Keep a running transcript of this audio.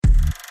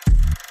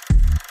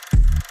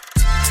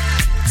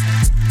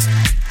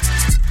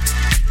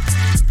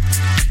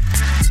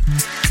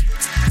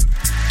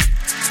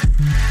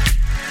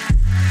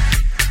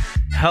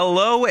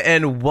Hello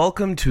and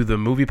welcome to the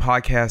movie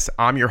podcast.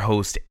 I'm your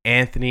host,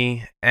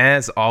 Anthony.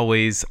 As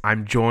always,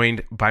 I'm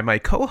joined by my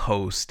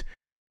co-host,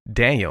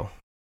 Daniel.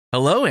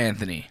 Hello,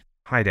 Anthony.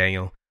 Hi,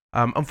 Daniel.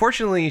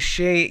 Unfortunately,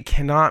 Shay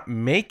cannot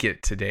make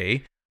it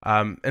today,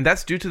 and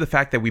that's due to the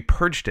fact that we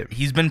purged him.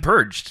 He's been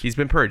purged.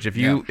 If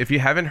you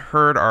haven't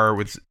heard our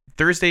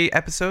Thursday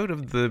episode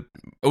of the...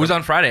 It was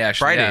on Friday,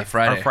 actually.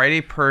 Friday. Our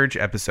Friday Purge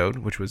episode,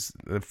 which was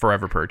the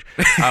Forever Purge.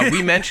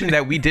 We mentioned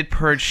that we did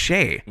purge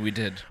Shay. We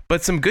did.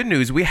 But some good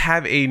news, we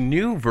have a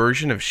new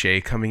version of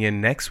Shay coming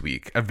in next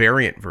week, a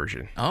variant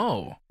version.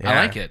 Oh, yeah. I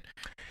like it.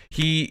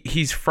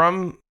 He's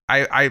from...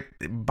 I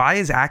by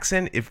his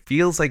accent, it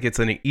feels like it's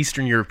an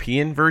Eastern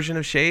European version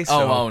of Shay.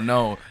 So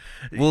no.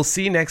 We'll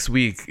see next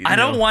week. I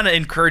don't want to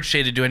encourage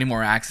Shay to do any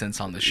more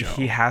accents on the show.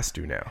 He has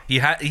to now.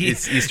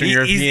 It's Eastern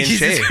European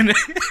Shay.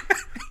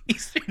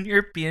 Eastern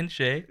European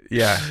Shay.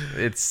 Yeah,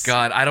 it's...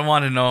 God, I don't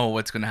want to know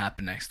what's going to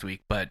happen next week,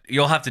 but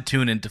you'll have to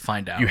tune in to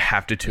find out. You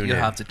have to tune in. You'll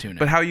have to tune in.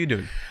 But how are you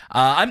doing?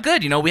 I'm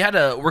good.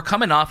 We're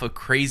coming off a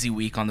crazy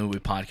week on the movie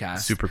podcast.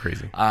 Super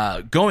crazy.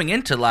 Going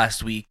into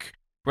last week,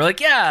 we're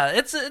like, yeah,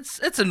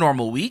 it's a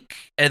normal week,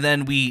 and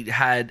then we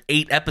had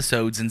 8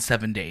 episodes in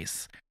 7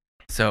 days.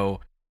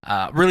 So,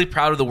 really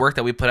proud of the work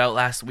that we put out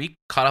last week.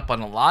 Caught up on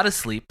a lot of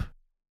sleep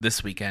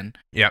this weekend.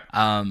 Yep.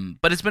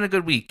 But it's been a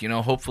good week.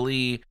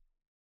 Hopefully,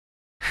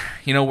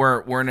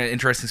 we're in an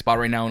interesting spot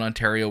right now in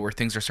Ontario where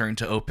things are starting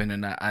to open,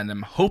 and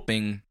I'm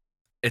hoping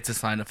it's a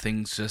sign of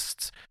things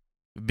just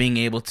being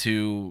able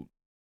to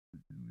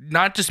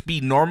not just be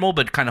normal,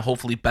 but kind of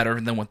hopefully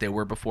better than what they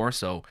were before.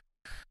 So.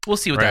 We'll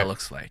see what that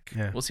looks like.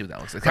 Yeah. We'll see what that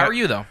looks like. How are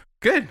you, though?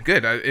 Good.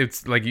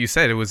 It's like you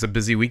said, it was a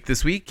busy week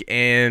this week.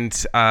 And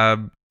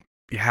I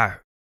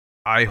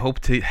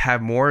hope to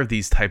have more of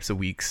these types of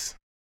weeks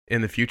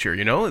in the future.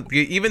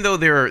 Even though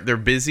they're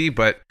busy,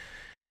 but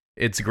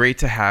it's great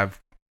to have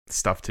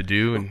stuff to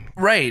do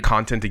and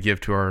content to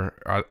give to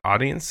our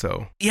audience.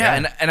 So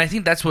and I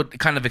think that's what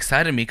kind of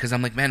excited me, because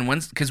I'm like, man,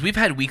 because we've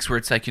had weeks where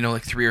it's like,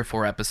 like 3 or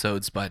 4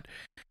 episodes, but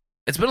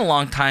it's been a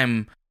long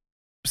time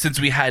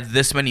since we had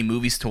this many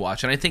movies to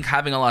watch. And I think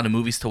having a lot of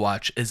movies to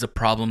watch is a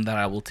problem that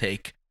I will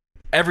take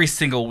every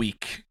single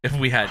week if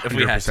we had to, So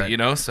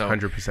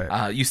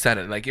 100%. You said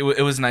it. Like it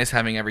was nice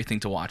having everything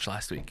to watch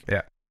last week.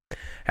 Yeah.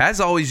 As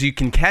always, you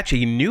can catch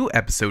a new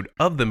episode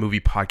of the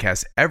movie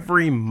podcast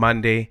every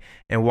Monday,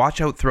 and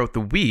watch out throughout the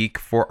week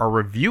for our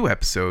review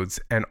episodes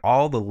and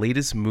all the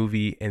latest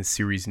movie and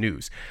series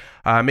news.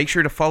 Make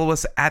sure to follow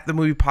us at the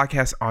movie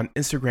podcast on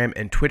Instagram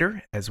and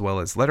Twitter, as well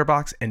as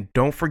Letterboxd. And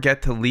don't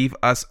forget to leave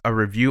us a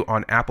review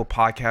on Apple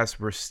Podcasts.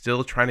 We're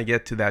still trying to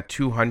get to that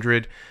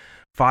 200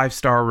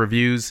 5-star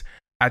reviews.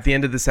 At the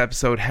end of this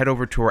episode, head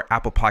over to our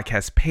Apple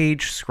Podcast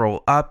page,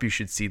 scroll up, you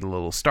should see the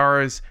little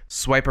stars,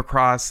 swipe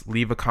across,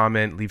 leave a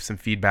comment, leave some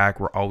feedback.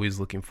 We're always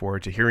looking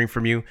forward to hearing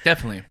from you.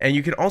 Definitely. And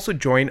you can also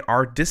join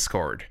our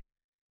Discord.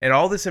 And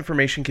all this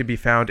information can be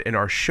found in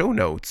our show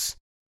notes,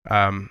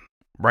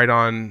 right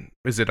on,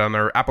 is it on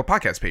our Apple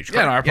Podcast page?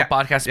 Yeah, on our Apple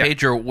Podcast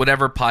page or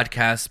whatever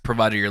podcast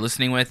provider you're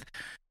listening with.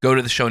 Go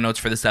to the show notes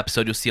for this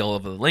episode. You'll see all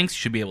of the links. You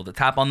should be able to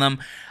tap on them.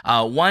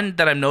 One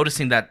that I'm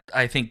noticing that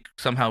I think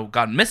somehow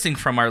got missing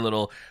from our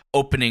little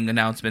opening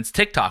announcements,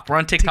 TikTok. We're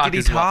on TikTok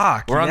as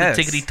well. We're on the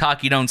Tickety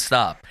Talk You Don't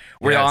Stop.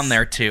 We're on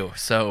there too.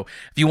 So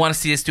if you want to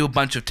see us do a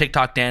bunch of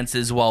TikTok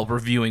dances while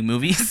reviewing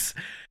movies,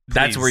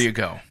 that's where you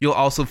go. You'll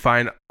also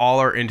find all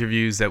our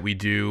interviews that we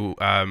do.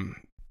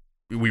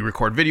 We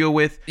record video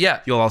with.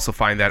 Yeah. You'll also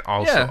find that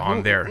also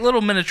on there.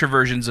 Little miniature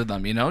versions of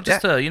them,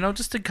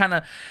 just to kind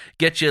of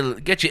get you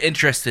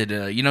interested,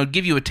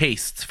 give you a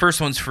taste. First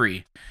one's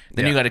free.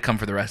 Then you got to come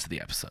for the rest of the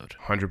episode.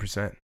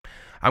 100%.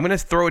 I'm going to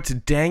throw it to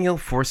Daniel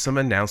for some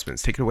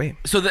announcements. Take it away.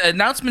 So the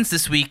announcements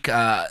this week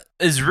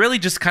is really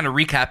just kind of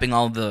recapping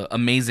all the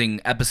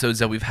amazing episodes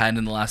that we've had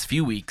in the last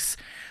few weeks.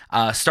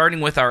 Starting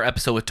with our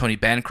episode with Tony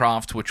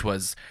Bancroft, which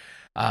was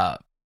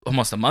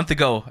almost a month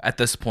ago at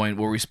this point,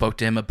 where we spoke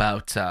to him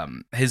about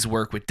his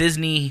work with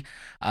Disney.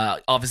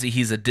 Obviously,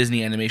 he's a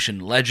Disney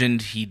animation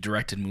legend. He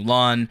directed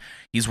Mulan.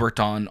 He's worked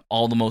on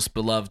all the most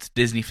beloved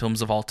Disney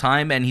films of all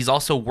time, and he's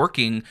also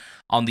working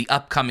on the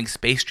upcoming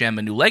Space Jam: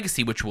 A New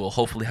Legacy, which we'll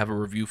hopefully have a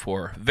review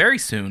for very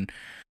soon.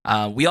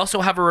 We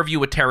also have a review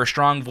with Tara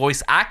Strong,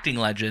 voice acting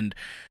legend,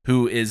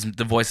 who is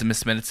the voice of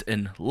Miss Minutes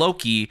in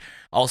Loki,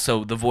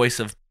 also the voice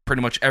of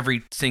pretty much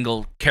every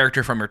single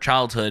character from her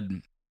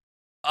childhood.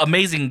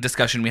 Amazing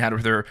discussion we had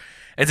with her.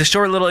 It's a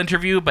short little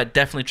interview, but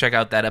definitely check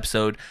out that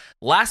episode.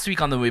 Last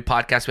week on the movie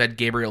podcast, we had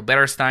Gabriel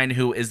Betterstein,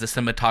 who is the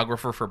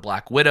cinematographer for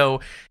Black Widow.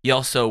 He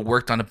also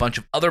worked on a bunch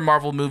of other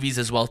Marvel movies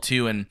as well,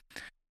 too, and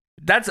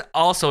that's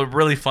also a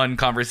really fun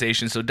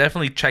conversation, so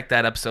definitely check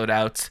that episode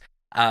out.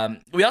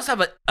 We also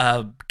have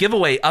a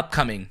giveaway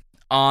upcoming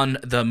on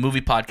the movie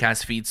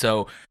podcast feed,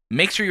 so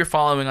make sure you're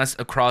following us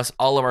across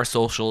all of our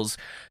socials.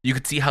 You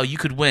could see how you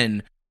could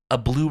win a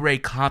Blu-ray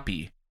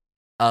copy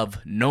of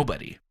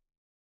Nobody.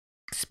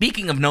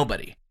 Speaking of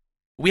Nobody,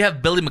 we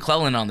have Billy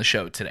MacLellan on the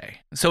show today.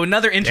 So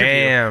another interview.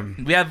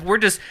 Damn. We're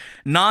just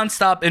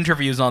nonstop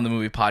interviews on the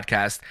movie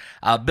podcast.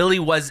 Billy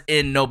was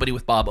in Nobody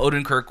with Bob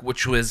Odenkirk,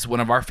 which was one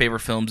of our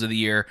favorite films of the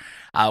year.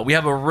 We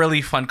have a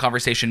really fun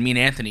conversation. Me and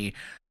Anthony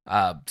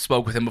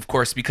spoke with him, of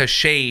course, because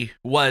Shay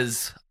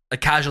was a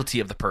casualty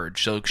of the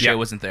purge, so Shay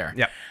wasn't there.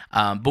 Yeah.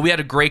 But we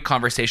had a great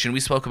conversation. We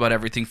spoke about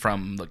everything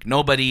from like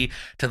Nobody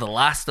to The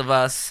Last of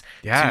Us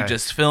to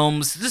just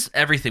films, just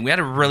everything. We had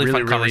a really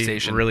fun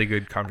conversation. Really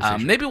good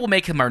conversation. Maybe we'll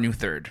make him our new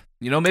third.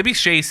 Maybe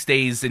Shay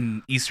stays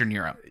in Eastern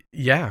Europe.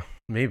 Yeah,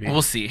 maybe.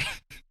 We'll see.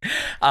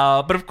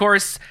 But of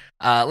course,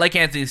 like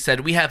Anthony said,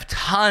 we have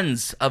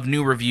tons of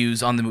new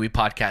reviews on the movie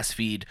podcast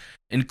feed,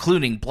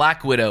 including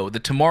Black Widow,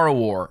 The Tomorrow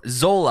War,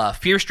 Zola,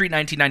 Fear Street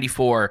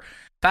 1994,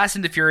 Fast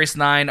and the Furious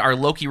 9, our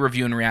Loki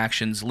review and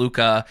reactions,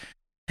 Luca,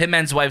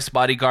 Hitman's Wife's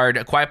Bodyguard,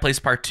 A Quiet Place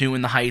Part 2,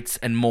 In the Heights,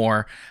 and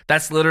more.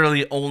 That's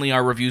literally only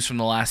our reviews from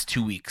the last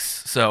 2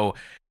 weeks. So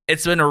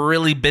it's been a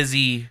really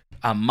busy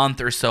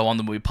month or so on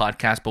the movie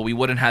podcast, but we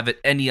wouldn't have it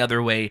any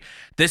other way.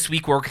 This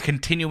week, we're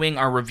continuing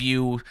our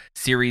review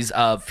series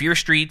of Fear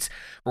Street.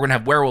 We're going to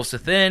have Werewolves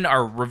Within,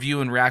 our review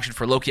and reaction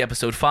for Loki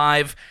Episode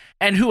 5.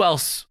 And who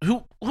else?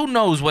 Who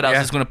knows what else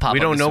is going to pop up?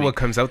 We don't know week. what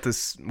comes out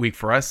this week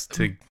for us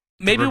to...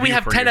 Maybe we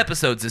have 10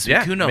 episodes this week.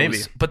 Who knows? Maybe.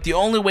 But the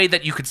only way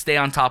that you could stay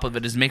on top of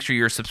it is make sure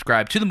you're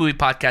subscribed to the movie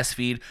podcast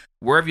feed,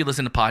 wherever you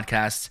listen to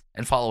podcasts,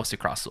 and follow us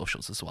across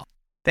socials as well.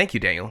 Thank you,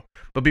 Daniel.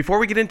 But before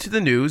we get into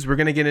the news, we're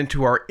going to get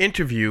into our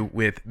interview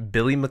with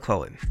Billy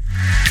MacLellan.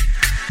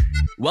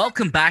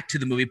 Welcome back to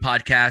the movie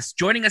podcast.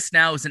 Joining us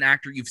now is an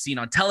actor you've seen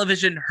on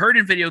television, heard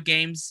in video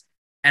games,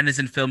 and is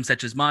in films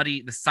such as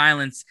Mahdi, The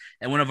Silence,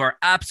 and one of our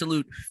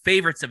absolute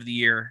favorites of the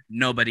year,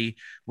 Nobody.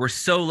 We're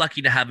so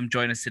lucky to have him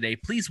join us today.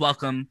 Please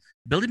welcome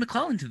Billy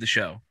MacLellan to the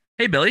show.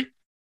 Hey, Billy.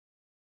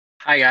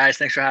 Hi, guys.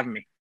 Thanks for having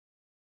me.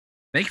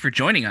 Thank you for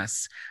joining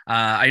us.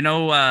 I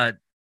know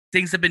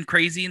things have been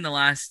crazy in the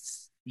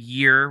last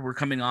year. We're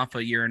coming off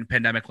a year in a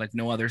pandemic like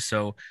no other.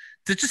 So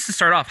just to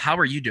start off, how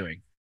are you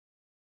doing?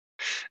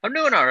 I'm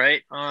doing all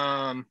right.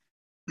 I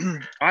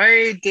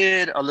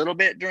did a little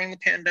bit during the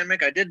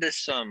pandemic. I did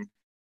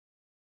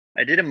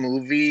a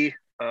movie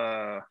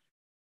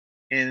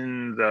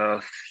in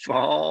the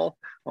fall.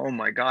 Oh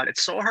my God,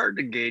 it's so hard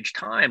to gauge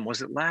time.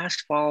 Was it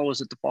last fall? Was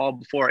it the fall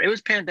before? It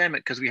was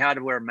pandemic because we had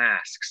to wear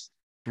masks.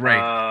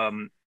 Right.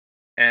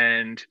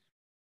 And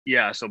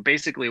yeah, so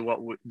basically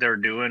what they're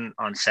doing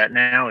on set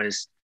now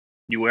is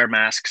you wear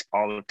masks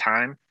all the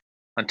time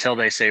until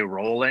they say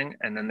rolling,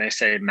 and then they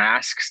say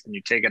masks, and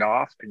you take it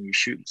off and you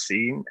shoot the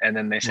scene, and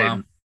then they say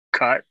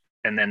cut,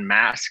 and then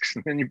masks,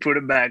 and then you put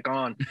it back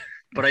on.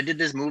 But I did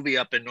this movie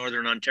up in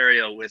Northern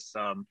Ontario with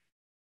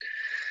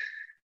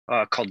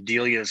called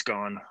Delia's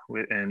Gone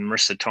and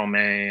Marissa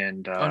Tomei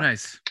and oh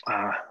nice.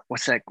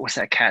 What's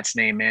that cat's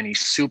name, man? He's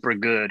super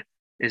good.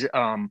 Is it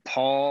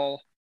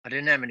Paul? I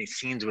didn't have any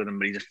scenes with him,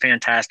 but he's a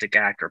fantastic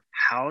actor.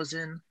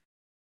 Hausen.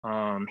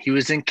 He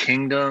was in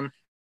Kingdom.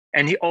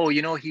 And he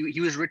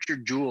was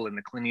Richard Jewell in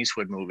the Clint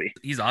Eastwood movie.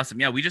 He's awesome.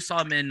 Yeah, we just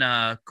saw him in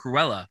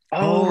Cruella.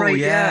 Oh right,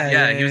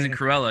 yeah. He was in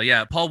Cruella.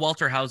 Yeah, Paul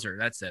Walter Hauser.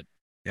 That's it.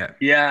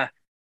 Yeah.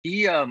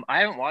 He I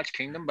haven't watched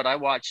Kingdom, but I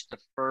watched the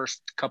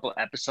first couple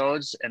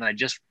episodes, and I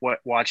just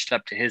watched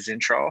up to his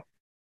intro,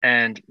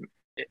 and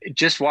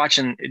just watch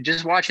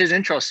his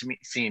intro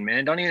scene,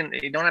 man.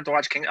 You don't have to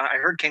watch Kingdom. I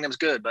heard Kingdom's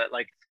good, but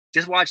like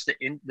just watch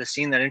the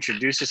scene that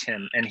introduces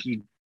him, and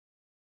he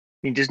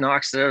just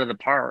knocks it out of the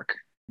park.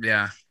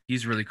 Yeah,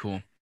 he's really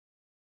cool.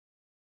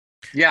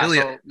 Yeah. Really,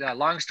 so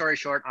long story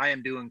short, I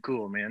am doing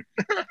cool, man.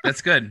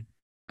 That's good.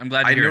 I'm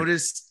glad to hear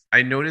it.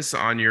 I noticed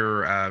on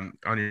your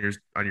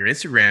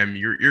Instagram,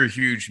 you're a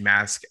huge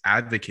mask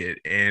advocate,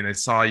 and I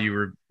saw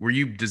were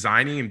you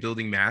designing and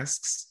building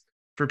masks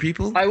for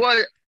people? I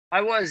was,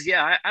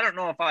 yeah. I don't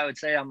know if I would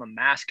say I'm a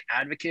mask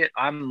advocate.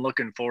 I'm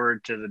looking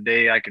forward to the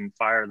day I can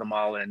fire them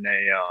all in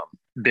a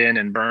bin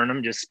and burn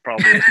them, just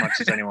probably as much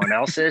as anyone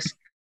else is.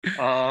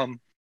 If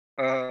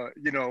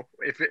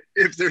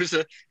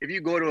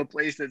you go to a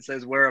place that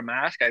says wear a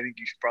mask, I think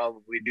you should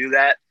probably do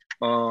that.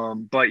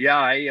 But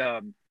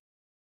yeah,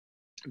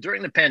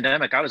 during the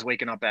pandemic, I was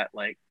waking up at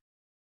like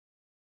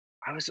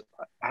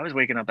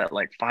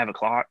 5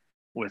 o'clock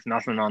with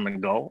nothing on the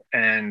go.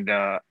 And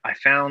I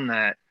found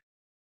that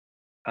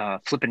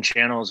flipping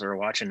channels or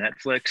watching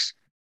Netflix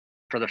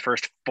for the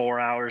first 4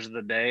 hours of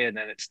the day, and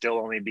then it's still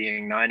only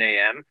being 9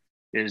 a.m.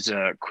 is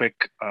a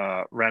quick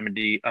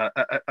remedy,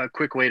 a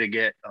quick way to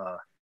get,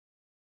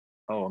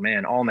 all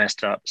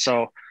messed up.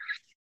 So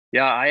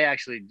yeah, I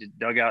actually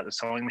dug out the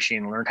sewing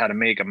machine and learned how to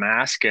make a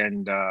mask,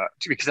 and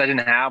because I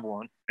didn't have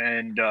one.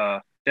 And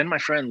then my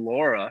friend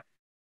Laura,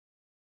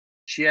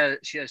 she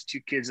has 2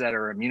 kids that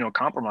are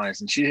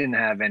immunocompromised, and she didn't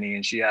have any,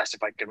 and she asked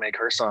if I could make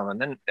her some.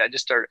 And then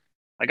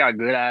I got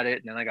good at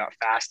it, and then I got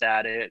fast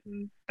at it,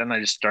 and then I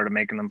just started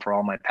making them for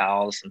all my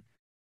pals. And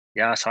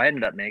yeah, so I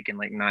ended up making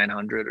like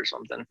 900 or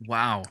something.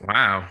 Wow.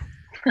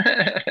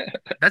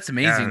 That's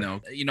amazing,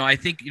 though. I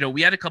think,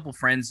 we had a couple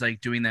friends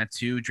like doing that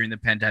too during the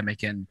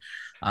pandemic. And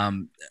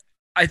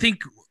I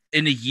think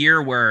in a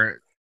year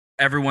where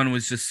everyone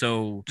was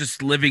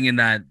just living in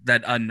that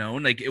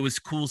unknown. Like it was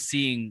cool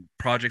seeing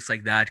projects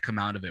like that come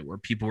out of it, where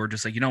people were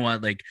just like, you know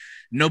what, like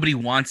nobody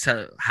wants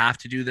to have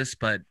to do this,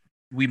 but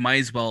we might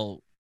as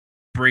well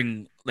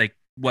bring like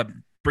what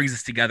brings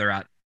us together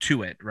out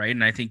to it, right?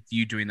 And I think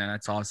you doing that,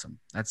 that's awesome.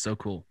 That's so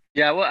cool.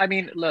 Yeah, well, I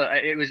mean, look,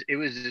 it was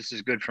just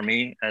as good for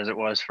me as it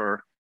was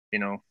for,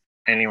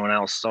 anyone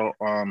else. So,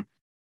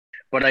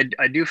 but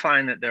I do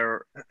find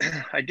that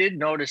I did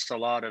notice a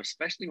lot of,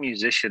 especially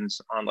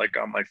musicians on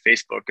my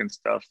Facebook and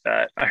stuff,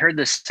 that I heard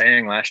this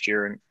saying last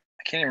year, and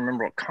I can't even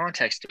remember what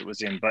context it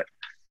was in, but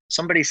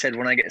somebody said,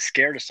 when I get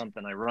scared of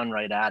something, I run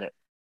right at it.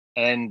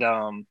 And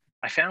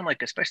I found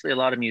like, especially a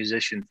lot of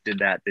musicians did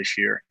that this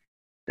year.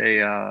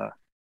 There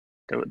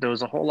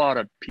was a whole lot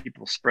of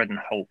people spreading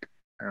hope.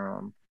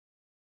 There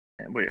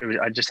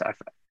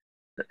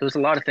was a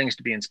lot of things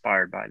to be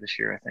inspired by this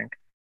year, I think.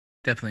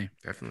 Definitely.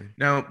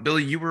 Now,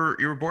 Billy, you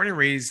were born and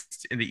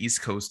raised in the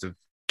East Coast of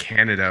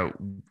Canada.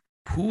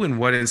 Who and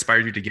what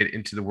inspired you to get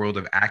into the world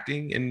of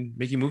acting and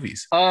making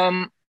movies?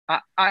 I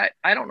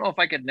don't know if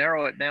I could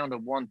narrow it down to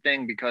one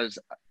thing, because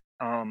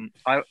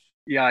I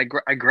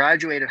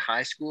graduated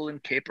high school in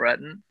Cape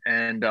Breton,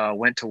 and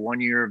went to 1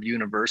 year of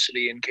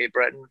university in Cape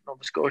Breton,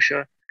 Nova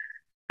Scotia.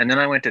 And then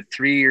I went to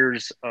 3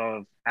 years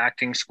of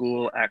acting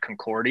school at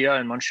Concordia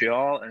in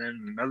Montreal, and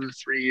then another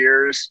 3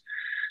 years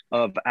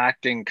of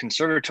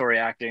conservatory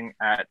acting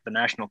at the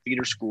National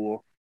Theatre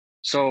School.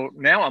 So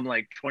now I'm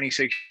like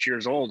 26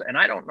 years old, and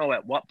I don't know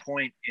at what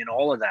point in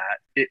all of that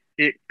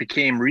it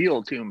became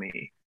real to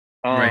me.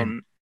 Right.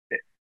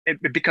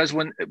 Because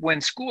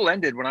when school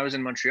ended, when I was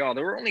in Montreal,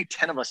 there were only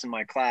 10 of us in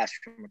my class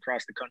from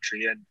across the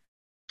country, and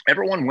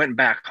everyone went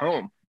back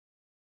home.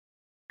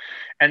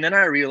 And then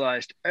I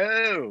realized,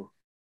 oh,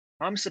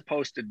 I'm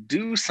supposed to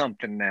do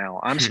something now.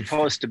 I'm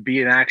supposed to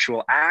be an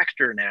actual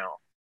actor now.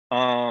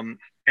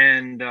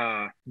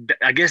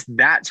 I guess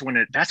that's when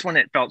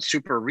it felt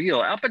super real.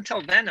 Up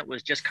until then, it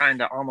was just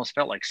kind of almost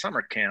felt like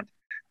summer camp.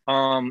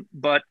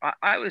 But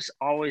I was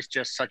always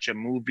just such a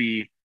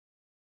movie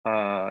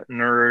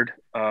nerd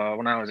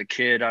when I was a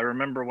kid. I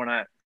remember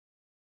when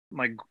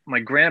my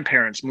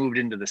grandparents moved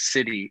into the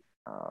city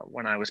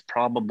when I was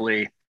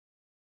probably,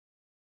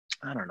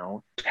 I don't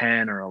know,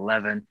 10 or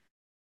 11,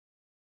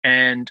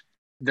 and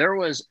there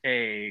was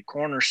a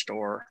corner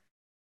store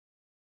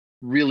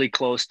really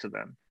close to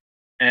them.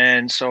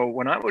 And so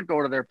when I would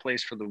go to their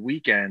place for the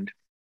weekend,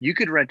 you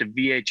could rent a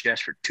VHS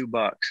for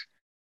 $2.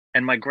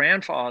 And my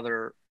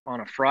grandfather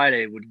on a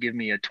Friday would give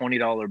me a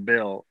 $20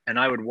 bill, and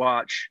I would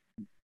watch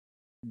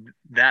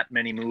that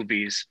many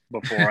movies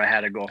before I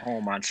had to go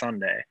home on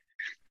Sunday.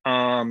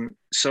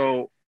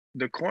 So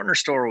the corner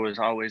store was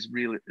always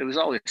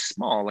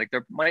small. Like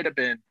there might have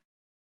been,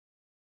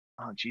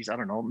 oh geez, I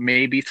don't know,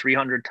 maybe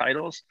 300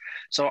 titles.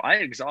 So I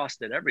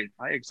exhausted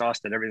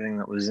everything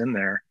that was in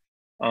there.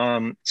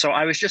 So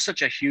I was just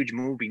such a huge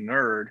movie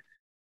nerd.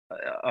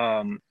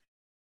 Um,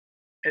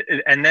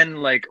 and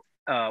then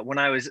when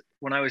I was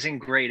in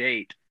grade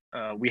 8,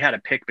 we had to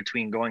pick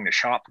between going to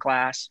shop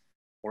class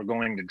or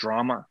going to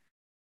drama.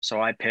 So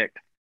I picked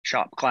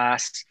shop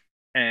class,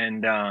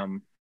 and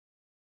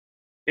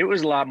it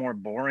was a lot more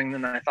boring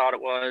than I thought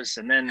it was.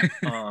 And then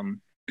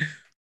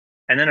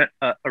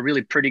a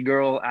really pretty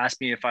girl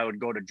asked me if I would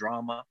go to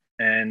drama,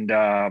 and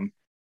I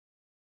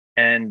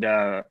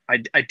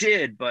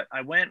did, but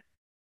I went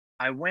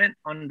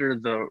under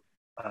the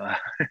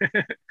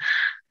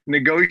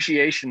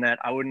negotiation that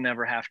I would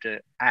never have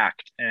to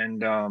act,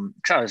 and I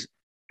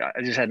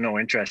just had no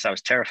interest. I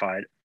was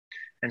terrified,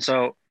 and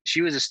so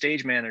she was a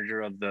stage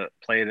manager of the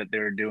play that they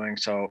were doing.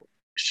 So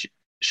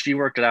she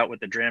worked it out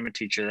with the drama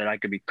teacher that I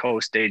could be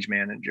co-stage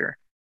manager,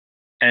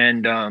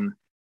 and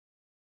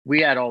we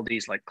had all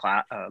these like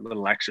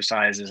little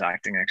exercises,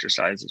 acting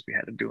exercises we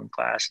had to do in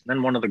class. And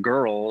then one of the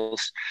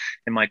girls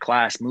in my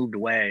class moved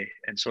away,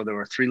 and so there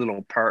were 3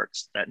 little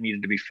parts that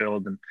needed to be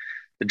filled. And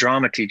the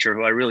drama teacher,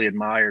 who I really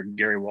admired,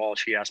 Gary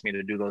Walsh, he asked me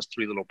to do those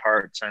 3 little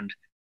parts, and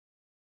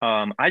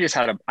I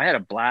had a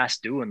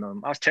blast doing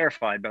them. I was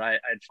terrified, but I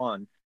had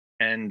fun.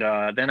 And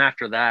then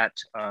after that,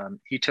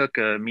 he took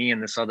me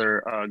and this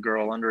other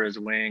girl under his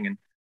wing,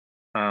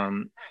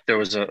 and there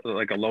was a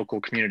local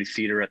community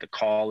theater at the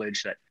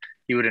college that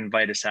he would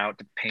invite us out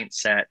to paint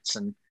sets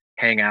and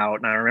hang out.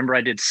 And I remember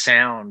I did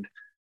sound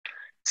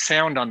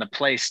on the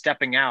play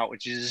Stepping Out,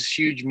 which is this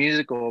huge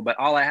musical, but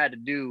all I had to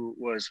do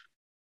was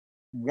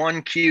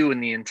one cue in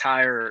the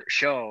entire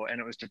show, and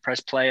it was to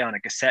press play on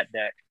a cassette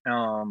deck.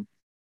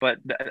 But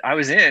I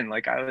was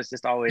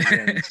just always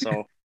in.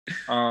 So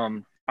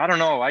I don't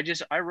know.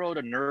 I rode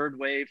a nerd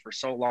wave for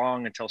so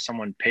long until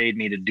someone paid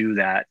me to do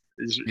that.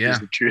 Is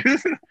the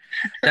truth.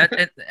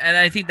 And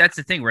I think that's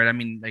the thing, right? I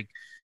mean, like,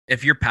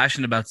 if you're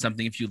passionate about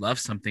something, if you love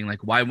something, like,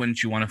 why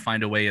wouldn't you want to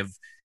find a way of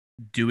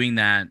doing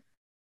that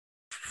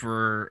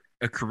for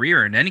a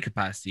career in any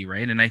capacity,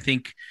 right? And I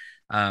think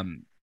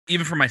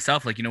even for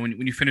myself, like,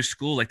 when you finish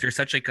school, like, there's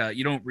such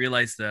you don't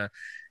realize the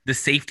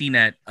safety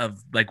net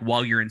of like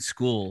while you're in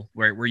school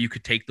where you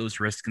could take those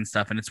risks and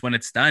stuff. And it's when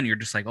it's done, you're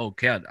just like, oh,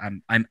 okay,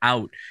 I'm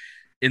out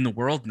in the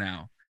world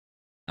now.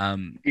 So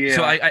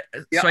Yeah. I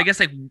I guess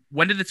like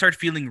when did it start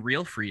feeling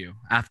real for you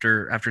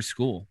after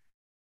school?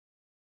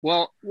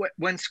 Well,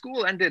 when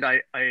school ended,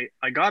 I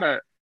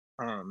got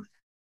um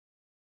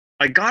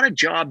I got a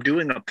job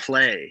doing a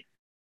play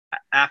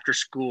after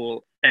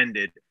school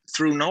ended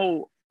through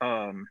no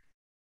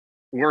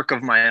work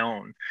of my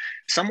own.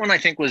 Someone I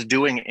think was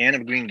doing Anne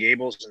of Green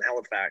Gables in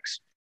Halifax.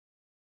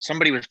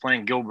 Somebody was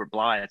playing Gilbert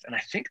Blythe, and I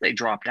think they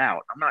dropped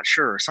out. I'm not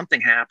sure. Something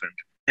happened,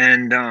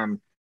 and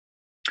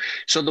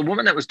so the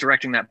woman that was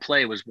directing that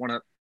play was one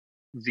of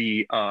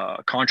the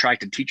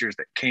contracted teachers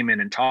that came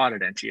in and taught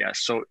at NTS.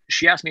 So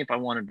she asked me if I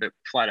wanted to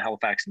fly to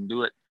Halifax and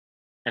do it,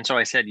 and so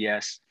I said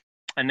yes.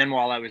 And then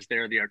while I was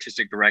there, the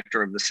artistic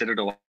director of the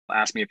Citadel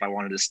asked me if I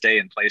wanted to stay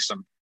and play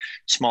some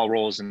small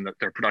roles in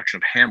their production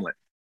of Hamlet.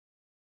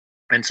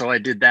 And so I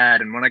did that.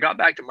 And when I got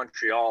back to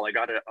Montreal, I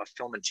got a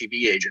film and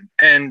TV agent,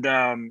 and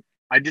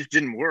I just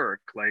didn't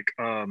work. Like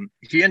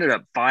he ended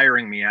up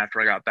firing me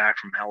after I got back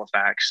from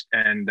Halifax,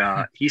 and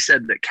he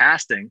said that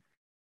casting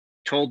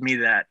told me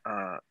that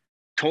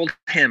told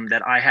him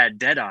that I had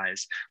dead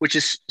eyes, which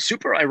is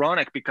super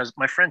ironic because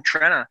my friend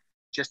Trenna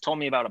just told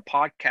me about a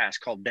podcast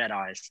called Dead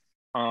Eyes.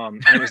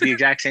 And it was the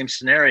exact same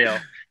scenario.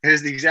 It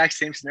was the exact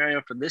same scenario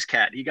for this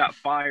cat. He got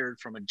fired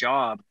from a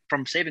job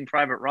from Saving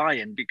Private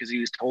Ryan because he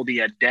was told he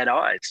had dead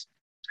eyes.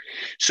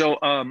 So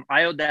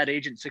I owed that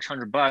agent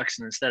 $600,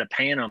 and instead of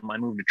paying him, I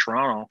moved to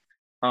Toronto.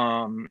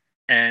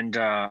 And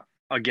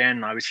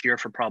again, I was here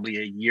for probably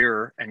a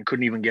year and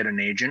couldn't even get an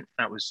agent.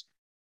 That was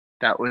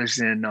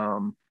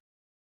in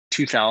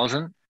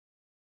 2000.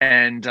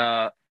 And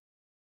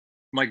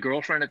my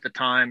girlfriend at the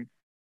time,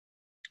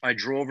 I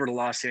drove over to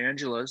Los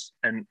Angeles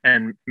and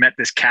met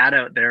this cat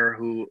out there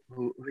who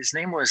his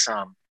name was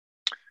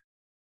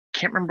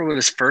can't remember what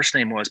his first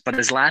name was, but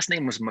his last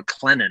name was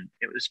MacLellan.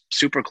 It was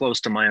super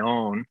close to my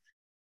own.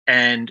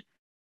 And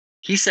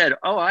he said,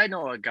 "Oh, I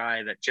know a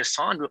guy that just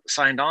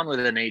signed on with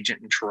an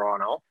agent in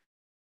Toronto."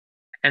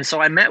 And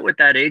so I met with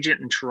that agent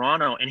in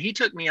Toronto, and he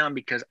took me on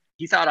because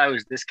he thought I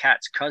was this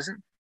cat's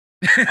cousin.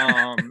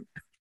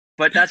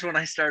 But that's when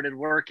I started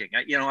working.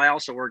 I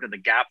also worked at the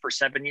Gap for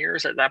 7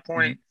 years at that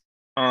point.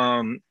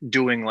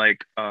 Doing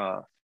like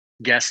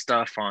guest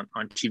stuff on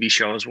TV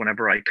shows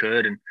whenever I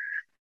could, and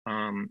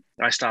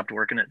I stopped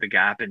working at the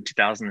Gap in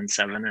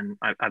 2007, and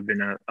I've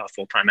been a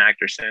full-time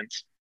actor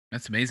since.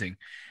 That's amazing.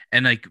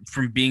 And like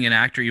from being an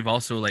actor, you've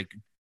also like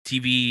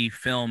TV,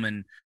 film,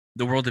 and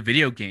the world of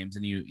video games,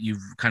 and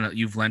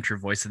you've lent your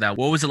voice to that.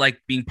 What was it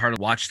like being part of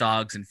Watch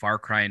Dogs and Far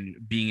Cry and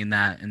being in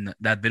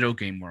that video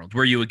game world?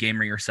 Were you a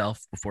gamer yourself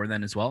before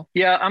then as well?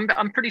 Yeah,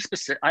 I'm pretty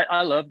specific.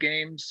 I love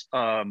games,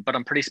 but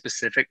I'm pretty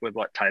specific with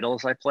what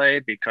titles I play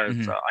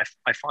because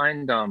I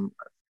find a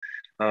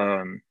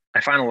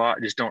lot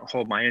just don't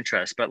hold my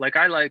interest. But like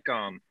I like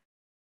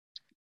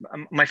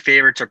my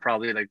favorites are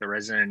probably like the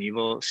Resident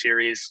Evil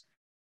series.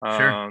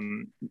 Sure.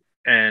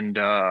 And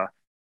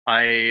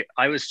I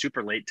was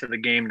super late to the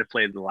game to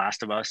play The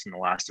Last of Us and The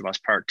Last of Us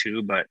Part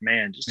 2, but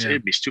man,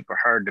 it'd be super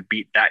hard to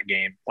beat that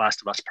game,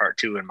 Last of Us Part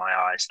 2, in my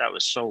eyes. That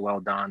was so well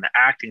done. The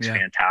acting's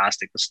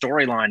fantastic. The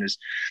storyline is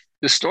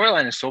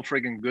so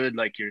freaking good.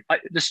 Like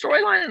the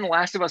storyline in The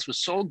Last of Us was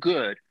so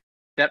good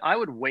that I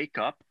would wake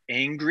up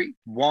angry,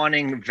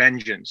 wanting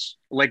vengeance.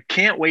 Like,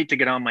 can't wait to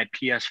get on my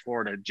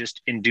PS4 to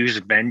just induce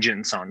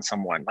vengeance on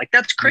someone. Like,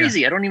 that's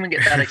crazy. I don't even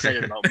get that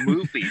excited about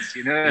movies.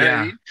 You know what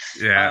I mean?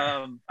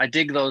 Yeah. I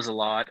dig those a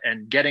lot.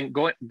 And going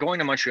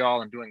to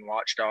Montreal and doing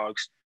Watch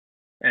Dogs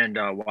and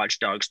Watch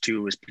Dogs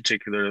 2 was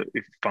particularly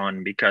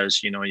fun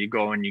because, you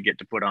go and you get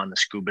to put on the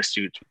scuba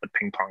suits with the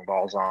ping pong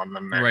balls on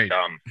them. And, right.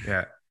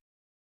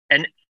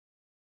 And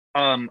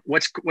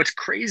what's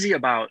crazy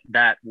about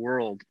that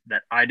world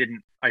that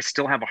I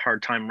still have a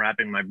hard time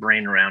wrapping my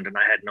brain around, and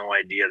I had no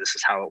idea this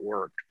is how it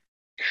worked.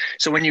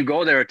 So when you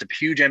go there, it's a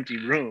huge empty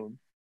room.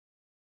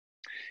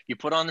 You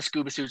put on the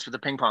scuba suits with the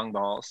ping pong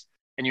balls,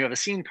 and you have a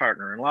scene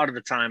partner. And a lot of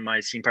the time,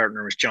 my scene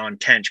partner was John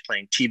Tench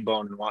playing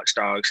T-Bone in Watch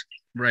Dogs.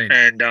 Right.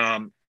 And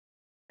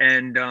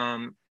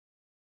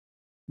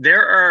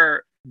there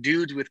are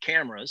dudes with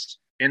cameras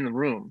in the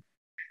room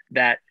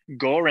that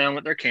go around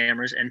with their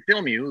cameras and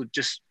film you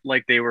just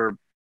like they were,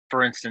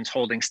 for instance,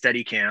 holding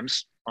steady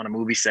cams on a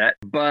movie set,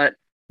 but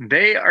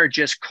they are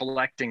just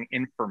collecting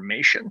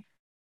information.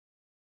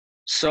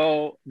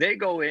 So they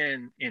go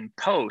in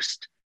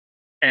post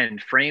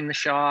and frame the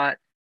shot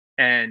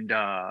and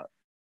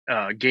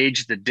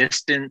gauge the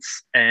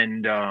distance.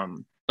 And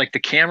like the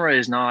camera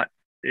is not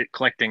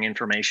collecting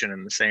information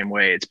in the same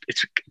way.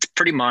 It's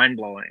pretty mind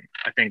blowing,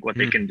 I think, what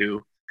they can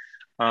do.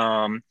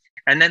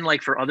 And then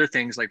like for other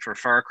things, like for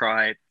Far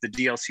Cry, the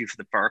DLC for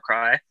the Far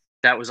Cry,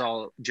 that was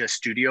all just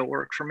studio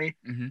work for me.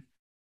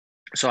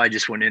 So I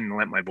just went in and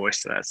lent my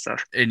voice to that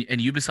stuff. And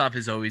Ubisoft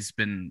has always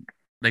been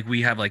like,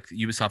 we have like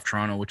Ubisoft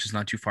Toronto, which is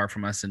not too far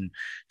from us. And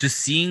just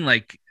seeing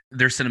like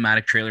their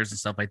cinematic trailers and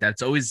stuff like that,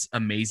 it's always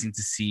amazing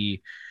to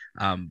see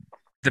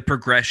the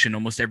progression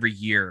almost every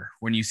year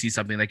when you see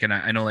something like, and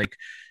I know like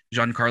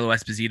Giancarlo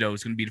Esposito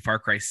is going to be to Far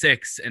Cry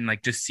 6, and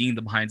like just seeing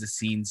the behind the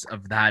scenes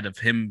of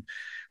him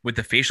with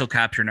the facial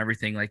capture and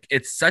everything, like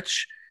it's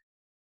such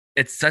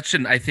it's such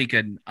an, I think,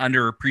 an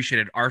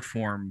underappreciated art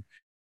form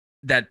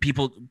that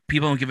people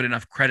don't give it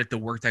enough credit, the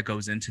work that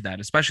goes into that,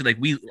 especially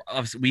like we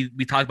obviously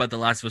we talk about The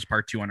Last of Us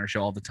Part 2 on our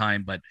show all the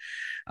time, but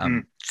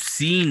Mm.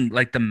 seeing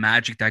like the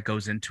magic that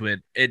goes into it,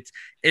 it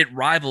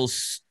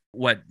rivals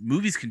what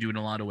movies can do in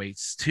a lot of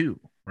ways too,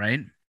 right?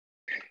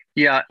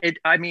 Yeah,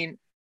 I mean,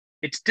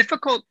 it's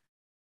difficult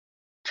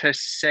to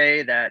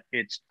say that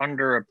it's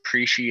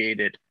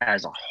underappreciated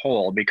as a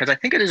whole because I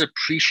think it is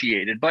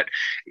appreciated. But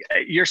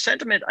your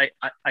sentiment,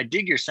 I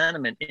dig your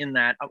sentiment in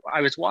that I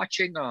was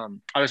watching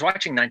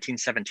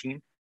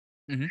 1917,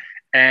 Mhm.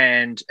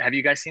 and have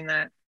you guys seen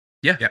that?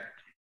 Yeah. Yeah.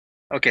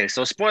 Okay,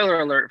 so spoiler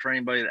alert for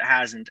anybody that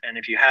hasn't, and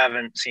if you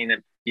haven't seen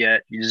it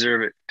yet, you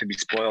deserve it to be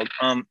spoiled.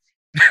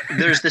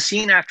 There's the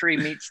scene after he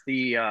meets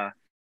the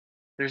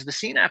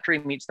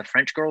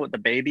French girl with the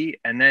baby,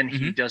 and then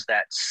he Mhm. does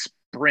that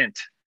sprint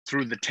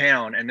through the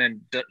town, and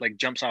then like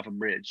jumps off a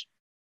bridge.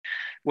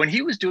 When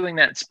he was doing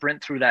that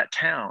sprint through that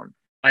town,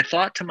 I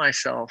thought to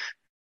myself,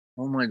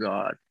 "Oh my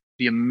God,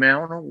 the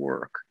amount of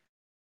work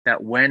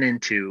that went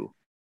into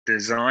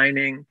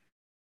designing,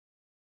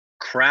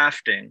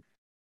 crafting,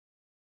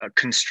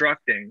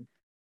 constructing,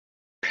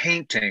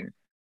 painting,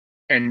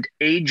 and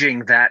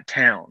aging that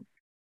town.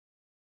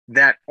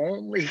 That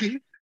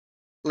only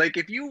like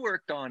if you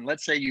worked on,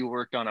 let's say you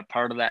worked on a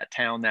part of that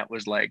town that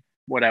was like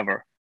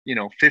whatever,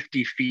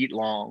 50 feet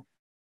long,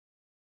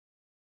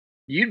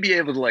 you'd be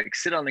able to like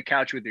sit on the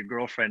couch with your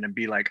girlfriend and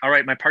be like, all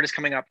right, my part is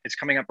coming up. It's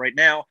coming up right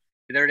now.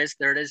 There it is.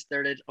 There it is.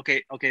 There it is.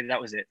 Okay. Okay.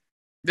 That was it.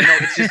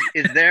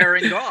 It's there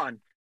and gone,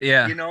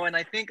 Yeah. and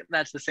I think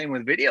that's the same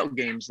with video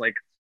games. Like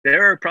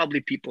there are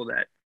probably people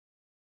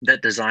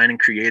that design and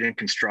create and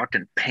construct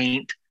and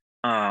paint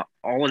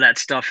all of that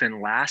stuff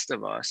in Last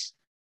of Us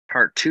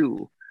Part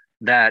 2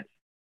 that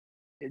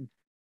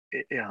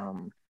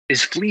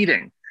is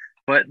fleeting,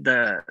 but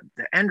the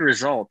end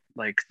result,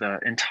 like the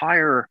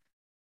entire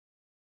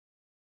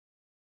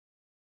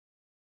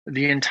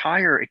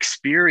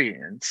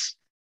experience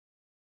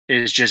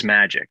is just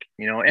magic,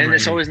 and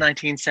it's Right. always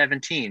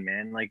 1917,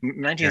 man. Like Yeah.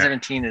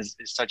 1917 is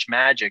such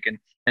magic, and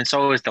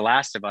so is The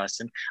Last of Us.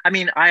 And I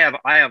mean, I have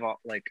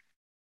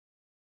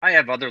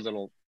other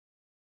little,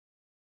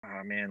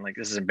 oh man, like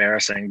this is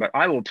embarrassing, but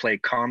I will play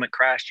Comet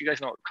Crash. Do you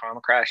guys know what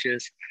Comet Crash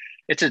is?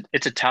 It's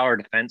a tower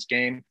defense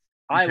game.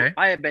 Okay.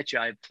 I bet you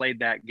I've played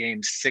that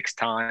game 6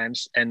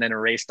 times and then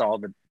erased all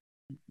of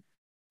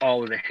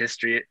the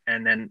history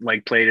and then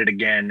like played it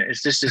again.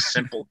 It's just a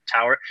simple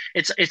tower.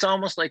 It's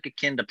almost like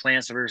akin to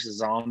Plants vs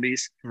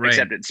Zombies, Right.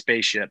 except it's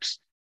spaceships.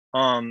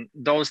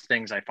 Those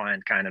things I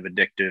find kind of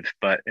addictive,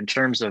 but in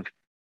terms of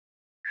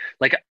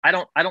like I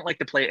don't like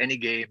to play any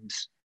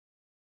games.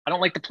 I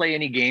don't like to play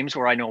any games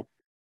where I know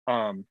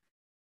um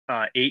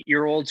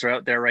 8-year-olds are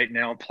out there right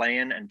now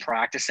playing and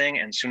practicing,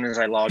 and as soon as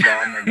I log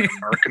on, they're gonna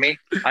murk me.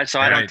 So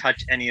I don't Right.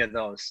 touch any of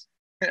those.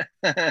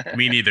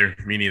 Me neither.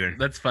 Me neither.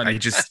 That's funny. I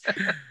just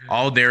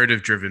all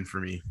narrative driven for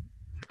me,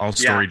 all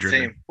story driven.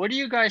 Same. What do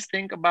you guys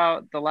think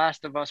about The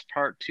Last of Us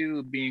Part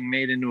 2 being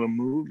made into a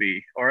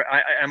movie? Or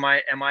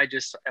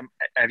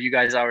have you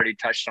guys already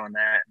touched on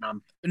that?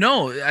 And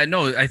No, I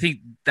know. I think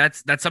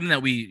that's something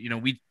that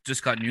we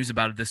just got news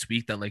about it this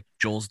week that like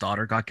Joel's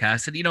daughter got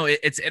casted.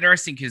 It's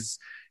interesting because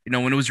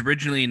when it was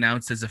originally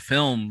announced as a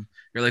film,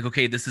 you're like,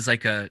 okay, this is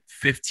like a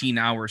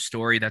 15-hour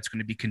story that's going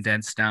to be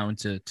condensed down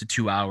to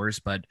 2 hours.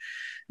 But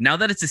now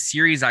that it's a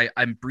series,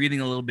 I'm breathing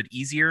a little bit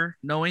easier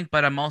knowing.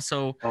 But I'm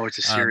also oh,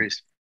 it's a um,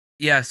 series.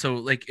 yeah. So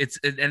like it's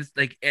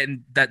like,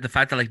 and that the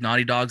fact that like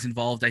Naughty Dog's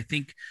involved, I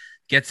think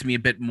gets me a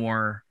bit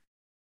more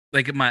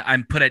like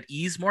I'm put at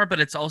ease more. But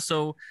it's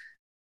also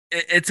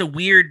it's a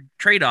weird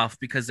trade-off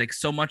because like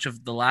so much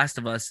of The Last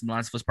of Us and The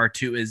Last of Us Part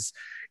 2 is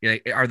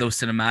are those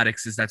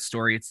cinematics, is that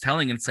story it's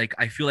telling, and it's like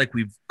I feel like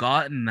we've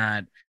gotten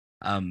that,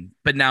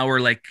 but now we're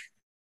like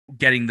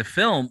getting the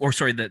film, or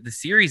sorry, the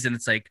series, and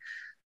it's like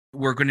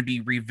we're going to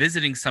be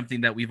revisiting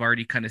something that we've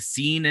already kind of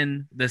seen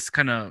in this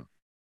kind of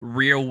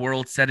real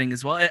world setting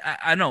as well.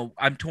 I know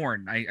I'm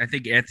torn. I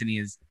think Anthony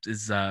is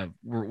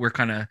we're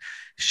kind of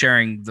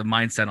sharing the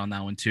mindset on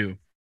that one too.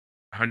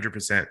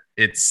 100%.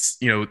 It's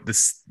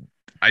this.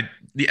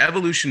 The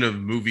evolution of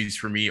movies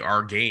for me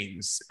are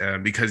games,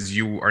 because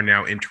you are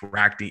now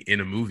interacting in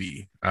a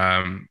movie.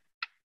 And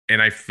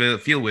I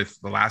feel with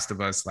Last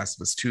of Us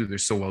 2, they're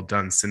so well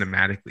done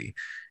cinematically.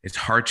 It's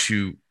hard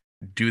to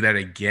do that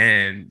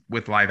again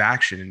with live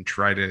action and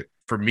try to,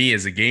 for me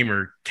as a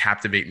gamer,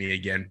 captivate me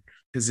again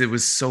because it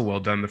was so well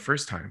done the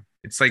first time.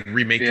 It's like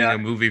remaking Yeah. a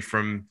movie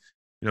from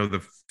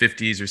the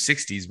 50s or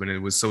 60s when it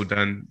was so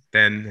done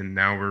then, and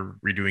now we're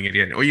redoing it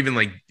again. Or even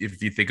like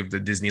if you think of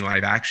the Disney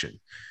live action,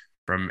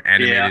 from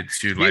animated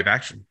to You live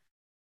action.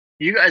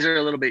 you guys are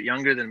a little bit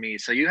younger than me,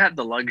 so you have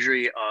the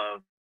luxury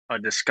of a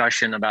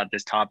discussion about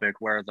this topic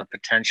where the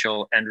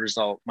potential end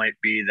result might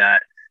be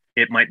that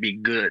it might be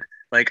good.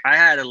 Like I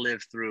had to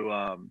live through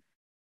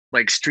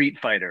like Street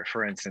Fighter,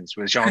 for instance,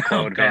 with Oh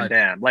Jean-Claude Van God.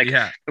 Damme. Like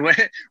Yeah. when,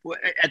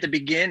 at the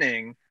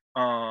beginning,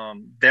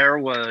 there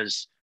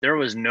was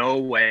no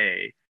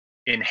way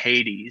in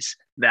Hades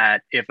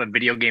that if a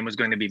video game was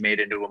going to be made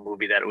into a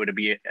movie, that it would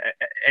be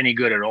any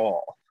good at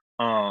all.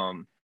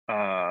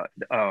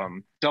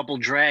 Double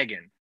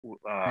Dragon,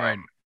 Right.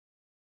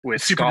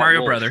 with Super Scott Mario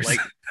Wolf, Brothers. like,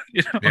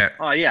 You know? Yeah.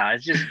 oh yeah,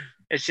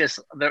 it's just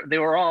they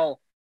were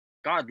all,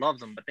 God loves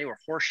them, but they were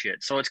horseshit.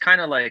 So it's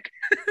kind of like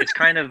it's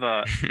kind of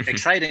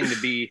exciting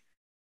to be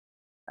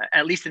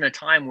at least in a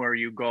time where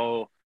you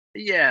go,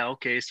 yeah,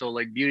 okay, so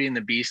like Beauty and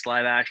the Beast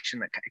live action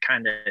that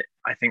kind of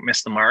I think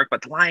missed the mark,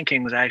 but The Lion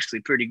King was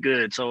actually pretty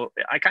good. So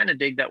I kind of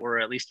dig that we're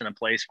at least in a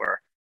place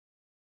where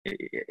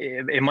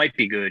it might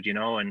be good, you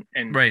know. And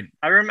Right.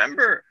 I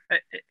remember,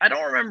 I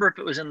don't remember if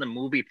it was in the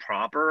movie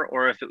proper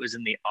or if it was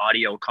in the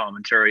audio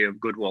commentary of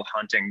Good Will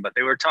Hunting, but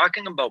they were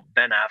talking about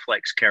Ben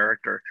Affleck's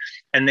character,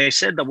 and they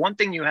said the one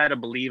thing you had to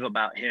believe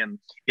about him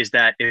is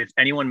that if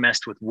anyone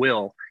messed with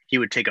Will, he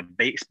would take a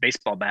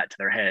baseball bat to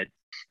their head.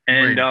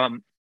 And Right.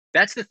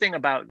 that's the thing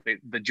about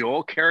the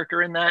Joel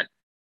character in that,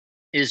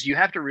 is you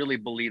have to really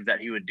believe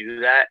that he would do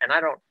that. And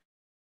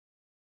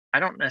I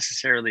don't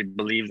necessarily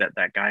believe that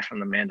that guy from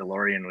The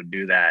Mandalorian would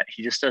do that.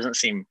 He just doesn't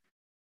seem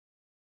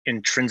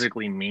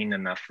intrinsically mean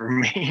enough for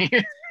me.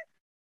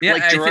 Yeah,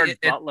 Like I Gerard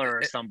think Butler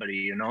or somebody,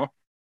 you know?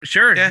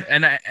 sure. Yeah.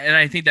 And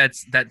I think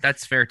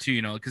that's fair too,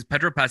 you know, because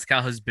Pedro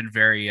Pascal has been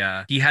very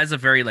he has a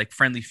very like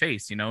friendly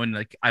face, you know, and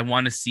like I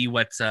want to see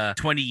what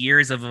 20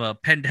 years of a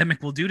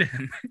pandemic will do to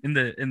him in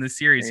the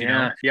series, you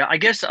know. Yeah. I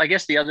guess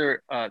the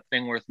other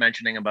thing worth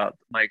mentioning about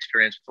my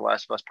experience with The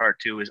Last of Us Part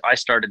 2 is I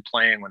started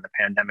playing when the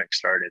pandemic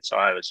started. So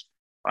I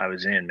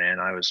was in, man.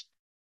 I was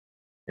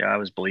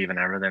believing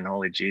everything.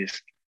 Holy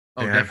jeez.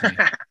 Oh, Yeah.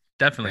 definitely.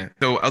 Definitely. Yeah.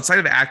 So outside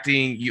of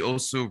acting, you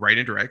also write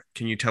and direct.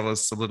 Can you tell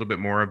us a little bit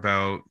more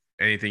about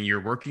anything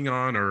you're working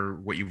on or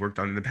what you've worked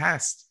on in the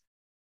past?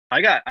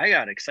 I got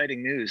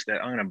exciting news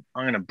that I'm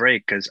gonna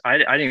break, because I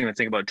didn't even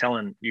think about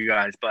telling you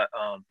guys, but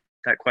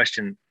that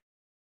question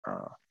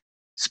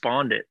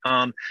spawned it.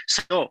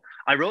 So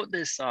I wrote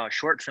this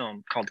short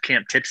film called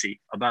Camp Tipsy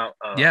about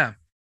Yeah.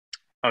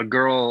 a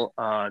girl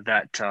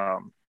that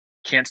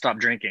can't stop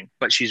drinking,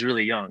 but she's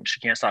really young. She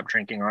can't stop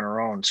drinking on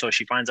her own. So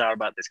she finds out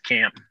about this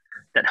camp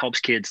that helps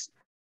kids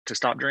to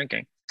stop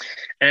drinking,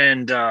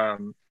 and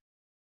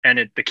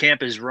the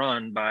camp is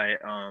run by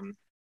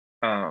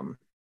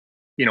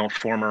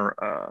former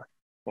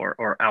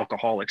or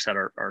alcoholics that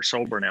are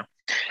sober now.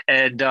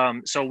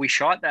 And so we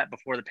shot that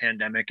before the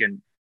pandemic,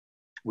 and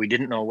we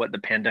didn't know what the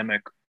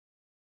pandemic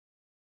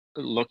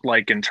looked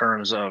like in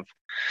terms of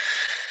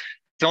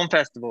film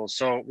festivals.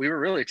 So we were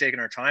really taking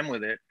our time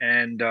with it.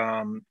 And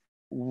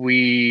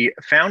we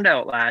found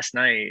out last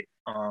night,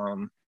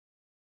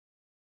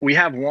 we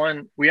have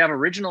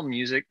original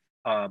music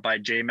by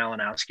Jay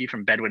Malinowski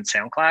from Bedouin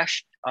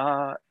Soundclash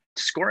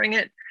scoring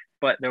it.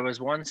 But there was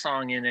one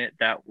song in it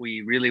that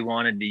we really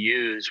wanted to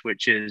use,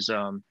 which is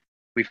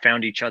We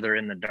Found Each Other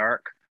in the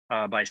Dark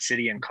by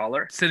City and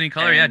Color. City and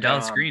Color, And, yeah,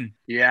 Dallas Green.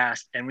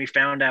 Yes. And we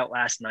found out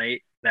last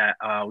night that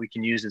we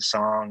can use the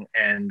song.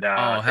 And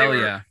Oh, hell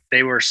yeah.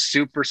 they were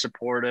super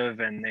supportive,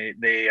 and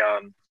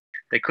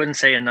they couldn't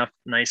say enough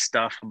nice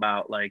stuff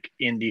about like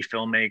indie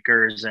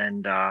filmmakers.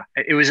 And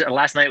it was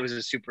last night was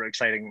a super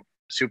exciting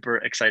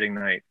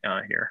night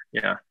here.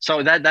 Yeah.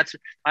 So that's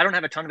I don't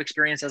have a ton of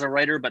experience as a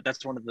writer, but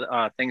that's one of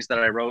the things that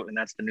I wrote, and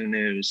that's the new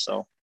news.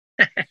 So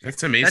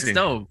That's amazing.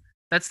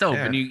 That's dope.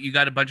 Yeah. And you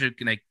got a bunch of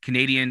like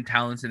Canadian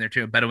talents in there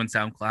too. Bedouin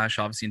Soundclash,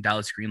 obviously, in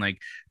Dallas Green. Like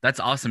that's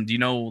awesome. Do you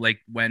know like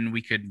when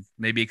we could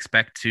maybe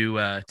expect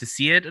to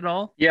see it at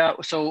all? yeah.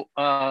 So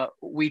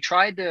we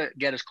tried to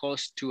get as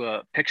close to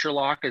a picture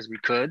lock as we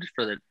could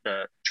for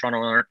the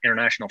Toronto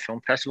International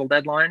Film Festival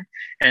deadline.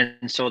 And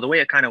so the way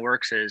it kind of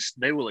works is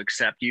they will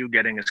accept you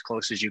getting as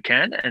close as you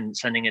can and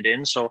sending it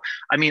in. So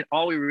I mean,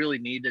 all we really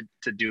needed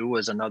to do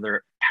was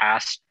another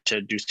pass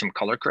to do some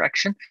color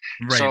correction.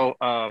 Right. So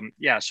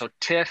so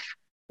TIFF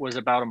was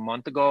about a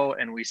month ago,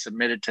 and we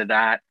submitted to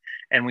that,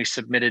 and we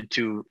submitted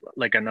to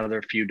like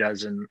another few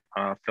dozen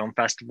film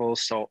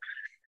festivals. So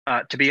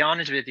to be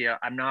honest with you,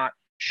 I'm not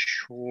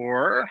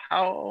sure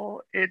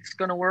how it's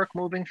going to work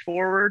moving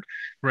forward.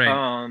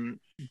 Right.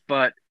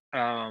 But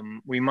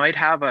we might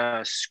have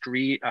a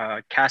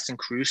cast and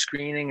crew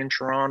screening in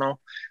Toronto,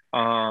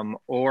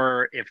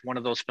 or if one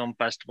of those film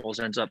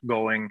festivals ends up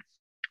going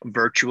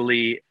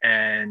virtually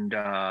and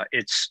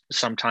it's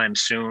sometime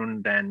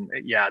soon, then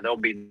yeah, there'll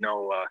be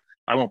no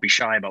I won't be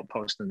shy about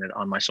posting it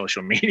on my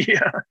social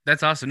media.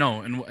 That's awesome.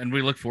 No, and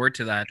we look forward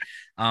to that.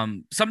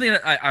 Something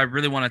that I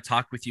really want to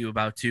talk with you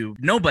about too.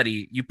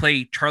 Nobody, you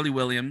play Charlie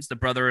Williams, the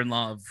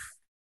brother-in-law of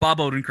Bob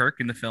Odenkirk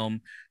in the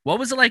film. What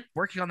was it like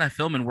working on that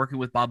film and working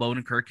with Bob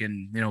Odenkirk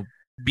and, you know,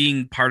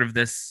 being part of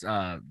this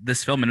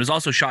this film? And it was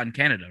also shot in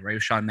Canada, right? It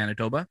was shot in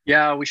Manitoba.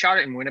 Yeah, we shot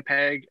it in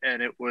Winnipeg,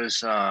 and it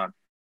was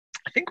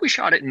I think we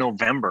shot it in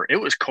November. It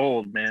was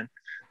cold, man.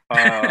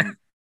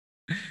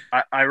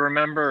 I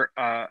remember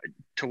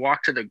to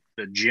walk to the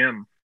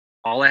gym,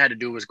 all I had to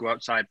do was go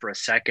outside for a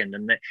second,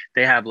 and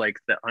they have like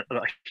the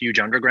huge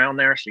underground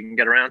there, so you can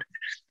get around.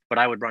 But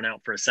I would run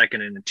out for a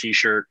second in a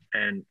t-shirt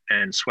and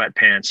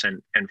sweatpants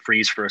and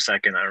freeze for a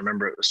second. I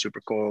remember it was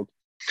super cold.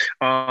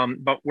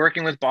 But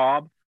working with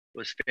Bob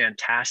was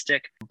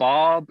fantastic.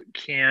 Bob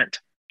can't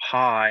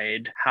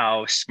hide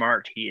how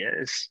smart he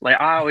is.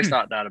 Like I always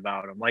thought that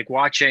about him. Like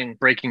watching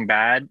Breaking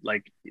Bad,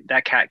 like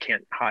that cat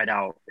can't hide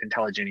how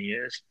intelligent he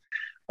is.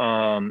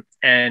 And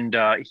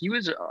he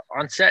was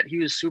on set. He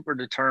was super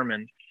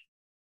determined,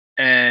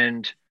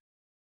 and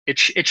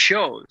it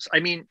shows. I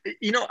mean,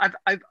 you know,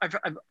 I've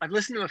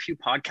listened to a few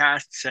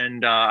podcasts,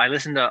 and I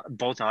listened to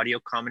both audio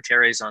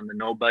commentaries on the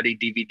Nobody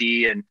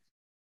DVD, and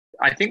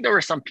I think there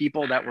were some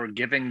people that were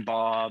giving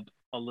Bob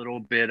a little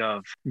bit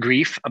of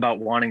grief about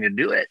wanting to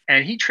do it,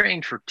 and he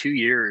trained for 2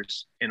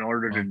 years in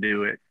order to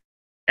do it.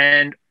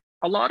 And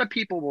a lot of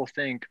people will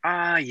think,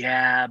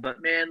 yeah,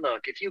 but man,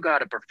 look, if you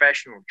got a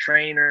professional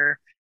trainer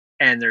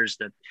and there's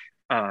the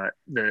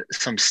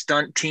some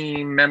stunt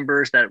team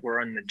members that were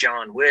on the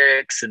John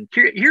Wicks, and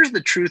here's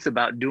the truth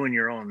about doing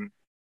your own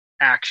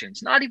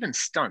actions, not even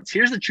stunts.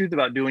 Here's the truth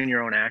about doing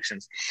your own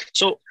actions.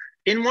 So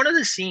in one of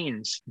the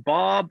scenes,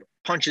 Bob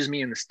punches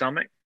me in the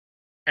stomach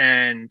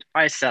and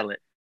I sell it.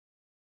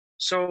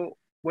 So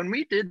when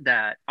we did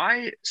that,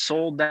 I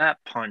sold that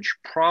punch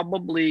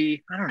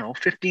probably, I don't know,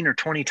 15 or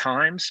 20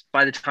 times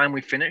by the time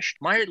we finished.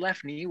 My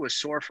left knee was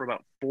sore for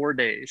about 4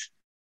 days.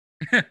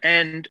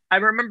 And I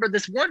remember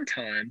this one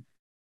time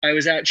I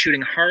was out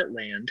shooting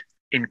Heartland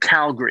in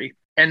Calgary,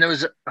 and there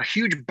was a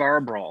huge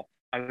bar brawl.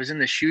 I was in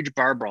this huge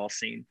bar brawl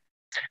scene.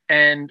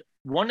 And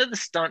one of the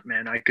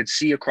stuntmen I could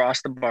see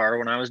across the bar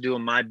when I was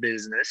doing my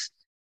business,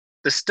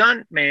 the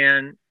stunt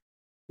man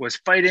was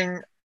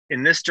fighting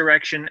in this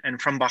direction, and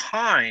from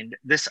behind,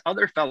 this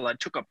other fella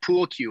took a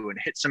pool cue and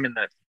hits him in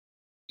the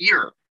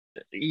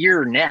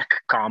ear neck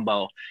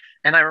combo.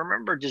 And I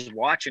remember just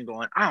watching,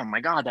 going, "Oh my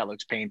God, that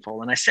looks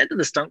painful." And I said to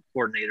the stunt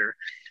coordinator,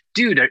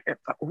 "Dude,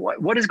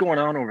 what is going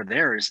on over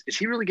there? Is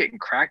he really getting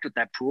cracked with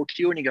that pool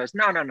cue?" And he goes,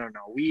 "No.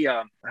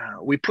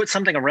 We put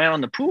something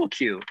around the pool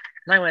cue."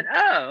 And I went,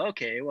 "Oh,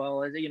 okay.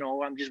 Well, you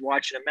know, I'm just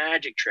watching a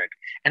magic trick."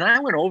 And I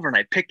went over and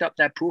I picked up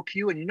that pool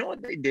cue. And you know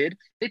what they did?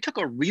 They took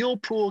a real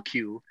pool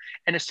cue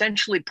and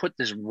essentially put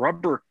this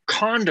rubber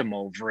condom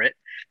over it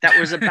that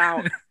was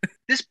about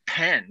this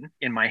pen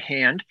in my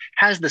hand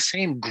has the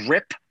same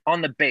grip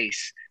on the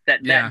base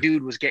that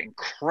dude was getting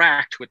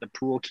cracked with the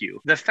pool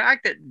cue. The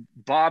fact that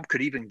Bob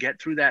could even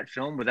get through that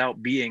film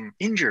without being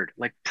injured,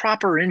 like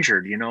proper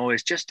injured, you know,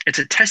 it's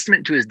a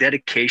testament to his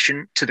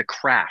dedication to the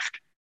craft.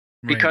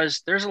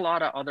 Because there's a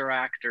lot of other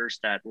actors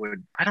that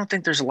would, I don't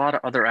think there's a lot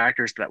of other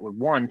actors that would,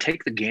 one,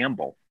 take the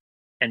gamble,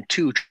 and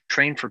two,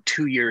 train for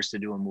 2 years to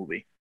do a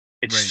movie.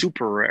 It's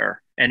super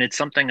rare. And it's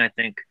something I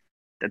think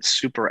that's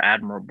super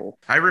admirable.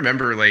 I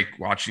remember like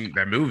watching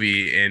that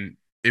movie, and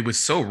it was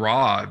so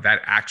raw,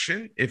 that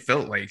action. It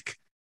felt like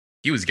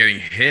he was getting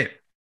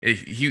hit.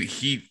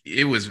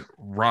 It was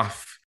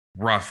rough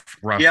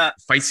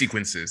fight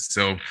sequences.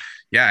 So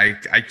yeah,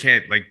 I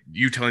can't, like,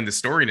 you telling the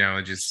story now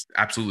is just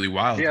absolutely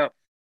wild. Yeah.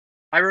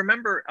 I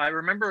remember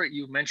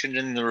you mentioned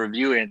in the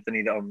review,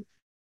 Anthony,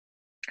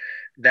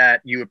 that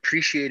you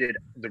appreciated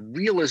the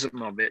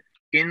realism of it,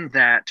 in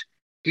that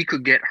he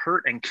could get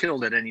hurt and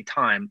killed at any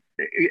time.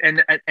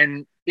 And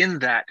in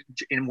that,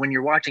 and when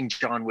you're watching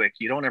John Wick,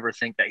 you don't ever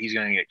think that he's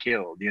going to get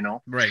killed, you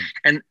know? Right.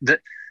 And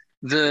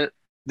the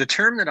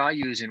term that I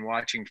use in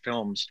watching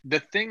films, the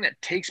thing that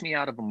takes me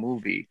out of a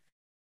movie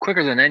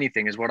quicker than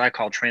anything is what I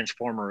call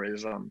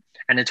transformerism.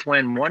 And it's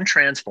when one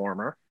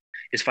transformer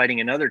is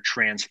fighting another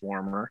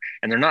transformer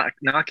and they're not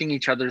knocking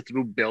each other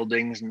through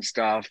buildings and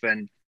stuff.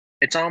 And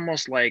it's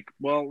almost like,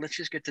 well, let's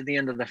just get to the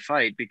end of the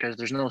fight, because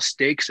there's no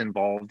stakes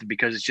involved,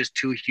 because it's just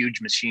two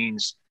huge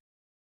machines,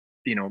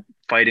 you know,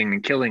 fighting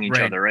and killing each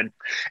other. And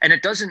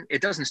it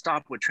doesn't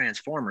stop with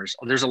Transformers.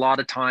 There's a lot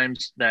of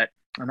times that,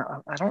 and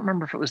I don't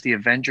remember if it was the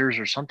Avengers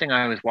or something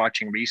I was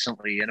watching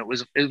recently, and it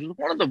was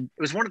one of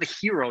the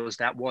heroes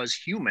that was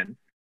human,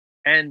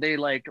 and they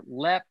like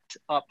leapt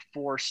up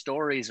 4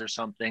 stories or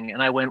something,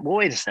 and I went, well,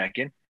 wait a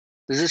second,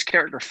 does this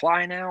character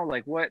fly now?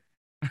 Like what?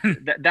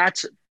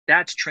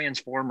 That's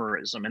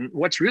transformerism. And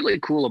what's really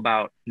cool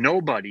about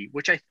Nobody,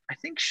 which I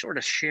think sort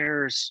of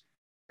shares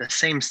the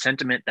same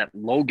sentiment that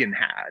Logan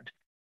had,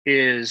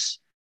 is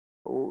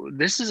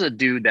this is a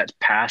dude that's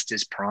past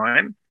his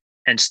prime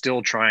and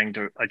still trying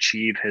to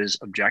achieve his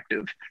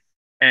objective.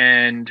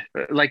 And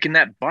like in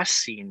that bus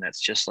scene, that's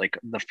just like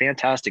the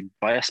fantastic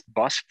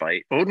bus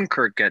fight.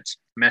 Odenkirk gets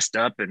messed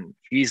up and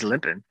he's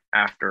limping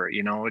after,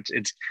 you know,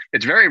 it's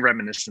very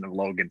reminiscent of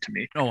Logan to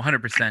me. Oh,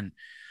 100%.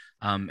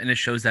 And it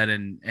shows that,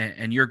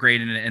 and you're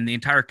great in it, and the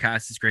entire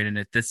cast is great in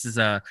it. This is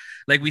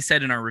like we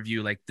said in our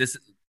review, like this,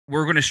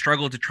 we're going to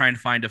struggle to try and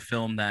find a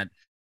film that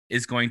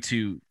is going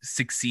to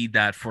succeed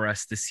that for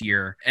us this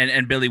year.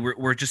 And Billy,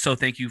 we're just so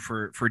thank you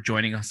for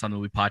joining us on the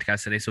Movie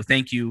Podcast today. So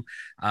thank you.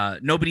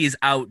 Nobody is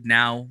out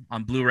now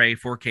on Blu-ray,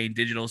 4K, and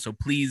digital. So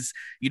please,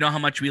 you know how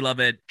much we love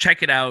it.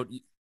 Check it out.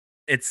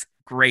 it's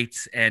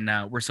great, and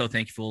we're so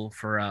thankful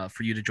for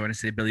you to join us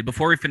today, Billy.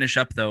 Before we finish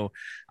up, though,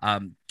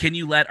 can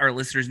you let our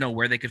listeners know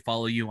where they could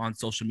follow you on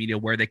social media,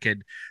 where they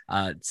could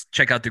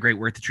check out the great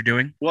work that you're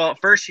doing? Well,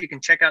 first you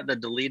can check out the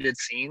deleted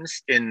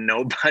scenes in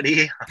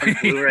Nobody on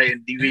Blu-ray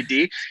and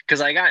DVD,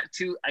 because I got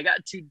two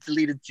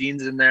deleted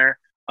scenes in there.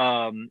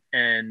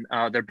 And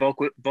they're both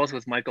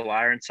with Michael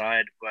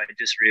Ironside, who I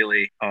just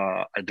really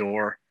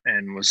adore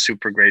and was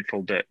super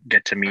grateful to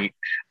get to meet.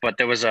 But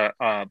there was a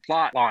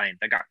plot line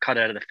that got cut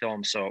out of the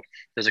film, so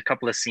there's a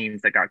couple of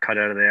scenes that got cut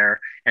out of there,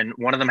 and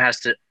one of them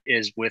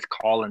is with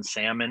Colin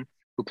Salmon,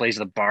 who plays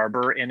the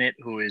barber in it,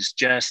 who is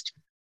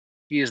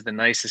he is the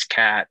nicest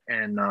cat,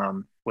 and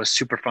was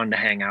super fun to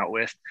hang out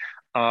with.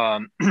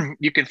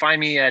 You can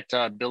find me at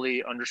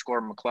Billy_MacLellan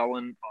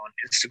on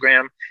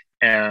Instagram,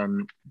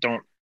 and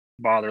don't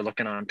bother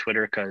looking on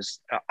Twitter, because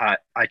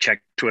I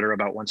check Twitter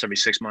about once every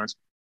 6 months.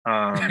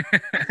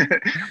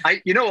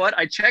 You know what?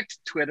 I checked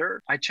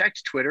Twitter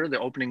the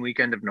opening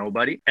weekend of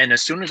Nobody, and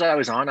as soon as I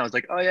was on, I was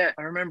like, oh yeah,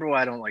 I remember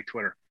why I don't like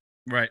Twitter.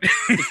 Right.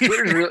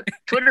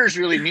 Twitter's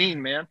really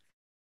mean, man.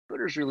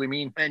 Twitter's really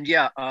mean. And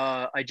yeah,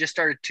 I just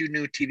started 2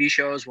 new TV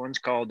shows. One's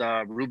called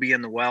Ruby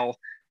in the Well,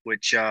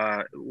 which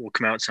will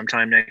come out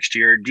sometime next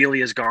year.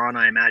 Delia's Gone,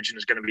 I imagine,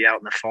 is going to be out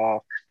in the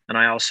fall. And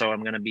I also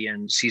am going to be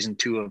in season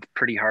 2 of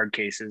Pretty Hard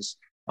Cases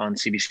on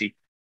CBC.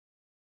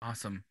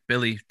 Awesome.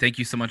 Billy, thank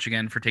you so much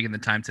again for taking the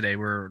time today.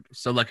 We're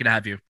so lucky to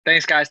have you.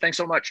 Thanks, guys. Thanks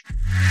so much.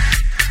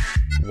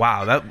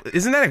 Wow,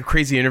 isn't that a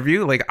crazy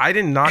interview? Like, I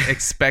did not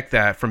expect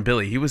that from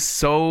Billy. He was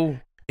so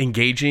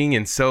engaging,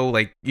 and so,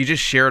 like, you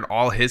just shared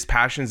all his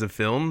passions of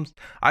films.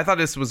 I thought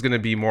this was going to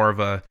be more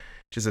of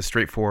just a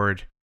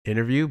straightforward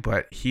interview,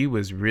 but he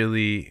was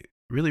really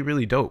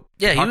dope.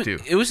 Yeah,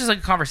 it was just like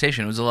a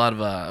conversation. It was it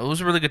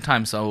was a really good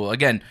time. So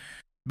again,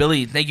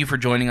 Billy, thank you for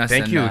joining us.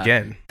 Thank you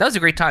again. That was a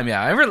great time.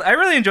 Yeah, I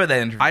really enjoyed that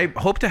interview. I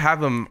hope to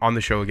have him on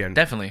the show again.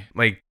 Definitely.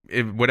 Like,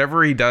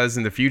 whatever he does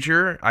in the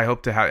future, I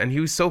hope to have, and he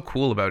was so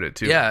cool about it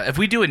too. Yeah, if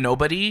we do a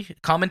Nobody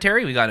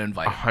commentary, we got to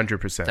invite him.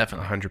 100%.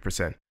 Definitely.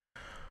 100%.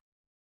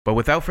 But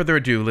without further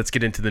ado, let's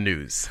get into the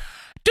news.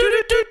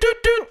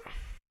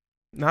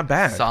 Not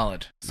bad.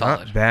 Solid.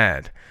 Not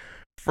bad.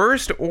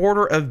 First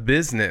order of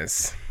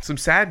business. Some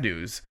sad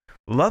news.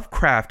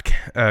 Lovecraft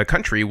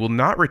Country will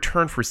not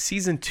return for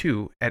season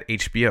 2 at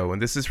HBO,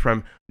 and this is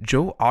from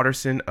Joe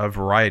Otterson of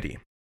Variety.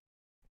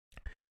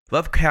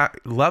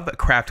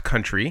 Lovecraft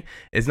Country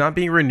is not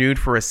being renewed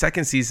for a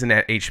second season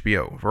at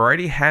HBO.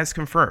 Variety has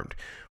confirmed.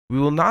 We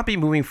will not be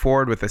moving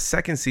forward with a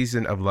second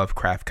season of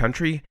Lovecraft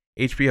Country,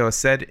 HBO has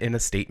said in a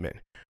statement.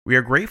 We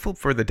are grateful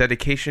for the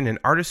dedication and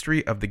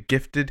artistry of the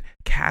gifted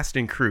cast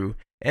and crew,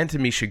 and to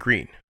Misha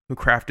Green, who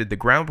crafted the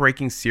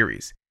groundbreaking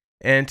series.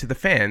 And to the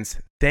fans,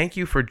 thank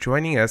you for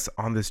joining us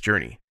on this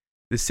journey.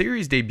 The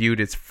series debuted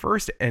its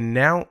first and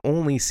now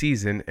only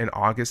season in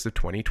August of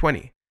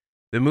 2020.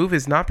 The move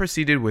to not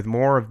proceed with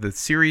more of the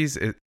series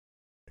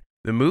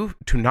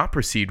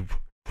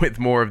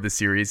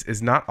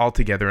is not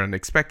altogether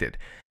unexpected,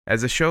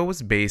 as the show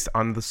was based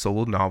on the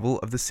solo novel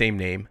of the same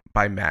name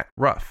by Matt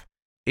Ruff.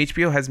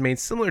 HBO has made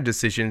similar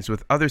decisions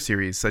with other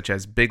series such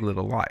as Big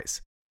Little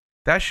Lies.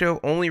 That show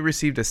only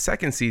received a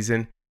second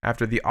season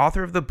after the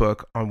author of the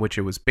book on which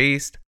it was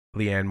based,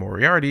 Leanne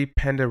Moriarty,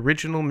 penned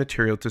original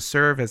material to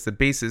serve as the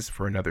basis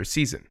for another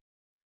season.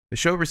 The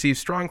show received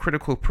strong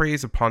critical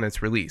praise upon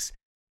its release,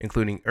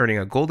 including earning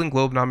a Golden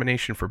Globe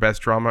nomination for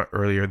Best Drama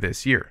earlier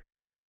this year.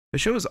 The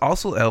show is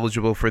also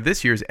eligible for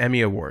this year's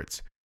Emmy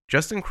Awards.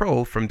 Justin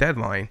Kroll from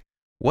Deadline.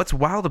 What's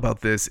wild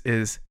about this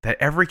is that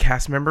every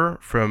cast member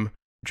from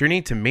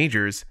Journey to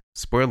Majors,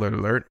 spoiler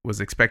alert,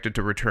 was expected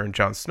to return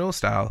Jon Snow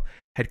style,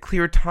 had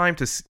cleared time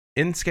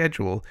in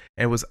schedule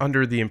and was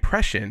under the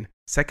impression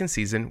second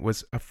season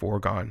was a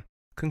foregone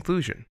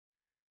conclusion.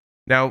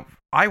 Now,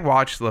 I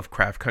watched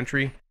Lovecraft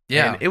Country,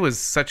 and it was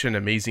such an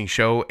amazing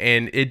show,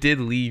 and it did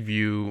leave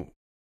you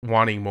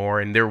wanting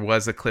more, and there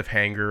was a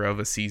cliffhanger of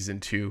a season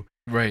 2.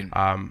 Right.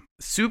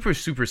 Super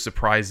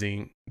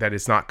surprising that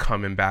it's not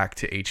coming back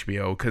to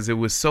HBO, because it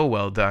was so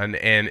well done,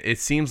 and it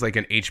seems like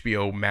an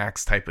HBO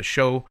Max type of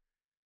show.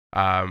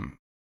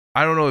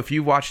 I don't know if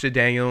you watched it,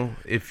 Daniel.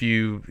 If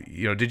you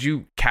did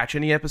you catch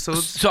any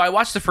episodes? So I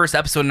watched the first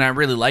episode and I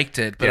really liked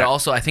it, but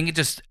also I think it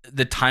just,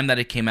 the time that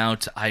it came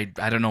out, I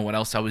don't know what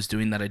else I was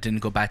doing that I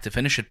didn't go back to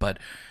finish it, but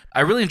I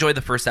really enjoyed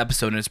the first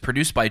episode, and it's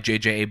produced by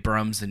J.J.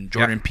 Abrams and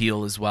Jordan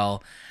Peele as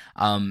well.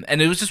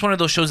 And it was just one of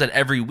those shows that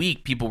every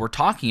week people were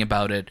talking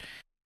about it,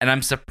 and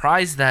I'm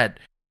surprised that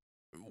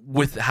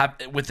with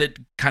it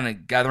kind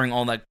of gathering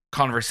all that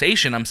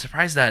conversation, I'm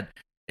surprised that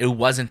it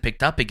wasn't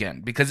picked up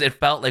again, because it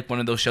felt like one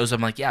of those shows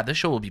I'm like, yeah, this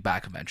show will be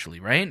back eventually,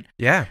 right?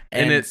 Yeah,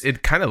 and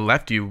it kind of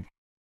left you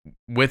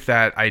with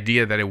that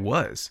idea that it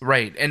was.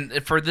 Right, and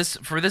for this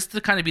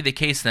to kind of be the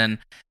case, then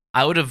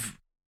I would have,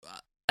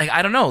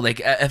 I don't know,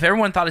 like, if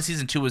everyone thought a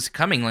season 2 was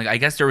coming, like, I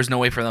guess there was no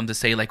way for them to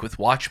say, like, with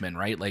Watchmen,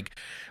 right? Like,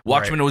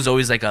 Watchmen was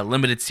always like a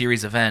limited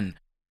series event.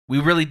 We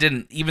really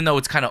didn't, even though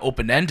it's kind of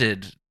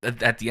open-ended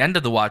at the end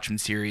of the Watchmen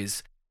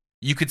series,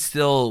 you could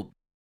still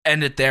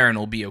end it there and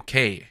it'll be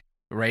okay.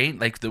 right?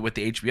 Like with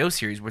the HBO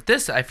series. With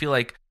this, I feel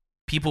like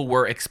people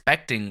were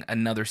expecting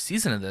another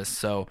season of this.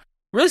 So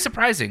really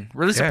surprising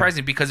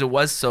because it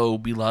was so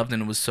beloved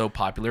and it was so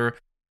popular.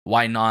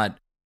 Why not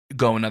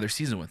go another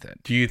season with it?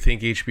 Do you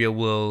think HBO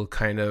will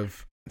kind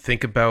of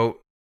think about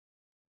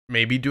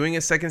maybe doing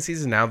a second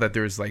season now that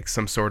there's like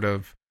some sort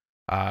of,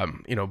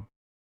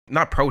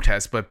 not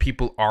protest, but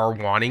people are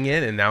wanting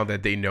it, and now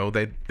that they know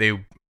that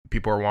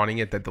people are wanting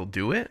it, that they'll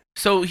do it?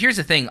 So here's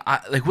the thing,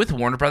 like with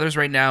Warner Brothers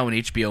right now and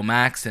HBO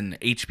Max and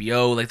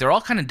HBO, like they're all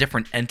kind of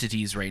different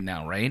entities right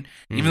now, right?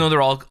 Even though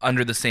they're all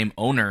under the same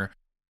owner,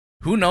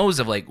 who knows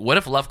of like, what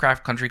if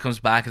Lovecraft Country comes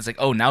back and it's like,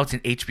 oh, now it's an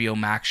HBO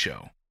Max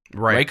show,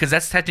 right? Because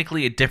that's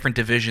technically a different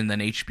division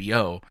than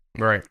HBO.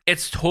 Right.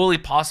 It's totally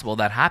possible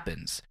that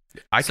happens.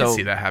 I can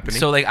see that happening.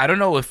 So like, I don't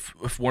know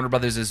if Warner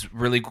Brothers is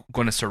really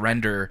going to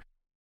surrender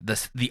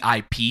the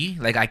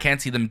IP. Like I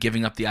can't see them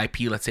giving up the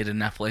IP, let's say to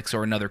Netflix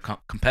or another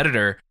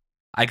competitor.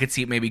 I could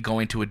see it maybe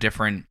going to a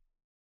different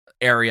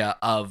area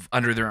of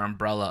under their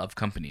umbrella of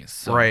companies.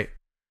 So. Right.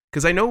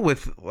 Because I know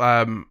with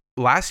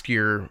last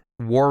year,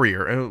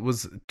 Warrior, it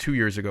was 2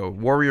 years ago,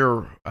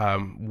 Warrior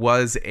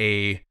was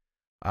a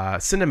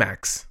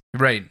Cinemax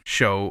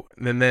show.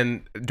 And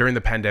then during the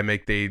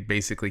pandemic, they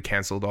basically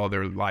canceled all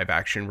their live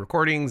action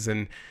recordings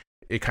and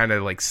it kind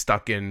of like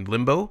stuck in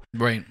limbo.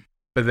 Right.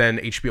 But then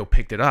HBO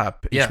picked it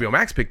up. Yeah. HBO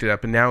Max picked it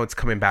up, and now it's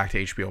coming back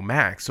to HBO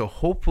Max. So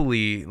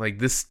hopefully, like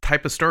this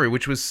type of story,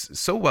 which was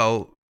so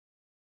well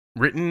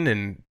written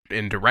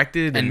and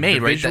directed and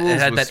made, right? It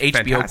had that HBO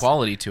fantastic.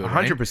 quality to it,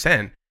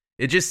 100%.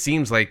 It just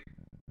seems like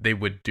they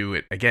would do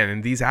it again.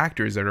 And these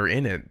actors that are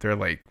in it,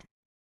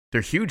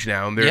 they're huge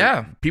now,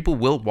 and people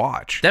will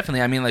watch.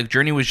 Definitely. I mean, like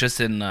Journey was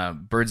just in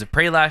Birds of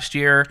Prey last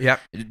year.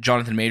 Yep.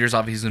 Jonathan Majors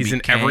obviously he's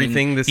in Kang.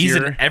 everything this year.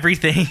 He's in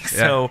everything.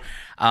 So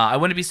I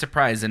wouldn't be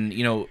surprised.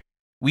 And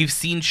we've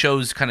seen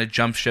shows kind of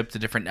jump ship to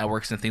different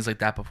networks and things like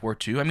that before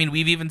too. I mean,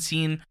 we've even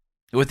seen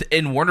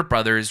within Warner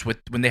Brothers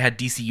when they had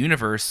DC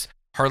Universe,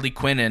 Harley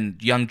Quinn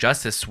and Young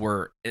Justice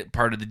were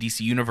part of the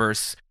DC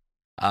Universe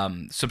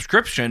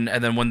subscription,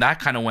 and then when that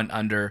kind of went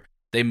under,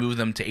 they moved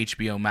them to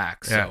HBO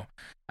Max. Yeah. So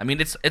I mean,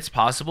 it's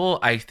possible.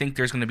 I think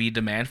there's going to be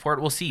demand for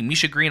it. We'll see.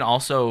 Misha Green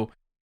also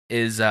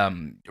is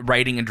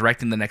writing and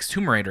directing the next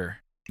Tomb Raider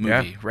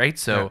movie, right?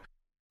 So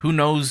who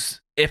knows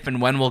if and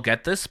when we'll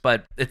get this,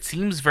 but it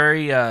seems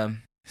very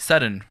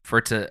sudden for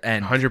it to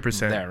end 100%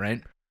 there,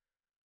 right?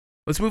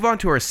 Let's move on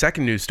to our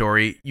second news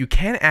story. You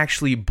can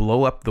actually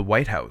blow up the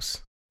White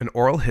House. An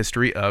oral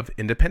history of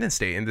Independence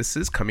Day, and this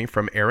is coming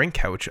from Aaron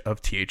Couch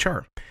of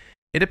THR.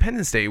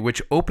 Independence Day,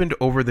 which opened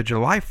over the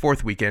July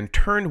 4th weekend,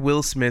 turned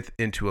Will Smith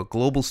into a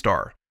global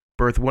star,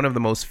 birthed one of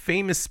the most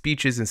famous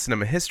speeches in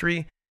cinema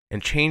history,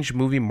 and changed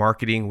movie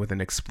marketing with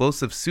an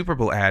explosive Super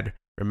Bowl ad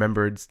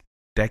remembered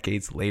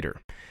decades later.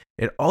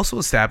 It also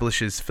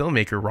establishes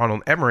filmmaker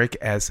Ronald Emmerich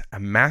as a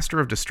master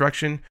of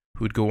destruction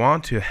who would go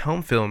on to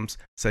helm films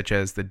such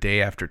as The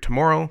Day After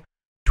Tomorrow,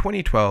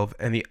 2012,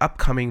 and the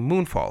upcoming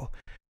Moonfall,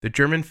 the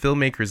German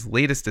filmmaker's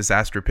latest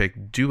disaster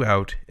pick due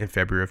out in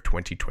February of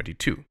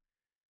 2022.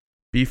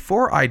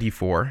 Before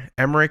ID4,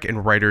 Emmerich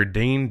and writer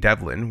Dane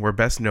Devlin were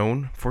best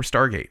known for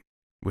Stargate,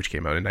 which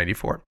came out in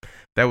 94.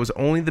 That was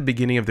only the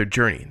beginning of their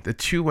journey. The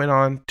two went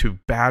on to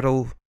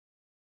battle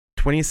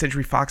 20th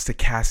Century Fox to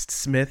cast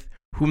Smith,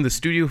 whom the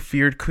studio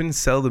feared couldn't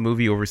sell the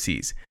movie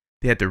overseas.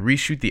 They had to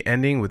reshoot the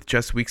ending with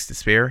just weeks to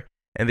spare,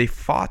 and they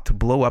fought to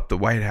blow up the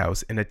White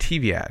House in a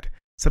TV ad,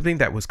 something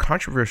that was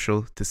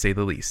controversial to say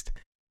the least.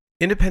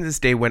 Independence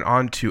Day went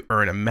on to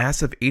earn a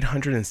massive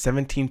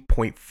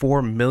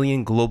 $817.4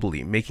 million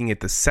globally, making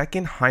it the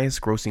second highest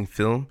grossing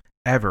film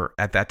ever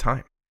at that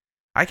time.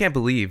 I can't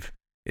believe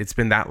it's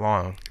been that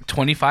long.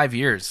 25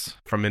 years.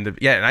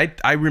 And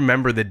I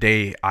remember the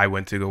day I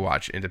went to go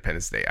watch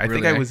Independence Day. I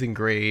think I was in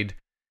grade,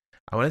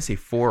 I want to say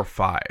 4 or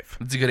 5.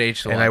 It's a good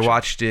age to watch. And I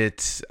watched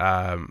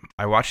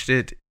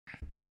it,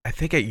 I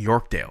think at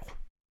Yorkdale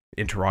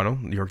in Toronto,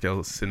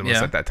 Yorkdale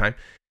Cinemas at that time.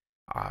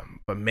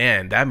 But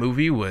man, that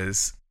movie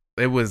was...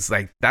 It was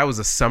like, that was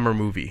a summer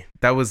movie.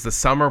 That was the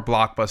summer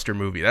blockbuster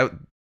movie.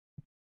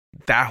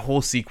 That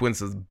whole sequence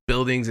of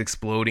buildings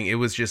exploding, it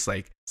was just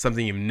like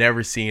something you've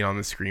never seen on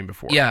the screen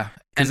before. Yeah.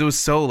 Because it was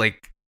so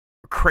like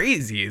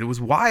crazy. It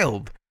was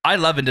wild. I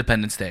love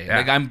Independence Day.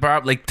 Yeah.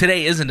 Like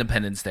today is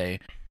Independence Day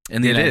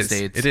in the United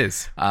States. It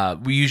is.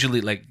 We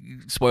usually, like,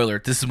 spoiler,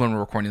 this is when we're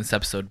recording this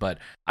episode, but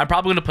I'm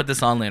probably going to put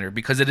this on later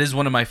because it is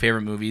one of my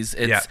favorite movies.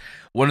 It's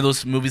one of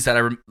those movies that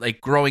I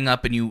like growing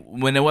up, and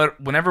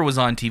whenever it was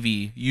on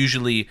TV,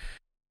 usually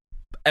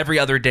every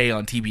other day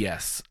on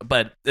TBS,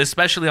 but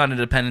especially on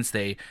Independence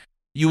Day,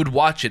 you would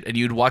watch it, and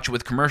you'd watch it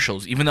with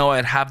commercials, even though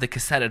I'd have the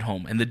cassette at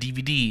home and the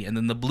DVD and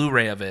then the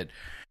Blu-ray of it.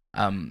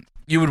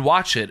 You would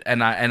watch it,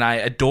 and I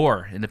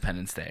adore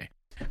Independence Day.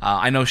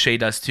 I know Shay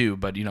does too,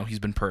 but he's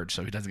been purged,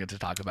 so he doesn't get to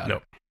talk about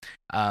it.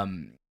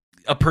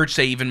 A purge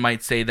Shay even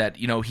might say that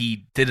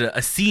he did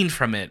a scene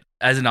from it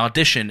as an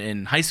audition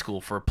in high school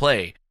for a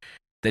play,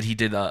 that he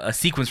did a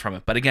sequence from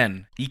it. But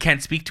again, he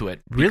can't speak to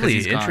it. Really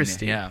he's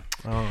interesting. gone.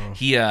 Yeah. Oh.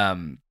 He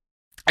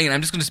Again,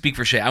 I'm just going to speak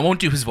for Shay. I won't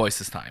do his voice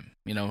this time.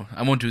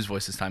 I won't do his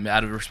voice this time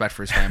out of respect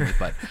for his family.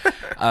 But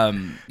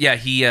yeah,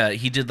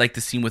 he did like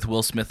the scene with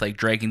Will Smith like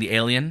dragging the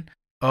alien.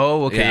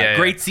 Oh, okay. Yeah,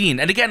 great scene.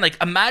 And again,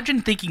 like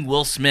imagine thinking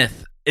Will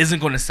Smith isn't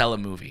going to sell a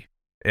movie.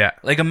 Yeah.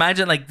 Like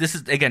imagine like this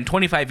is again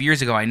 25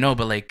 years ago. I know,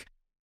 but like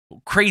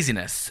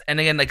craziness. And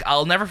again, like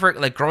I'll never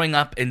forget like growing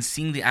up and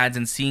seeing the ads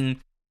and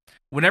seeing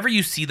whenever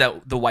you see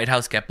that the White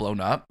House get blown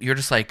up, you're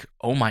just like,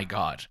 oh my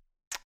God.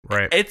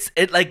 Right.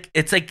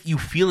 It's like you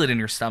feel it in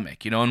your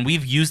stomach, and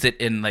we've used it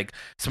in like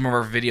some of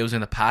our videos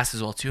in the past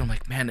as well too. I'm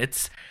like, man,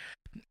 it's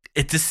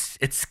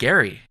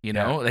scary,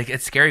 like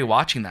it's scary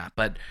watching that.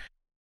 But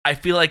I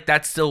feel like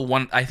that's still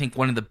one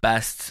of the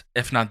best,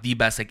 if not the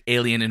best, like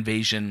alien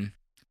invasion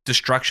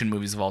destruction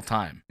movies of all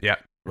time. Yeah.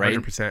 Right.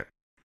 100%.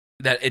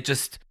 That it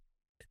just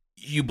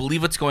you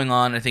believe what's going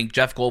on. I think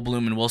Jeff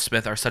Goldblum and Will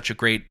Smith are such a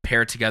great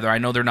pair together. I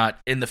know they're not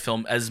in the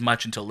film as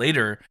much until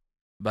later,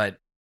 but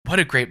what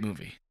a great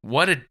movie.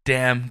 What a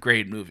damn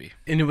great movie.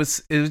 And it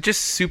was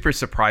just super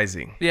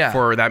surprising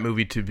for that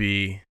movie to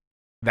be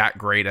that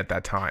great at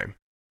that time.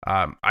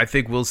 I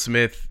think Will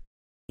Smith,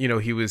 I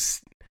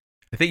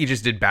think he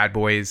just did Bad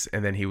Boys,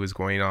 and then he was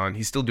going on.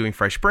 He's still doing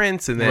Fresh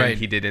Prince, and then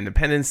he did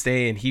Independence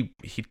Day, and he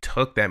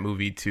took that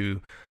movie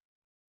to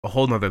a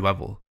whole nother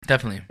level.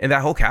 Definitely. And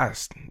that whole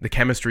cast, the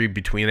chemistry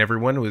between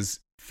everyone was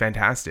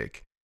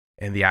fantastic.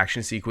 And the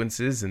action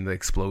sequences and the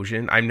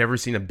explosion. I've never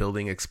seen a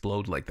building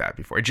explode like that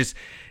before. It just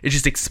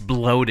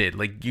exploded.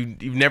 Like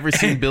you've never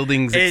seen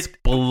buildings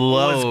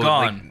explode. It was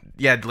gone.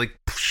 Like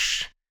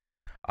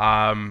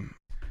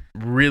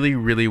really,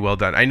 really well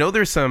done. I know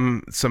there's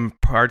some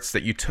parts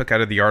that you took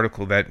out of the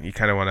article that you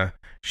kind of want to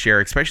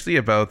share, especially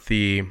about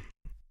the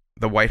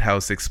White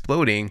House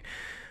exploding.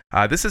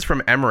 This is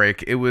from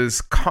Emmerich. It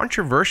was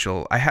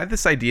controversial. I had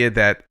this idea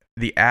that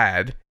the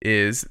ad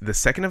is the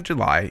 2nd of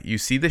July. You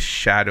see the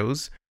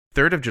shadows.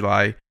 3rd of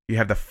July, you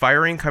have the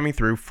firing coming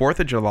through. 4th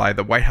of July,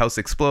 the White House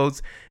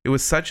explodes. It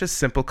was such a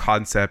simple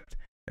concept,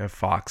 and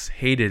Fox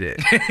hated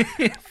it.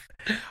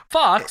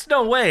 Fox?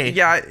 No way.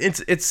 Yeah, it's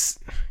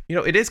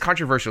it is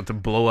controversial to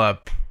blow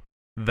up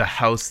the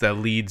house that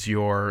leads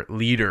your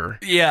leader.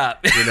 Yeah.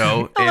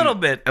 A little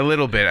bit. A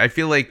little bit. I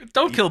feel like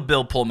don't kill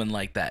Bill Pullman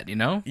like that,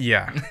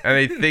 Yeah. And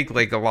I think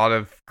like a lot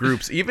of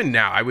groups, even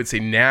now, I would say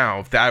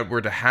now, if that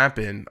were to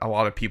happen, a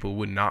lot of people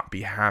would not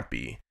be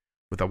happy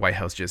with the White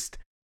House just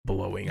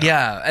blowing up.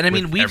 Yeah, and I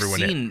mean we've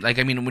seen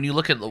when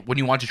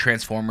you watch a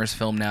Transformers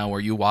film now,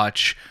 or you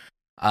watch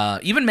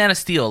even Man of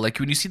Steel, like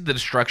when you see the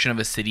destruction of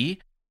a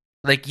city,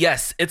 like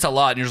yes, it's a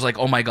lot, and you're just like,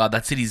 oh my God,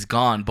 that city's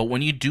gone. But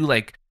when you do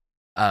like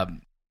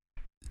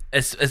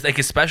it's like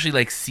especially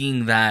like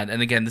seeing that,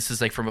 and again, this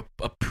is like from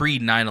a pre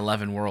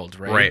 9/11 world,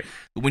 right?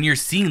 When you're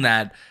seeing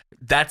that,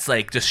 that's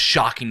like just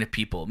shocking to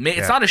people.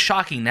 It's not as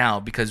shocking now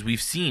because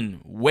we've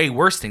seen way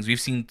worse things. We've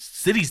seen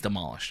cities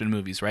demolished in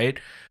movies, right?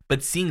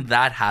 But seeing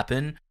that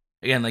happen,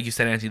 again, like you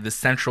said, Anthony, the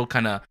central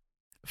kind of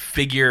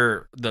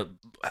figure, the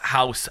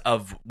house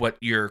of what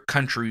your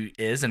country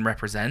is and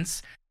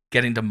represents,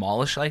 getting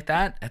demolished like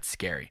that, that's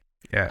scary.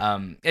 Yeah.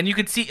 And you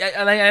could see,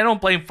 and I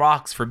don't blame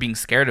Fox for being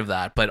scared of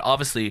that, but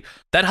obviously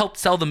that helped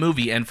sell the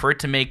movie, and for it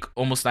to make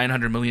almost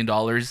 $900 million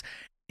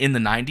in the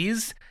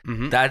 90s,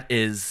 that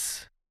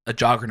is a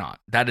juggernaut.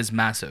 That is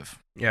massive.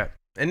 Yeah.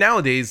 And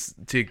nowadays,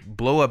 to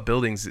blow up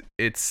buildings,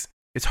 it's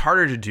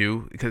harder to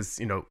do because,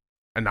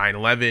 a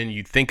 9/11,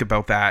 you think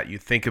about that, you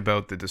think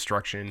about the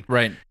destruction,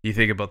 right? You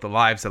think about the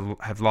lives that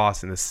have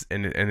lost in this,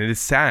 and it is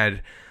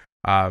sad.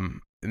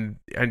 And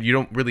you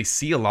don't really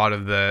see a lot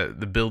of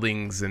the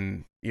buildings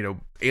and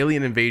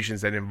alien invasions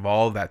that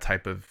involve that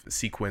type of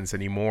sequence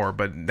anymore.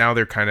 But now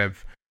they're kind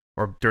of,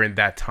 or during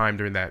that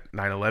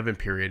 9/11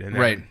 period, and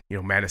then,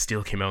 Man of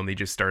Steel came out and they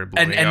just started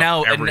blowing up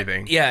now,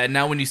 everything. And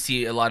now when you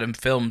see a lot of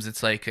films,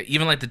 it's like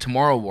even like the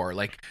Tomorrow War,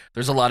 like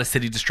there's a lot of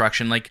city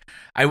destruction. Like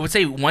I would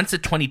say once the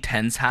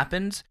 2010s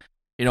happened,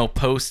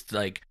 post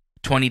like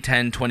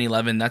 2010,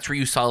 2011, that's where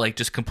you saw like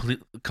just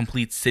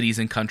complete cities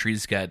and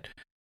countries get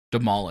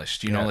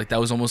demolished. Like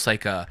that was almost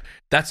like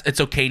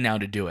it's okay now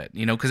to do it.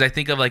 Because I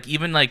think of like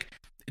even like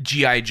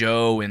G.I.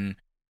 Joe and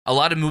a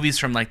lot of movies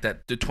from like the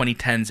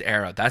 2010s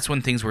era. That's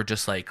when things were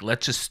just like,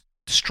 let's just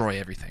destroy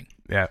everything.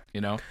 Yeah.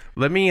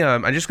 Let me,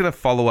 I'm just going to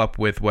follow up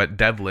with what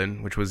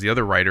Devlin, which was the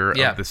other writer of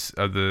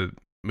the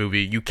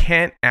movie. You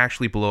can't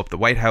actually blow up the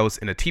White House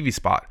in a TV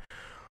spot.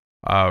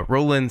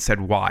 Roland said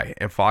why,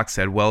 and Fox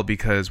said, well,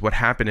 because what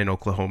happened in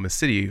Oklahoma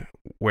City,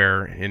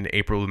 where in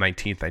April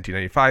 19th,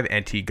 1995,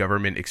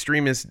 anti-government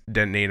extremists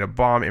detonated a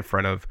bomb in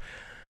front of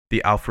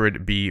the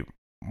Alfred B.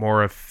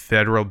 Mora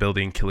Federal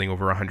Building, killing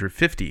over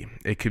 150.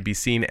 It could be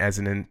seen as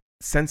an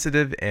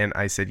insensitive, and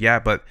I said, yeah,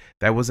 but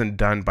that wasn't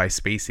done by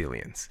space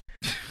aliens.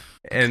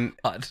 And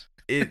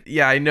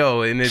I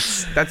know, and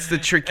that's the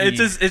tricky.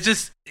 It's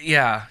just,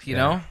 you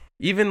know.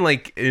 Even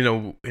like,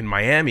 in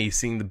Miami,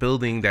 seeing the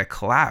building that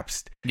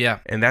collapsed. Yeah.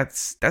 And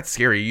that's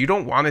scary. You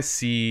don't want to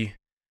see,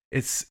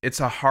 it's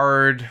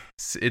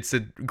a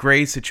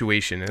gray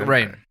situation.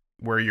 Right.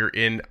 Where you're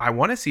in, I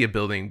want to see a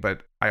building,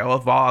 but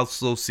I've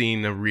also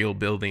seen a real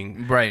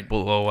building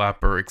blow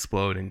up or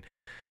explode. And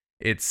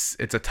it's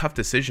a tough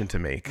decision to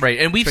make, right?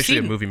 And especially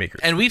to movie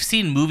makers. And we've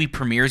seen movie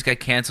premieres get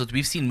canceled.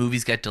 We've seen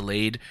movies get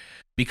delayed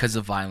because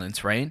of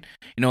violence, right?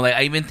 You know, like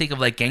I even think of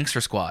like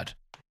Gangster Squad.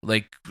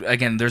 Like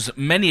again, there's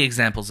many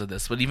examples of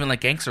this, but even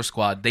like Gangster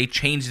Squad, they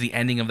changed the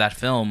ending of that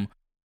film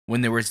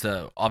when there was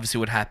obviously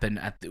what happened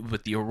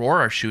with the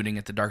Aurora shooting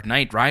at the Dark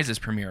Knight Rises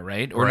premiere,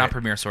 right? Or not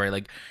premiere, sorry,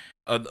 like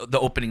the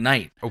opening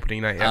night.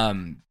 Yeah.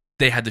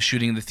 They had the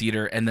shooting in the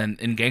theater, and then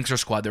in Gangster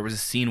Squad, there was a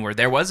scene where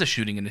there was a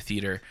shooting in the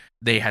theater.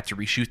 They had to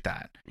reshoot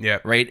that. Yeah.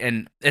 Right?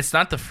 And it's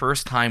not the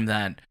first time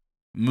that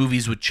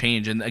movies would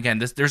change. And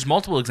again, there's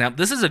multiple examples.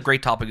 This is a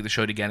great topic of the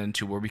show to get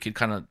into, where we could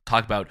kind of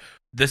talk about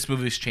this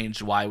movie's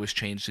changed, why it was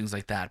changed, things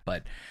like that.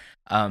 But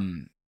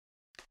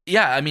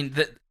yeah, I mean,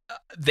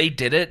 they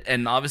did it,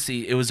 and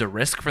obviously it was a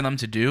risk for them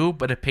to do,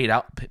 but it paid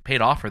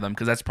off for them,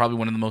 because that's probably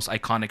one of the most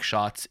iconic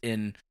shots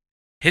in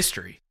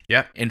history.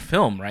 Yeah, in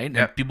film, right?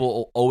 Yeah. And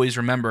people always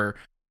remember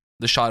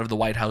the shot of the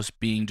White House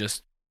being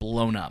just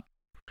blown up.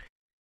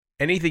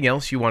 Anything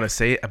else you want to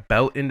say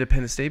about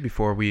Independence Day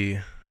before we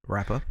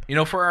wrap up? You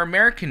know, for our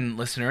American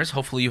listeners,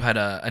 hopefully you had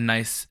a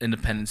nice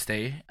Independence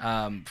Day.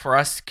 For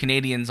us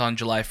Canadians on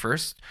July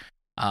 1st,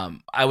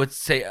 I would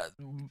say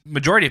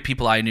majority of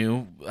people I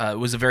knew, it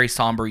was a very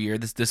somber year.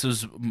 This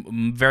was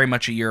very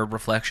much a year of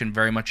reflection,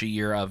 very much a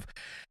year of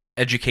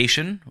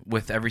education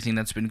with everything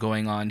that's been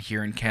going on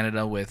here in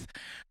Canada with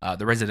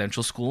the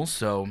residential schools.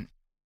 So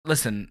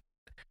listen,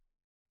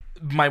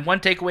 my one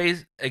takeaway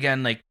is,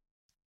 again, like,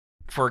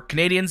 for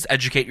Canadians,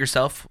 educate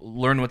yourself,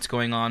 learn what's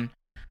going on.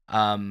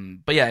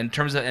 But yeah, in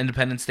terms of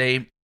Independence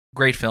Day,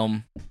 great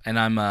film, and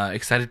I'm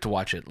excited to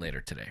watch it later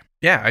today.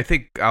 Yeah, I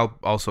think I'll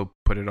also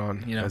put it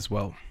on as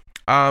well.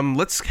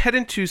 Let's head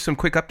into some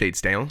quick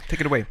updates, Daniel.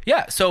 Take it away.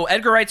 Yeah, so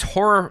Edgar Wright's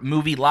horror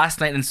movie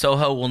Last Night in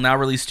Soho will now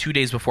release 2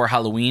 days before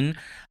Halloween.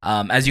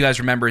 As you guys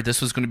remember,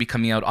 this was going to be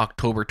coming out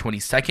October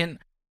 22nd,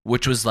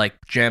 which was like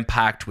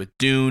jam-packed with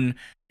Dune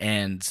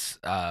and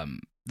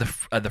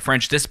the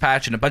French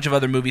Dispatch and a bunch of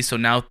other movies, so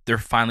now they're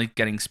finally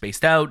getting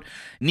spaced out.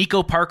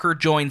 Nico Parker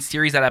joined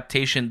series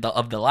adaptation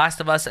of The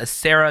Last of Us as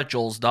Sarah,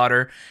 Joel's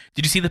daughter.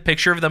 Did you see the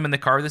picture of them in the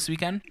car this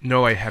weekend?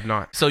 No, I have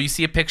not. So you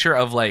see a picture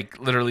of like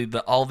literally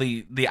all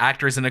the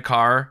actors in a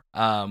car,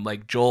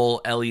 like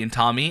Joel, Ellie, and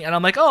Tommy, and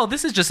I'm like, oh,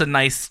 this is just a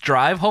nice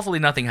drive. Hopefully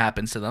nothing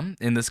happens to them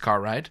in this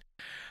car ride,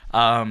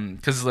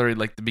 because it's literally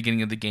like the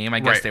beginning of the game. I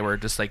guess they were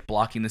just like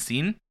blocking the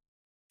scene.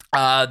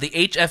 The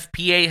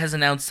HFPA has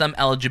announced some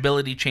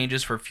eligibility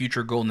changes for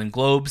future Golden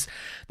Globes.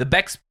 The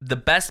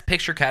Best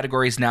Picture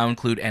categories now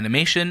include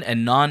animation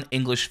and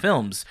non-English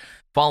films,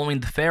 following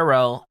the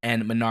Farewell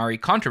and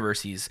Minari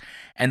controversies.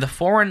 And the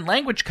foreign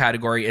language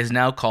category is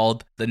now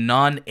called the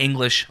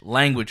non-English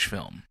language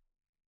film.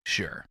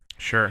 Sure.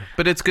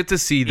 But it's good to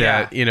see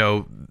that, you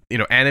know,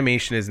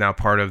 animation is now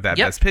part of that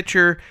Best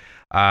Picture,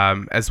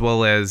 as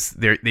well as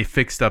they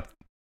fixed up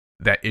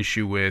that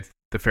issue with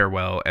the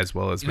Farewell, as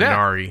well as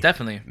Minari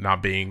definitely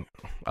not being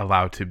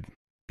allowed to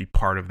be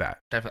part of that.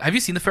 Definitely. Have you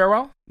seen the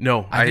Farewell?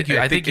 No, I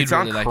think it's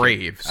on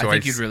Crave, so I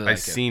think you'd really like it. I've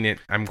seen it.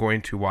 I'm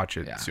going to watch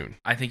it soon.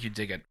 I think you'd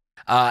dig it.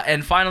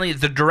 And finally,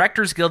 the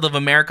Directors Guild of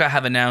America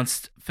have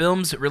announced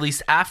films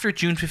released after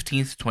June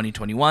 15th,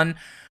 2021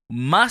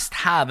 must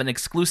have an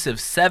exclusive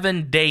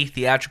 7-day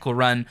theatrical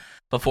run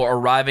before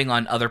arriving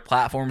on other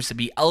platforms to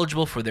be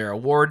eligible for their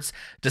awards,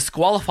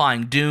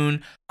 disqualifying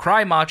Dune,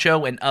 Cry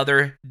Macho, and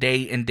other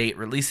day-and-date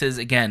releases.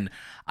 Again,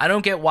 I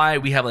don't get why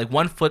we have like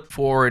 1 foot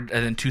forward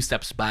and then 2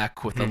 steps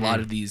back with a lot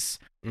of these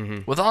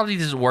with all of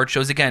these award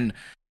shows. Again,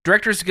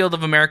 Directors Guild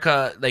of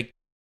America, like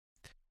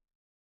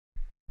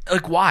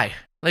why?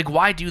 Like,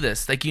 why do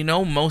this? Like, you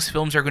know, most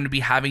films are going to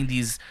be having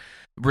these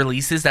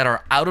releases that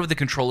are out of the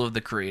control of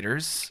the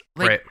creators.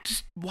 Like,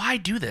 just why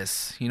do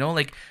this? You know,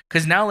 like,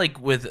 because now, like,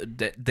 with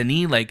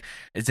Denis, like,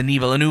 is Denis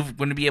Villeneuve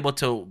going to be able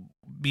to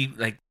be,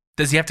 like,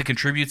 does he have to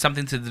contribute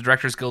something to the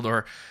Directors Guild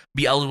or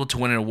be eligible to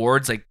win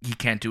awards? Like, he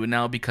can't do it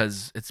now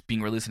because it's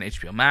being released on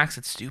HBO Max.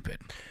 It's stupid.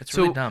 It's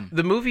really dumb.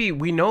 The movie,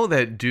 we know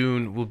that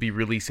Dune will be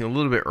releasing a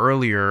little bit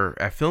earlier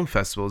at film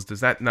festivals.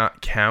 Does that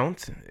not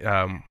count?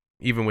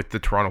 Even with the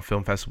Toronto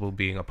Film Festival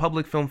being a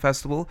public film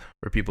festival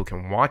where people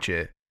can watch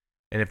it,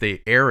 and if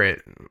they air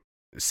it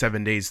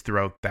 7 days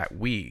throughout that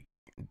week,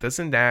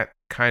 doesn't that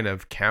kind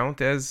of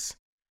count as?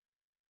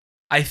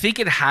 I think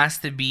it has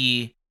to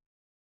be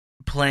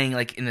playing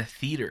like in the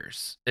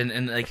theaters,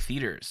 in like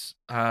theaters.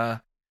 So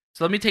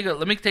let me take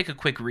a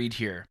quick read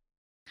here.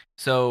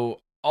 So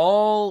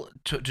while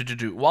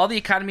the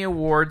Academy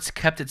Awards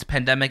kept its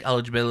pandemic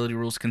eligibility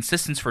rules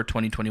consistent for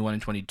 2021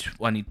 and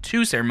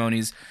 2022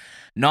 ceremonies,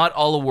 not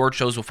all award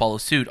shows will follow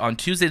suit. On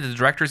Tuesday, the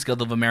Directors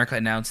Guild of America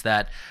announced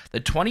that the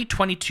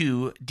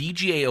 2022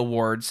 DGA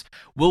Awards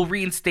will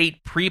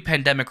reinstate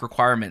pre-pandemic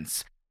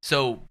requirements.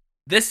 So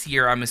this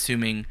year, I'm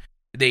assuming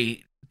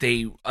they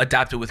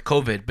adapted with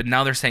COVID, but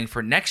now they're saying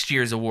for next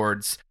year's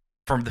awards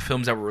from the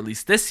films that were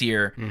released this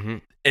year,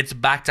 it's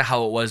back to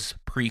how it was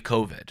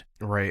pre-COVID.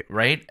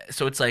 Right?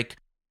 So it's like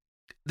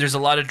there's a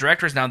lot of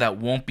directors now that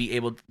won't be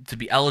able to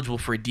be eligible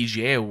for a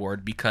DGA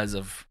award because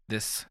of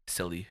this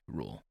silly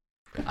rule.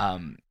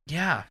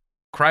 Yeah.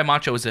 Cry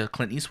Macho is a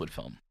Clint Eastwood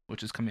film,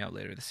 which is coming out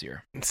later this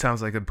year. It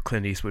sounds like a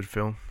Clint Eastwood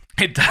film.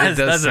 It does.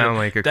 It does sound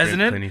like a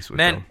doesn't it? Clint Eastwood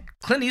Man, film.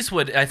 Clint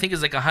Eastwood, I think,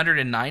 is like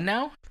 109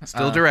 now.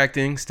 Still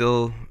directing,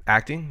 still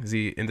acting. Is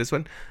he in this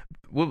one?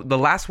 Well, the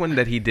last one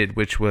that he did,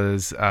 which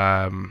was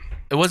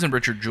it wasn't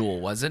Richard Jewell,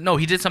 was it? No,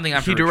 he did something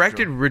after. He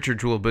directed Richard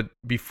Jewell, but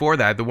before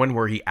that, the one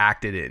where he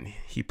acted in,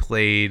 he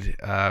played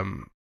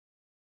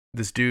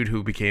this dude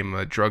who became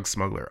a drug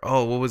smuggler.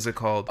 Oh, what was it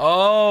called?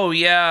 Oh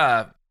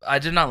yeah, I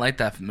did not like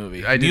that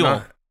movie.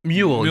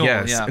 Mule,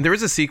 yes. Yeah. And there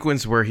was a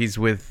sequence where he's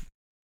with,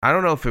 I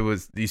don't know if it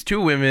was these two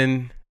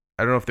women.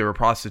 I don't know if they were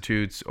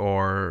prostitutes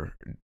or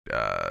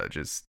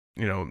just,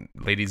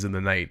 ladies in the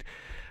night.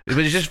 But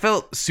it just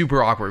felt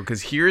super awkward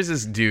because here's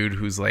this dude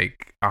who's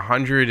like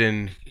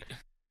 100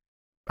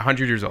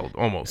 years old,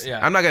 almost.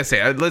 Yeah. I'm not gonna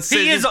say. Let's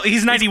say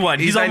he's 91.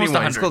 He's almost 91.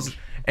 100. He's close.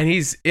 And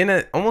he's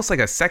in almost like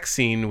a sex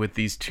scene with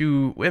these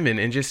two women,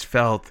 and just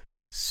felt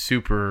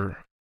super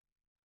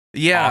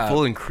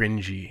awful and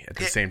cringy at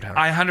the same time.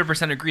 I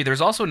 100% agree.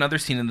 There's also another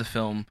scene in the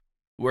film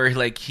where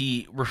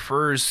he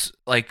refers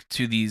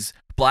to these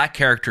black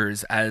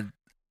characters as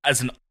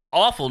an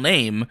awful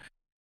name,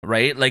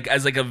 right? Like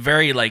as like a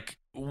very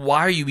why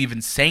are you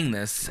even saying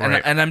this?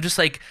 Right. And I'm just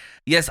like,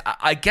 yes,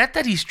 I get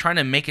that he's trying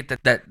to make it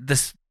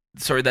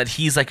that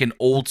he's like an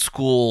old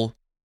school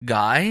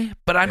guy,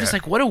 but I'm just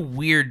like, what a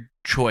weird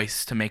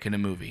choice to make in a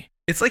movie.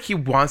 It's like he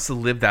wants to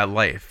live that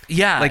life.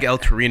 Yeah. Like El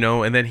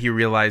Torino, and then he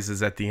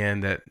realizes at the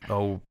end that,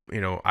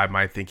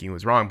 my thinking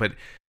was wrong, but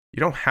you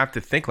don't have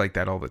to think like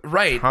that all the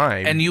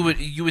time. And you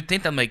would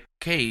think that I'm like,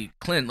 hey,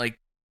 Clint,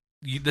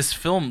 this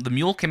film, The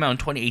Mule, came out in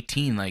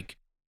 2018,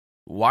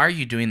 why are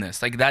you doing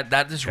this? Like that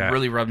just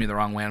really rubbed me the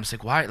wrong way. I'm just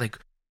like,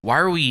 why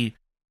are we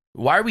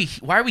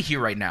here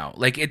right now?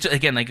 Like it's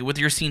again, like with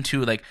your scene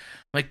too, like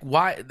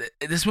why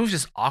this movie's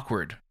just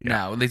awkward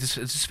now. Like it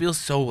just feels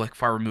so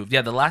far removed.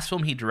 Yeah, the last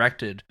film he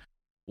directed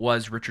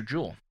was Richard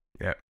Jewell.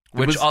 Yeah.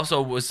 Which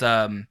also was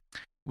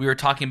we were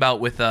talking about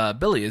with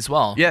Billy as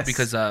well. Yes.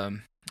 Because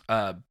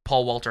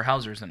Paul Walter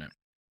Hauser's in it.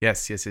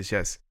 Yes.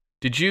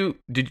 Did you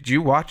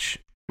watch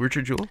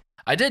Richard Jewell?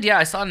 I did, yeah.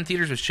 I saw it in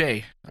theaters with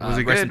Shay. Was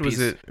it good?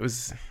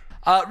 Was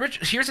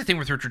here's the thing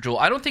with Richard Jewell.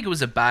 I don't think it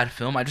was a bad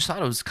film. I just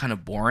thought it was kind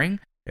of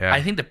boring. Yeah.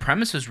 I think the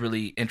premise was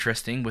really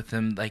interesting with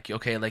him, this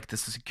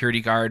is a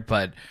security guard,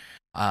 but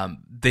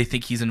they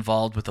think he's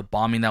involved with a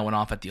bombing that went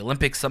off at the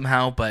Olympics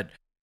somehow, but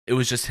it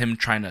was just him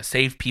trying to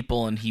save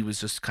people, and he was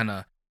just kind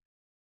of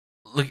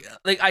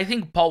I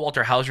think Paul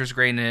Walter Hauser's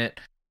great in it.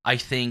 I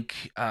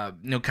think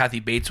Kathy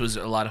Bates was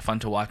a lot of fun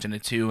to watch in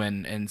it too,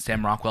 and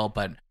Sam Rockwell,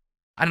 but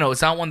I don't know,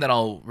 it's not one that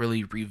I'll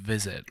really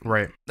revisit.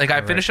 Right.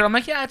 I finished it, I'm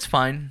like, yeah, it's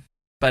fine.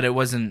 But it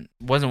wasn't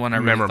one I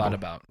really thought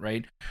about,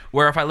 right?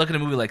 Where if I look at a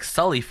movie like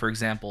Sully, for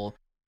example,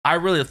 I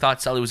really thought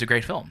Sully was a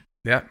great film.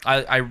 Yeah.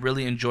 I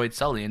really enjoyed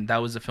Sully, and that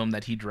was a film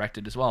that he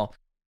directed as well.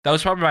 That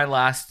was probably my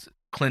last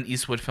Clint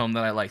Eastwood film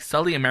that I liked.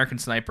 Sully, American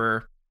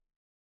Sniper,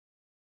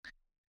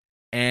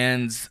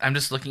 and I'm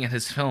just looking at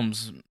his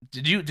films.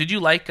 Did you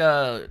like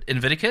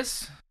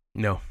Invictus?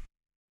 No.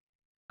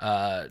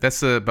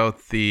 That's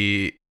about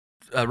the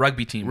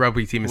rugby team.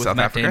 Rugby team in with South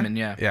Matt Africa? Damon,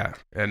 yeah. Yeah,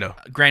 no.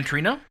 Gran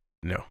Torino?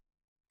 No.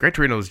 Gran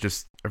Torino is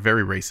just a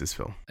very racist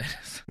film.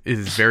 It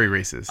is very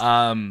racist.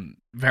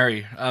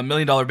 Very. $1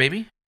 Million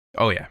Baby?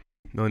 Oh, yeah.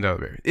 $1 Million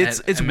Baby. It's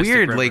and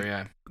weird.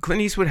 River,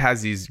 Clint Eastwood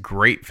has these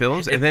great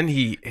films, and then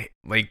he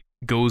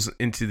goes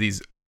into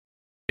these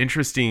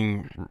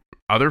interesting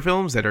other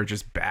films that are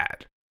just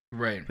bad.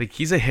 Right.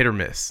 He's a hit or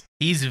miss.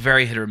 He's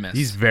very hit or miss.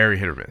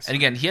 And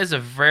again, he has a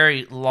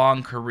very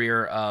long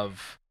career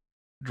of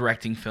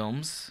directing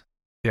films.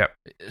 Yep.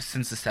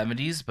 Since the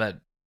 70s, but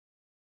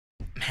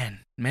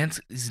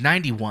he's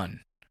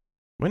 91.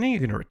 When are you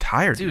gonna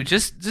retire, dude?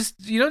 Just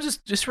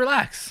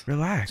relax.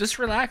 Relax. Just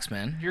relax,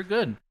 man. You're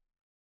good.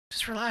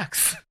 Just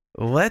relax.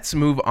 Let's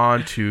move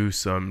on to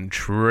some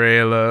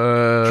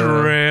trailers.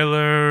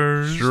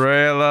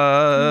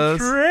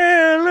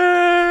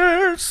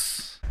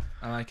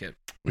 I like it.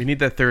 We need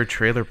that third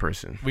trailer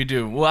person. We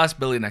do. We'll ask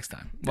Billy next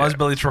time. We'll ask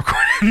Billy to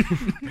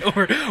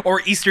record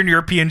or Eastern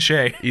European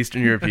Shay.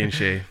 Eastern European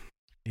Shay.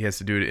 He has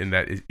to do it in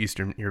that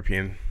Eastern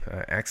European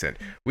accent.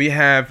 We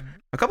have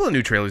a couple of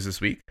new trailers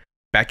this week.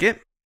 Beckett,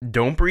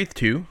 Don't Breathe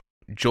 2,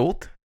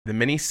 Jolt, The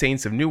Many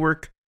Saints of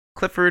Newark,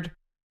 Clifford,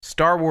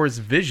 Star Wars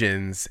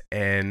Visions,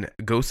 and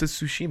Ghost of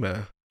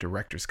Tsushima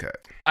Director's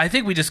Cut. I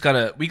think we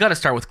gotta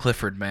start with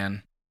Clifford,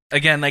 man.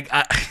 Again,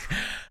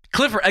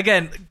 Clifford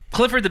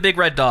the Big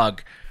Red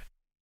Dog.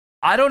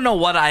 I don't know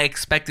what I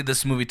expected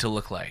this movie to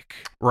look like.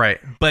 Right.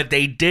 But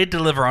they did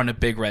deliver on a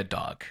Big Red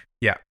Dog.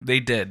 Yeah. They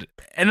did.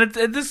 And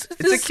it's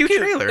a cute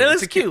trailer.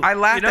 It's cute. I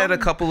laughed at a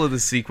couple of the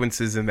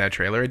sequences in that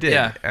trailer. I did.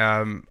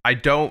 Yeah. I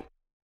don't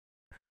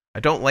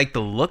like the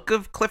look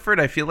of Clifford.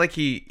 I feel like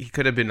he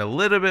could have been a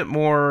little bit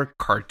more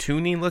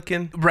cartoony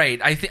looking.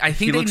 Right. I think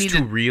he looks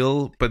too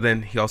real, but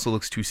then he also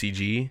looks too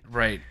CG.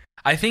 Right.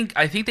 I think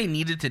they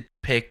needed to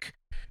pick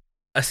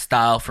a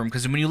style from,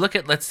 because when you look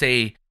at, let's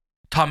say,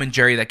 Tom and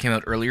Jerry that came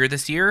out earlier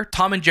this year,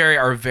 Tom and Jerry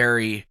are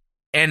very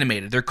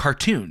animated. They're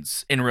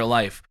cartoons in real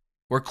life.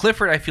 Where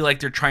Clifford, I feel like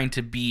they're trying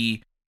to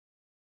be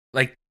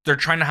like they're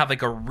trying to have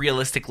like a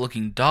realistic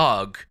looking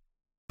dog,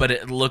 but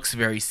it looks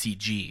very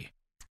CG.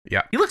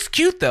 Yeah, he looks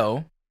cute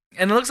though,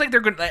 and it looks like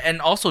they're good. And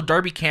also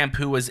Darby Camp,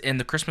 who was in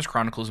the Christmas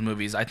Chronicles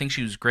movies, I think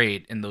she was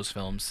great in those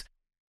films.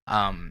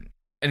 And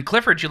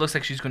Clifford, she looks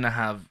like she's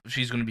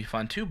gonna be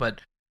fun too.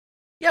 But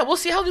yeah, we'll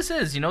see how this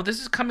is. This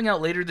is coming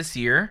out later this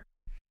year.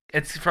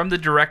 It's from the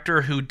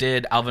director who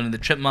did Alvin and the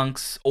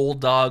Chipmunks,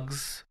 Old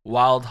Dogs,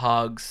 Wild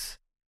Hogs.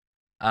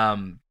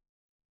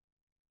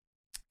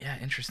 Yeah,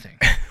 interesting.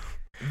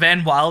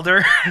 Van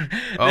Wilder.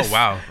 Oh,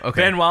 wow. Okay.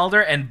 Van Wilder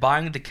and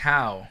Buying the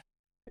Cow,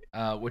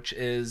 which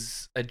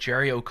is a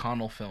Jerry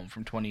O'Connell film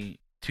from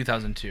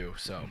 2002.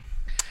 So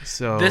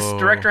this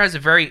director has a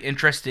very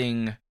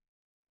interesting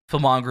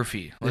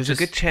filmography. There's a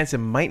good chance it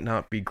might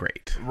not be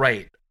great.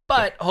 Right.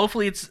 But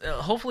hopefully it's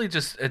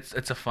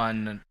a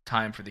fun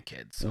time for the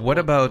kids. So what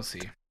about we'll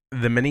see.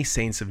 The Many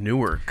Saints of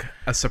Newark,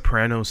 a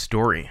Sopranos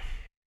story?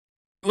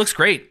 Looks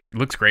great.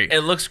 It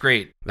looks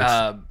great.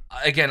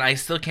 Again, I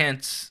still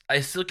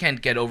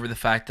can't get over the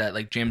fact that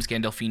like James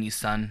Gandolfini's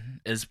son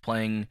is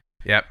playing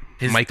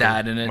his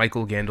dad in it.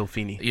 Michael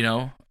Gandolfini.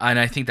 And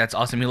I think that's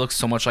awesome. He looks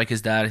so much like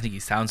his dad. I think he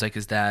sounds like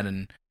his dad,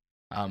 and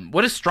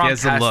what a strong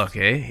cast. He has the look,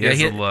 eh? He has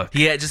the look.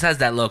 He just has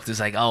that look. It's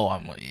like,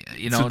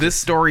 So this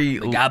story,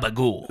 like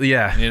gabagool.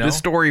 Yeah, this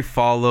story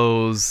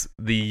follows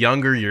the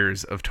younger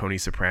years of Tony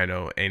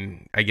Soprano,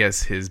 and I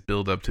guess his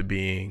build up to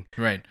being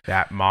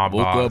that mob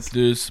boss. Woke up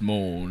this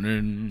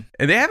morning,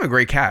 and they have a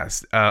great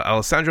cast: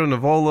 Alessandro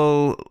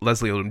Navolo,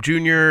 Leslie Odom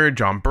Jr.,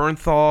 John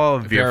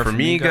Bernthal, Vera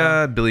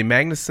Farmiga, Billy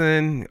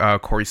Magnuson,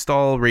 Corey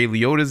Stahl, Ray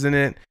Liotta's in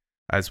it,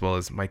 as well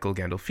as Michael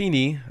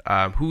Gandolfini,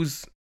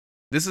 who's.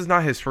 This is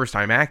not his first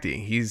time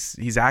acting.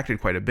 He's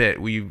acted quite a bit.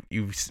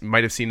 You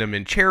might have seen him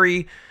in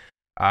Cherry.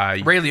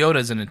 Ray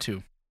Liotta's in it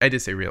too. I did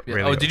say Ray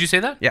Liotta. Oh, did you say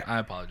that? Yeah. I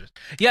apologize.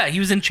 Yeah, he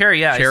was in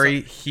Cherry. Yeah, Cherry.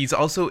 He's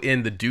also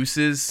in The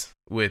Deuces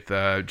with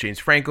James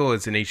Franco.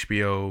 It's an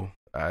HBO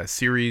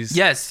series.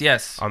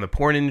 Yes. On the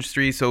porn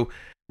industry. So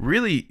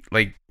really,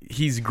 like,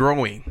 he's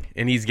growing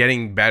and he's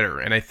getting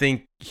better. And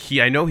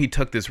I know he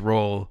took this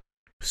role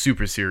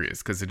super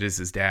serious because it is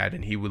his dad,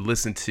 and he would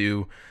listen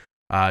to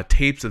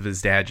tapes of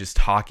his dad just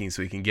talking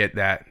so he can get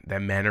that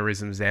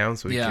mannerisms down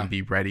so he can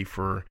be ready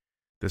for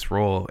this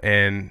role.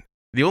 And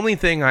the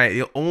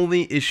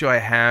only issue I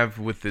have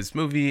with this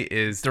movie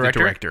is the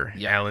director,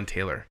 Alan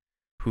Taylor,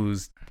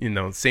 who's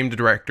same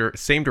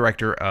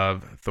director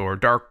of Thor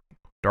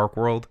Dark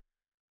World.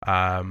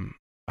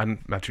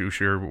 I'm not too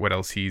sure what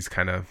else he's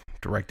kind of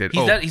directed.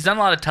 He's done a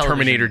lot of television.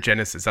 Terminator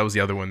Genesis. That was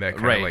the other one that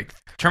kind of like...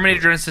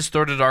 Terminator Genesis,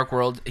 Thor the Dark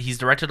World. He's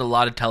directed a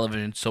lot of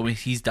television. So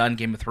he's done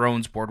Game of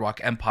Thrones,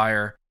 Boardwalk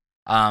Empire.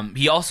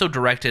 He also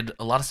directed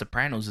a lot of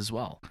Sopranos as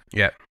well.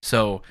 Yeah.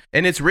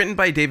 And it's written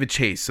by David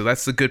Chase. So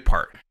that's the good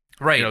part.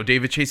 Right.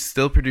 David Chase is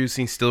still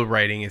producing, still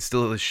writing. It's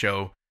still a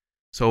show.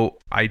 So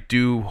I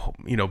do,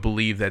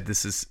 believe that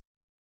this is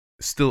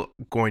still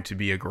going to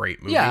be a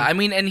great movie. Yeah. I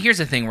mean, and here's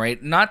the thing,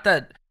 right? Not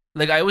that...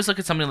 Like, I always look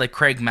at somebody like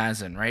Craig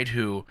Mazin, right,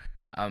 who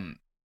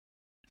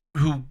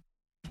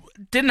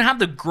didn't have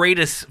the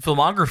greatest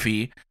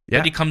filmography,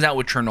 but he comes out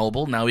with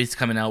Chernobyl. Now he's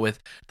coming out with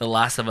The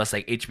Last of Us,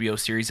 like, HBO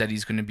series that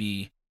he's going to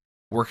be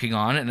working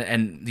on,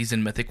 and he's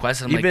in Mythic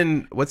Quest.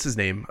 And what's his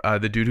name?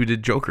 The dude who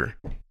did Joker.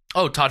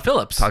 Oh, Todd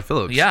Phillips.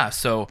 Yeah,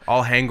 so...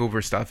 All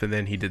Hangover stuff, and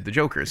then he did the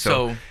Joker.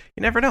 So you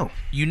never know.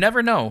 You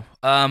never know.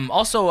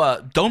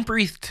 Also, Don't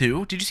Breathe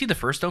 2. Did you see the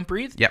first Don't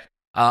Breathe? Yep.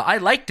 I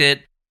liked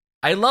it.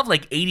 I love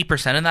like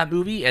 80% of that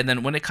movie, and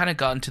then when it kind of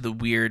got into the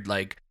weird,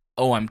 like,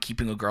 oh, I'm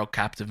keeping a girl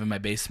captive in my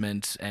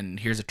basement, and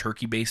here's a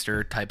turkey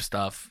baster type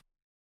stuff,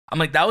 I'm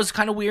like, that was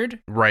kind of weird.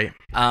 Right.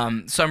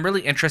 So I'm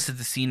really interested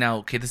to see now,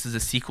 okay, this is a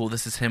sequel.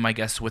 This is him, I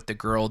guess, with the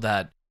girl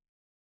that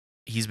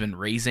he's been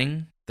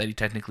raising, that he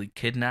technically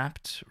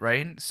kidnapped,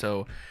 right?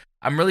 So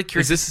I'm really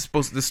curious. This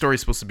story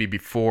is supposed to be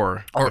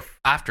before or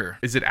after?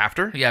 Is it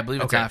after? Yeah, I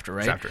believe it's after,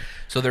 right? It's after.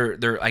 So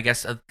they're I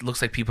guess it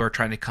looks like people are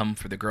trying to come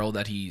for the girl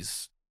that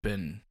he's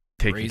been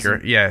taking care,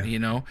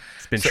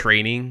 it's been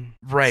training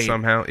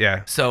somehow,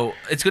 so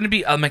it's gonna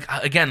be like,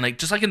 again, like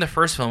just like in the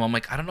first film, I'm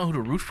like, I don't know who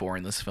to root for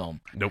in this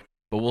film. Nope.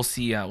 But we'll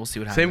see what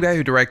happens. Same guy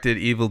who directed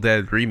Evil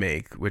Dead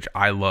remake, which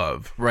I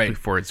love,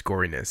 for its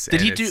goriness.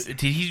 He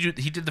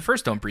did the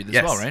first Don't Breathe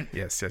as well, right?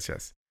 Yes.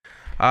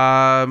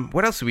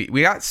 What else we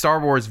got?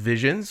 Star Wars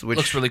Visions, which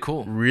looks really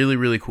cool. Really,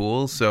 really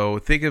cool. So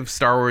think of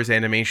Star Wars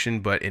animation,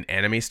 but in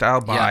anime style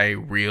by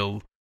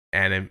real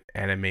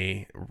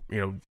anime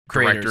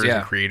directors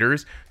and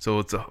creators. So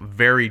it's a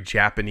very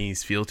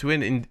Japanese feel to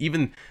it, and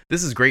even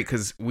this is great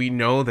because we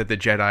know that the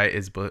Jedi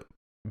is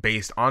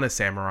based on a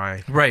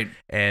samurai, right?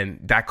 And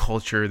that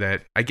culture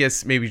that I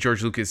guess maybe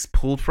George Lucas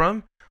pulled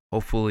from.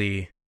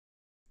 Hopefully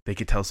they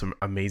could tell some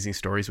amazing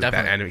stories with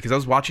that anime, because I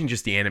was watching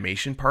just the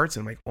animation parts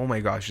and I'm like, oh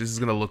my gosh, this is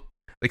gonna look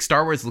like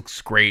Star Wars looks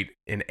great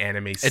in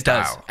anime style. It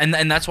does,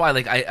 and that's why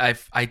like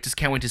I just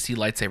can't wait to see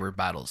lightsaber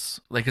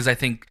battles, like, because I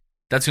think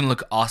that's going to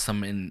look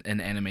awesome in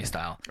anime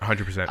style.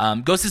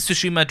 100%. Ghost of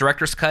Tsushima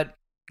Director's Cut.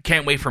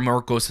 Can't wait for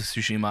more Ghost of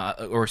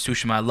Tsushima or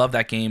Tsushima. I love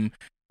that game.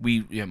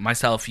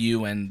 myself,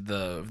 you, and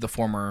the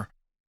former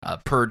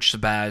Purge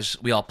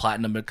Sabaj, we all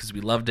platinumed it because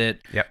we loved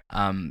it. Yep.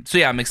 So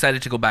yeah, I'm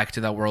excited to go back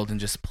to that world and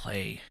just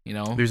play.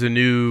 There's a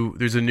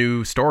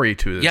new story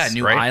to this. Yeah,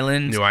 new right?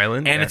 island,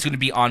 and it's going to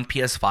be on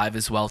PS5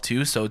 as well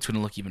too. So it's going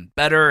to look even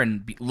better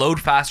and load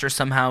faster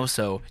somehow.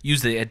 So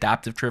use the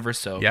adaptive triggers.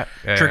 So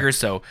triggers.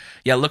 So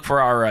yeah, look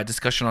for our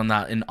discussion on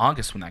that in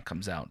August when that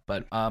comes out.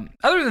 But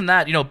other than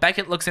that,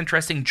 Beckett looks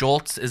interesting.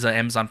 Jolt is an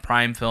Amazon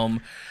Prime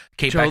film.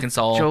 Kate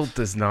Beckinsale. Jolt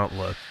does not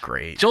look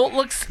great. Jolt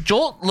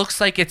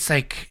looks like it's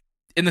like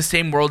in the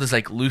same world as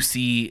like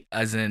Lucy,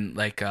 as in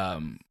like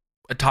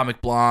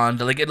Atomic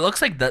Blonde. Like it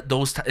looks like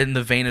those in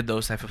the vein of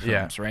those type of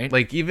films, right?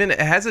 Like even it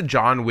has a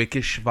John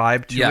Wickish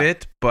vibe to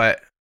it,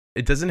 but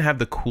it doesn't have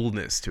the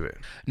coolness to it.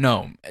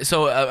 No.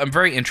 So I'm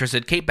very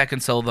interested. Kate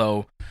Beckinsale,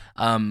 though,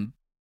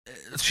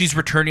 she's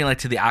returning like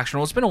to the action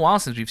role. It's been a while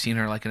since we've seen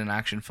her like in an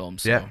action film.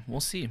 So we'll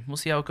see. We'll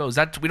see how it goes.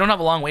 We don't have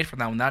a long wait for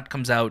that one. That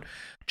comes out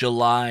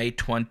July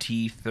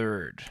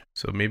 23rd.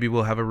 So maybe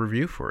we'll have a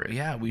review for it.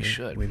 Yeah, we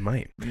should. We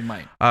might.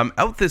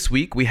 Out this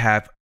week we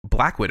have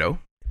Black Widow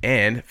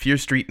and Fear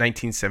Street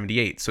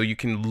 1978. So you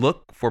can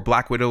look for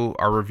Black Widow.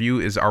 Our review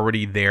is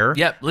already there.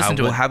 Yep, listen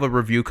to it. We'll have a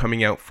review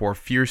coming out for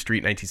Fear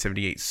Street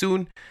 1978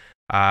 soon.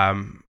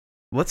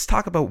 Let's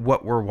talk about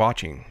what we're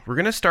watching. We're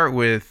going to start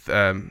with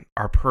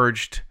our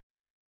purged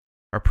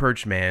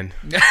man.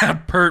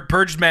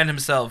 Purged man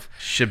himself.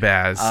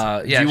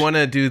 Shabazz. Do you want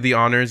to do the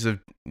honors of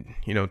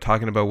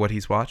talking about what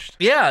he's watched?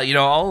 Yeah,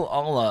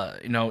 I'll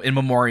in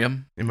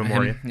memoriam. Hey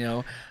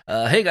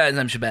guys,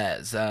 I'm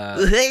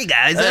Shabazz. Hey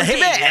guys,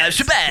 I'm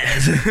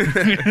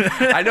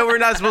Shabazz. I know we're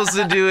not supposed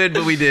to do it,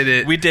 but we did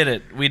it. We did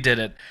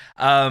it.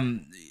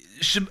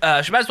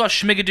 Shabazz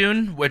watched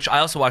Schmigadoon, which I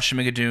also watched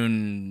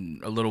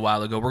Schmigadoon a little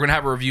while ago. We're going to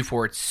have a review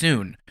for it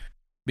soon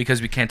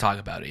because we can't talk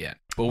about it yet.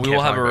 But we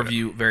will have a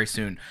review very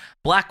soon.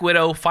 Black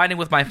Widow, Finding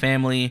with My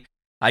Family.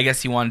 I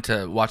guess he wanted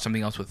to watch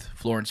something else with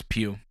Florence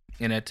Pugh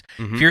in it.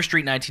 Mm-hmm. Fear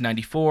Street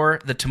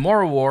 1994, The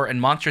Tomorrow War,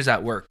 and Monsters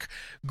at Work.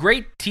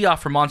 Great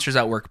tee-off for Monsters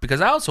at Work because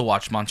I also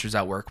watched Monsters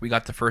at Work. We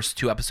got the first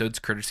 2 episodes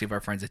courtesy of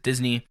our friends at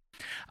Disney.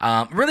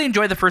 Really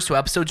enjoyed the first 2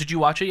 episodes. Did you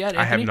watch it yet,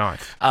 Anthony? I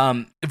have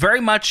not. Very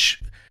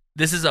much...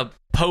 This is a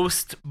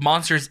post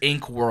Monsters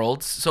Inc.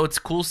 world, so it's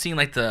cool seeing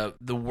like the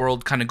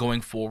world kind of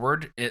going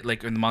forward,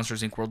 like in the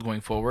Monsters Inc. world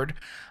going forward.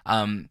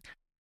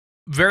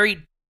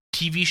 Very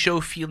TV show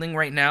feeling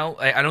right now.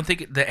 I don't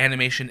think the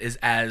animation is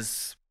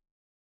as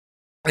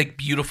like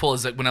beautiful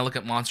as like when I look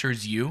at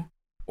Monsters U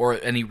or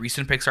any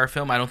recent Pixar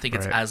film. I don't think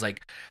it's as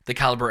like the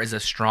caliber is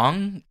as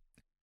strong,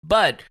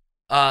 but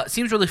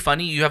seems really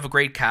funny. You have a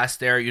great cast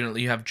there.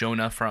 You have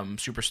Jonah from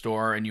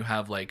Superstore, and you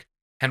have like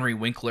Henry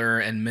Winkler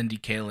and Mindy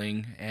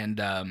Kaling,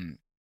 and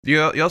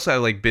you also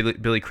have like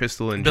Billy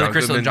Crystal and John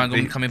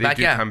Goodman coming back.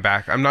 They come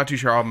back. I'm not too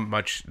sure how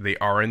much they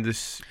are in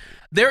this.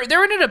 They're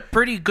in it a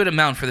pretty good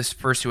amount for this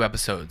first 2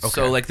 episodes. Okay.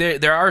 So like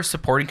there are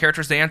supporting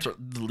characters. They answer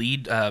the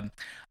lead. I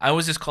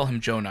always just call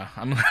him Jonah.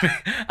 I'm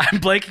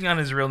blanking on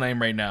his real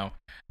name right now.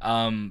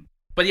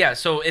 But yeah,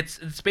 so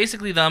it's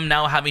basically them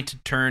now having to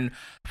turn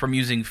from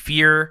using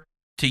fear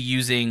to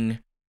using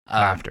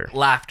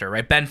laughter,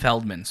 right? Ben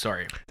Feldman,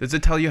 sorry. Does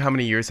it tell you how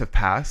many years have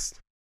passed?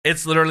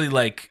 It's literally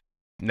like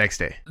next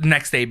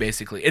day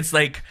basically. It's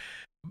like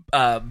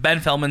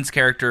Ben Feldman's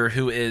character,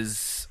 who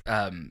is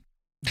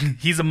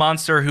he's a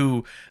monster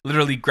who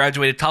literally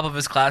graduated top of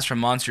his class from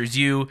Monsters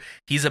U.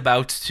 He's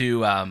about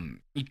to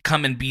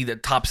come and be the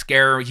top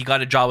scarer. He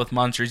got a job with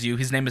Monsters U.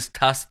 His name is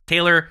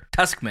Taylor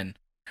Tuskman.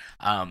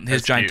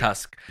 His giant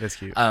tusk. That's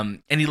cute.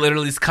 And he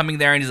literally is coming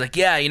there and he's like,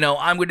 yeah,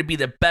 I'm going to be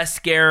the best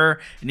scarer.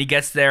 And he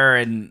gets there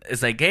and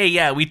it's like, hey,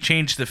 yeah, we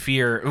changed the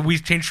fear. We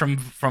changed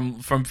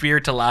from fear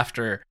to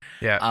laughter.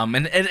 Yeah.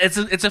 And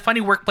it's a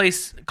funny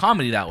workplace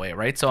comedy that way,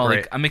 right? So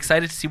like, I'm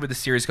excited to see where the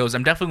series goes.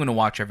 I'm definitely going to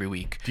watch every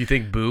week. Do you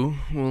think Boo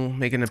will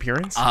make an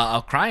appearance?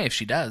 I'll cry if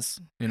she does,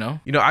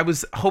 I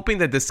was hoping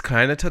that this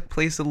kind of took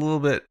place a little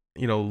bit,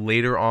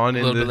 later on. A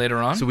little bit later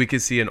on. So we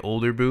could see an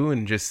older Boo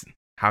and just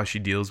how she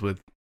deals with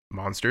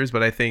monsters,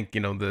 but I think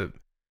the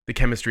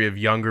chemistry of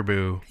younger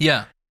Boo,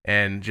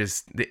 and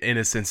just the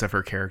innocence of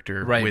her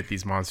character with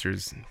these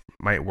monsters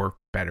might work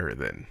better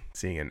than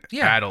seeing an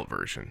adult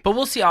version. But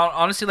we'll see.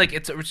 Honestly, like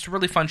it's a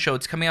really fun show.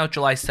 It's coming out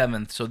July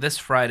 7th, so this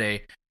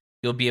Friday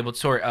you'll be able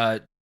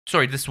to.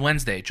 Sorry, this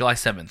Wednesday, July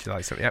 7th.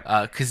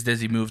 Yep. Because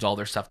Disney moved all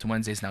their stuff to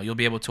Wednesdays now. You'll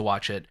be able to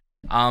watch it.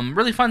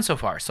 Really fun so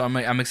far. So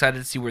I'm excited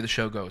to see where the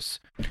show goes.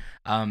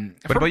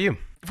 What about you?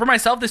 For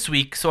myself this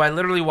week, so I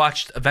literally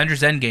watched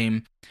Avengers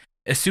Endgame.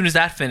 As soon as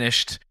that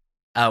finished,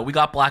 we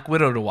got Black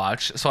Widow to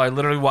watch. So I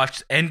literally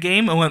watched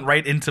Endgame and went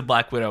right into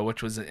Black Widow,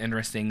 which was an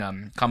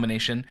interesting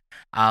combination.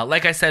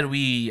 Like I said,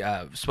 we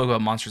spoke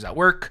about Monsters at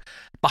Work.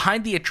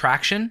 Behind the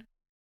Attraction,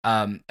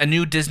 a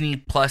new Disney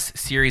Plus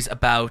series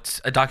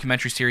a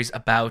documentary series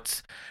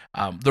about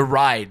the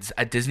rides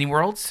at Disney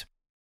Worlds.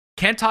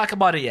 Can't talk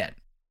about it yet,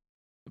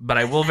 but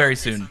I will very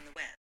soon.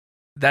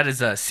 That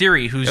is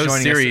Siri who's joining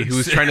us. Siri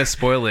who's trying to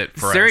spoil it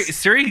for us.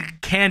 Siri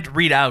can't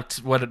read out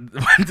what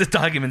the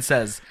document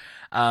says.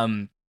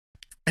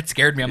 It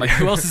scared me. I'm like,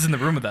 who else is in the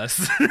room with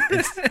us?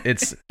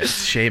 It's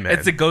Shay, man.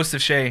 It's a ghost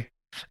of Shay.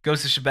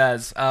 Ghost of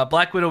Shabazz.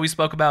 Black Widow we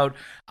spoke about.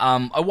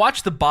 I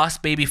watched The Boss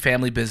Baby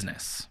Family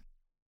Business.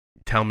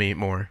 Tell me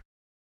more.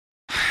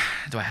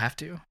 Do I have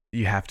to?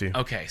 You have to.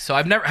 Okay, so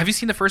have you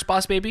seen the first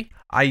Boss Baby?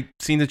 I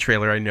seen the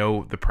trailer. I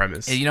know the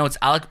premise. You know, it's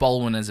Alec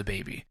Baldwin as a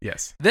baby.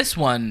 Yes. This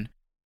one,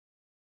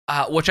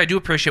 which I do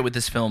appreciate with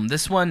this film,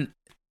 this one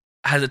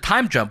has a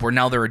time jump where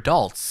now they're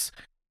adults,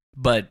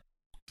 but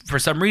for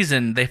some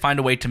reason they find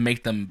a way to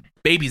make them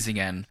babies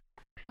again.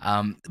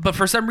 But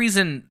for some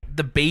reason,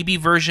 the baby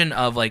version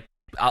of like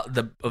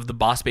the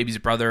Boss Baby's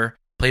brother,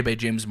 played by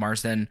James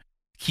Marsden,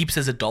 keeps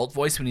his adult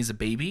voice when he's a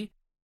baby.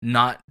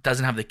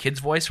 Doesn't have the kid's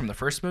voice from the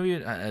first movie.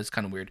 It's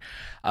kind of weird.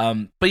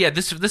 But yeah,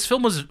 this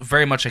film was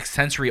very much like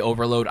sensory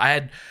overload. I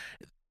had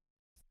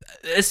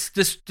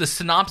the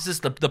synopsis,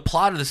 the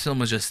plot of this film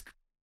was just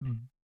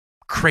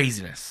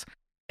craziness.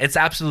 It's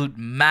absolute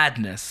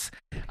madness.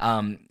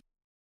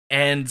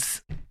 And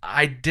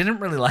I didn't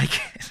really like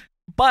it.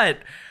 But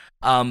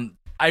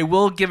I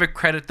will give it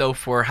credit though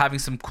for having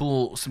some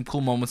cool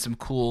moments, some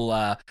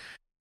cool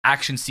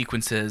action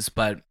sequences,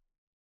 but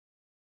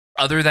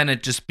other than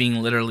it just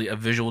being literally a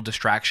visual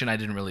distraction, I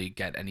didn't really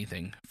get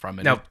anything from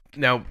it.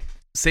 Now,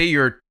 say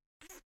you're,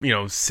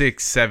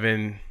 6,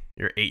 7,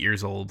 you're 8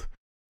 years old.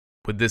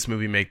 Would this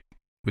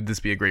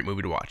be a great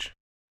movie to watch?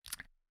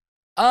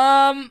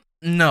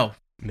 No.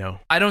 No.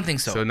 I don't think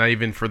so. So not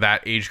even for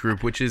that age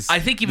group, which is, I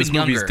think even this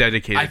younger. movie's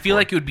dedicated. I feel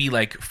like it would be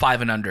like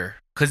 5 and under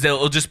because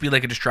it'll just be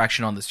like a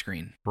distraction on the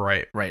screen.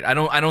 Right. Right. I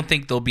don't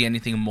think there'll be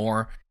anything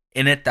more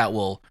in it that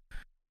will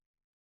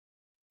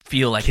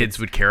feel like kids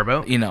would care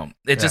about.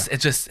 It's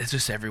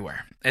just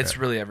everywhere. It's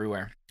really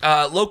everywhere.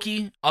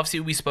 Loki, obviously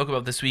we spoke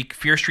about this week.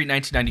 Fear Street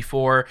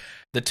 1994,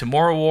 The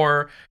Tomorrow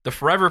War, The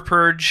Forever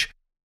Purge,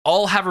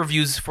 all have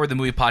reviews for the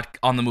movie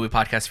on the movie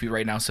podcast feed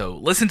right now. So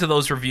listen to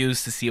those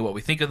reviews to see what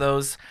we think of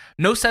those.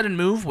 No Set and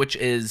Move, which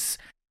is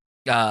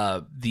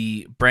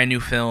the brand new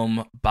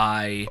film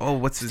by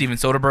Steven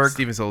Soderbergh.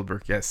 Steven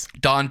Soderbergh, yes.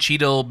 Don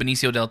Cheadle,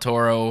 Benicio del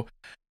Toro,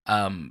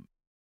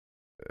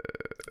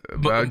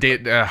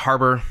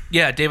 Harbour.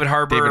 Yeah, David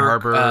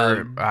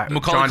Harbour.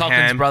 Macaulay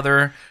Culkin's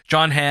brother.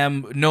 John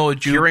Hamm. Noah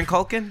Jupe. Kieran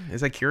Culkin?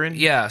 Is that Kieran?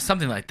 Yeah,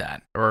 something like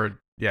that. Or,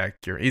 yeah,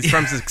 Kieran. He's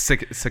from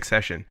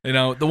Succession.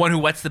 The one who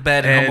wets the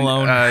bed in Home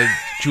Alone.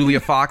 Julia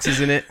Fox is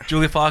in it.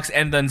 Julia Fox,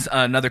 and then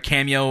another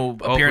cameo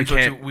appearance,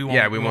 which we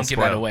won't give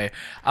that away.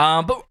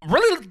 But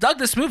really dug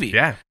this movie.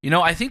 Yeah.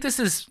 I think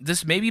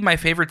this may be my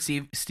favorite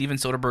Steven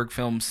Soderbergh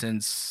film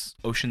since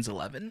Ocean's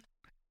 11.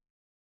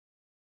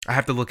 I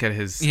have to look at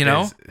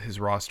his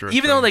roster.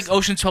 Even though like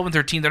Ocean's 12 and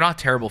 13, they're not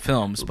terrible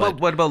films. But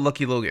what about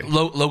Lucky Logan?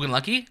 Logan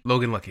Lucky?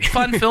 Logan Lucky.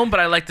 Fun film, but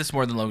I like this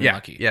more than Logan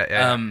Lucky.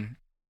 Yeah.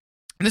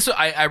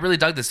 I really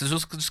dug this. This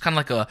was just kind of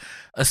like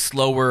a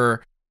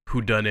slower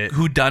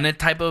whodunit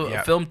type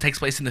of film. Takes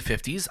place in the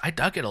 50s. I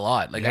dug it a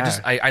lot. Like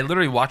I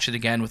literally watched it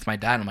again with my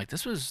dad. I'm like,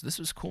 this was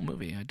a cool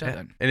movie. I dug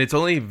it. And it's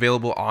only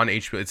available on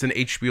HBO. It's an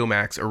HBO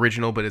Max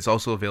original, but it's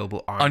also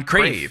available on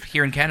Crave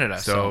here in Canada.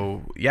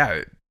 So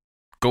yeah,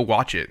 go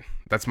watch it.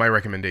 That's my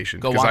recommendation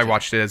because I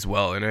watched it as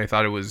well, and I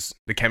thought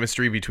the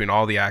chemistry between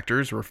all the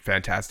actors were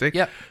fantastic.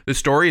 Yeah, the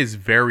story is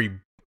very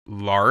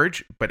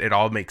large, but it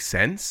all makes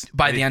sense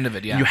by the end of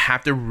it. Yeah, you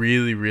have to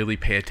really, really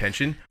pay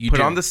attention. Put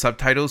on the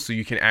subtitles so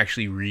you can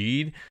actually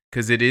read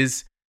because it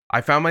is.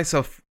 I found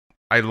myself.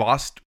 I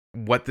lost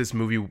what this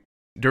movie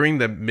during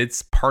the mid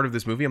part of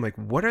this movie. I'm like,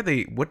 what are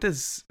they? What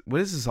is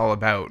this all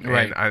about?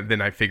 Right. And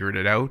then I figured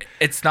it out.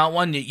 It's not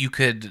one that you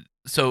could.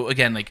 So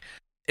again, like,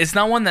 it's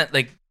not one that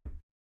like.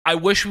 I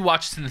wish we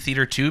watched it in the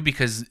theater too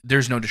because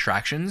there's no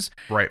distractions.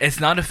 Right. It's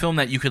not a film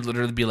that you could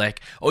literally be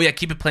like, oh yeah,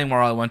 keep it playing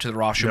while I went to the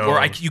washroom. No.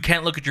 Or you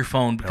can't look at your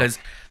phone because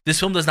this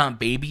film does not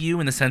baby you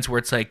in the sense where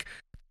it's like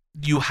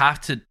you have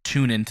to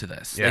tune into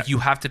this. Yeah. Like you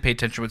have to pay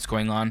attention to what's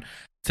going on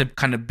to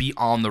kind of be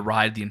on the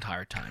ride the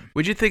entire time.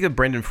 What'd you think of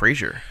Brendan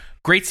Fraser?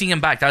 Great seeing him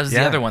back. That was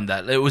the other one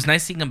that it was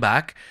nice seeing him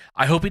back.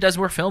 I hope he does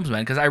more films,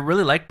 man, because I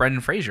really like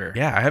Brendan Fraser.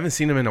 Yeah, I haven't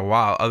seen him in a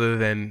while other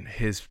than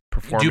his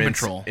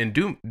performance in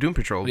Doom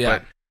Patrol. Yeah.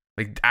 But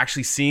like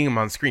actually seeing him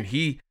on screen,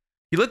 he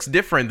looks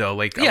different though.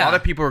 Like a lot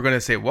of people are going to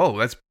say, "Whoa,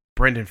 that's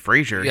Brendan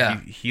Fraser." Yeah.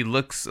 He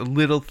looks a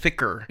little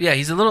thicker. Yeah,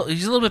 he's a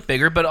little bit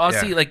bigger, but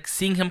honestly, like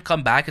seeing him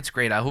come back, it's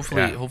great.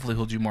 Hopefully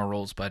he'll do more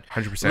roles. But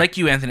 100%. Like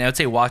you, Anthony, I would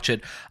say watch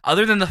it.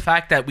 Other than the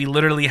fact that we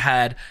literally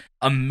had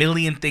a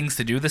million things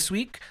to do this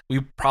week,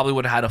 we probably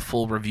would have had a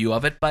full review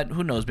of it. But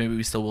who knows? Maybe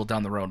we still will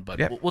down the road.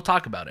 But we'll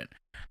talk about it.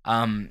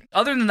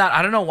 Other than that,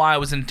 I don't know why I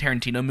was in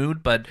Tarantino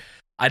mood, but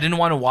I didn't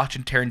want to watch a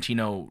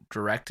Tarantino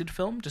directed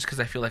film just because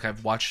I feel like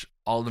I've watched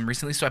all of them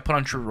recently. So I put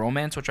on True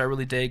Romance, which I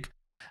really dig.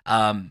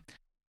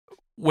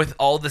 With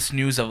all this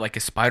news of like a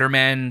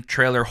Spider-Man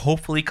trailer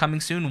hopefully coming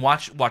soon,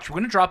 watch. We're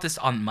going to drop this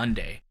on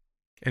Monday.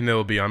 And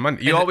it'll be on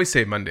Monday. You always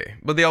say Monday,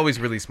 but they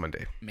always release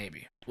Monday.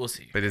 Maybe. We'll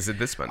see. But is it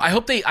this Monday? I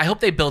hope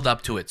they build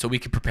up to it so we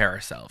can prepare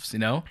ourselves,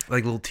 Like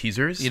little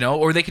teasers?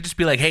 Or they could just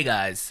be like, hey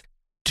guys,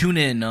 tune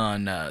in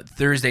on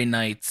Thursday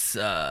night's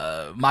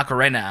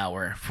Macarena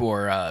hour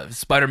for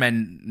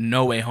Spider-Man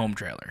No Way Home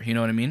trailer. You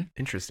know what I mean?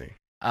 Interesting.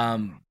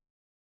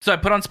 So I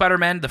put on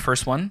Spider-Man, the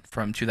first one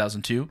from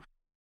 2002.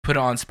 Put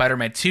on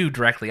Spider-Man 2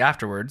 directly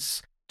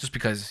afterwards, just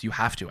because you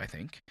have to, I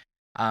think.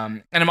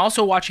 And I'm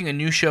also watching a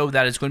new show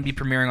that is going to be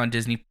premiering on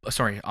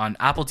on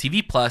Apple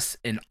TV Plus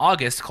in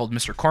August called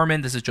Mr.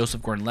 Corman. This is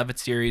Joseph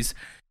Gordon-Levitt's series.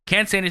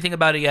 Can't say anything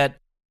about it yet.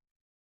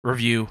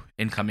 Review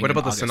incoming. What in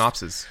about August. the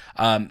synopsis?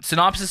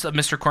 Synopsis of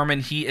Mr.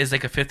 Corman. He is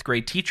like a 5th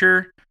grade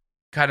teacher,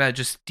 kind of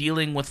just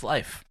dealing with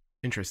life.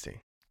 Interesting.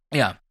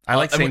 Yeah. I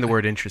like saying the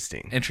word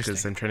interesting. Interesting.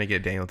 Because I'm trying to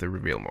get Daniel to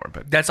reveal more.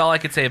 But that's all I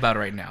could say about it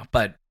right now.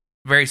 But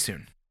very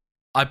soon.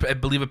 I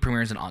believe it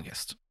premieres in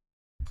August.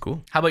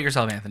 Cool. How about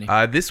yourself, Anthony?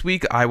 This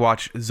week I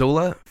watched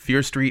Zola,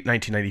 Fear Street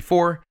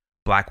 1994,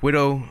 Black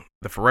Widow,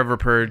 The Forever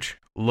Purge,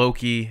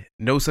 Loki,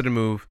 No Sudden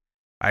Move.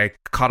 I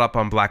caught up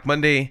on Black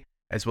Monday,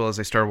 as well as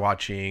I started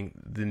watching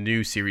the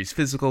new series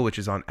Physical, which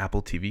is on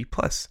Apple TV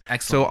Plus.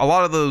 Excellent. So a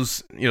lot of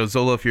those,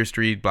 Zola, Fear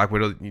Street, Black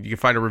Widow, you can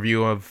find a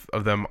review of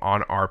them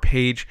on our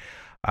page.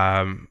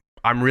 I'm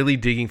really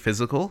digging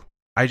Physical.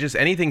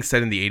 Anything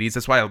set in the 80s.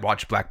 That's why I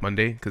watched Black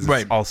Monday, because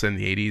it's all set in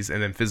the 80s,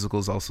 and then Physical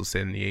is also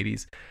set in the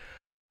 80s.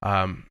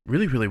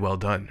 Really, really well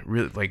done.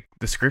 Really, like,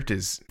 the script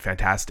is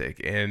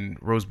fantastic, and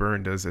Rose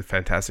Byrne does a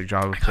fantastic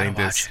job of playing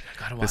this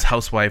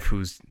housewife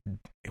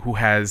who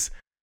has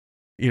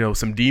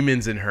some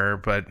demons in her,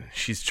 but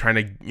she's trying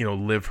to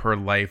never her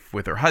life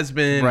with her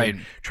husband, right?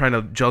 Trying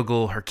to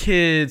juggle her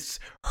kids,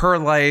 her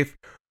life,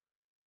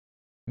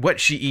 what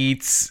she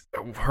eats,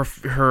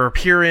 her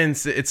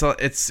appearance. It's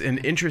an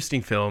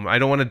interesting film. I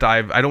don't want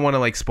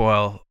to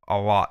spoil a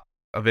lot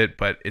of it,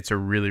 but it's a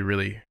really,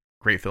 really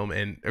great film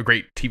and a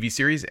great TV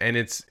series, and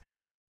it's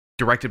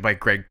directed by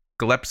Greg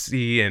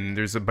Gillespie, and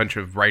there's a bunch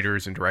of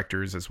writers and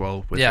directors as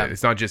well with it.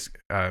 It's not just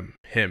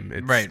him.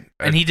 It's, right.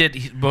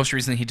 And most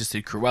recently he just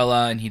did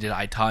Cruella, and he did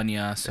I,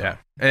 Tonya. So yeah.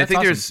 And I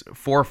think there's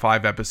 4 or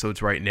 5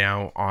 episodes right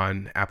now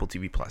on Apple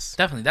TV Plus.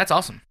 Definitely. That's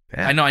awesome.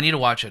 Yeah. I know. I need to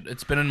watch it.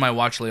 It's been in my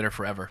watch later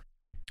forever.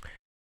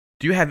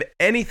 Do you have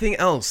anything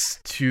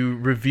else to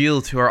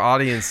reveal to our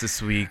audience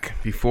this week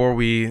before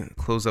we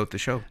close out the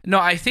show? No,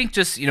 I think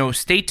just,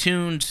 stay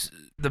tuned.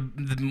 The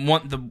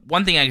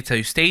one thing I can tell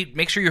you,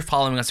 make sure you're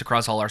following us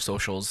across all our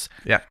socials.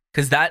 Yeah.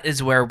 Because that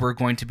is where we're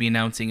going to be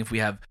announcing if we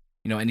have,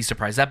 any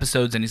surprise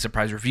episodes, any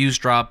surprise reviews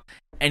drop,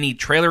 any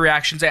trailer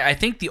reactions. I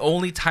think the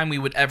only time we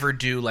would ever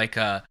do like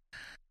a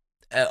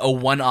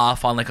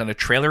one-off on a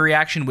trailer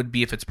reaction would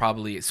be if it's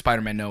probably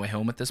Spider-Man No Way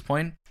Home at this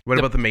point. What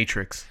about The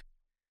Matrix?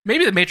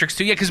 Maybe The Matrix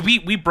too. Yeah, because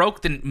we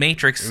broke The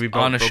Matrix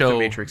on a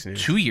show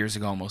 2 years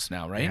ago almost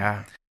now, right?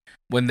 Yeah.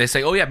 When they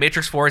say, oh yeah,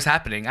 Matrix 4 is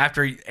happening.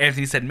 After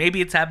Anthony said, maybe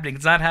it's happening.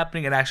 It's not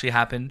happening. It actually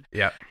happened.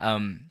 Yeah.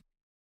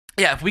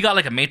 Yeah, if we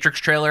got a Matrix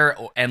trailer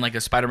and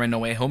a Spider-Man No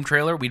Way Home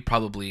trailer, we'd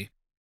probably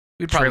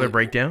trailer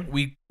breakdown?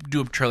 We'd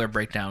do a trailer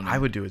breakdown. I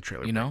would do a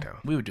trailer breakdown.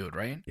 We would do it,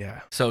 right?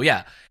 Yeah. So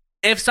yeah,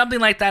 if something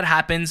like that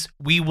happens,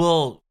 we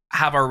will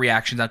have our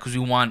reactions on because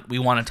we want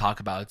to talk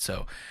about it.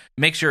 So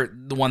make sure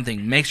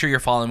you're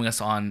following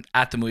us on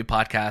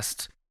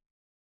 @themoviepodcast,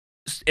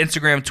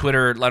 Instagram,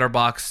 Twitter,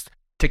 Letterboxd,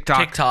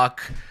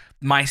 TikTok,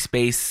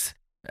 MySpace,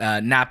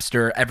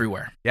 Napster,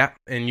 everywhere. Yeah,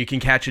 and you can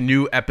catch a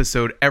new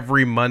episode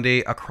every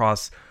Monday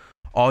across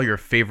all your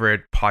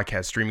favorite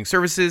podcast streaming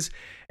services.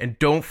 And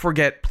don't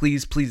forget,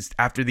 please,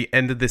 after the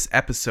end of this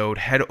episode,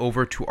 head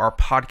over to our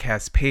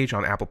podcast page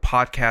on Apple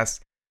Podcasts,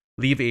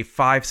 leave a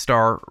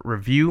 5-star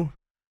review.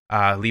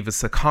 Leave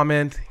us a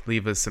comment,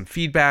 leave us some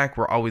feedback.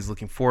 We're always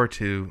looking forward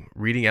to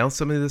reading out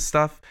some of this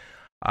stuff.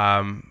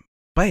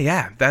 But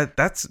yeah,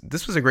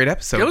 this was a great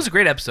episode. It was a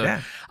great episode.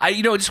 Yeah.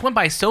 It just went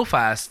by so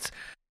fast,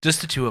 just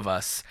the two of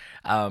us.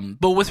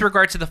 But with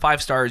regard to the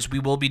 5 stars, we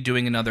will be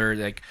doing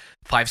another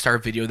 5-star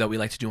video that we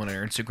like to do on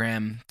our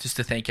Instagram, just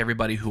to thank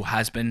everybody who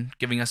has been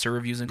giving us their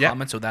reviews and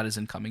comments. So that is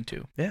incoming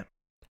too. Yeah.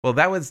 Well,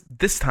 that was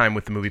this time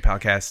with the Movie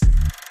Podcast,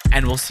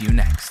 and we'll see you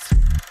next.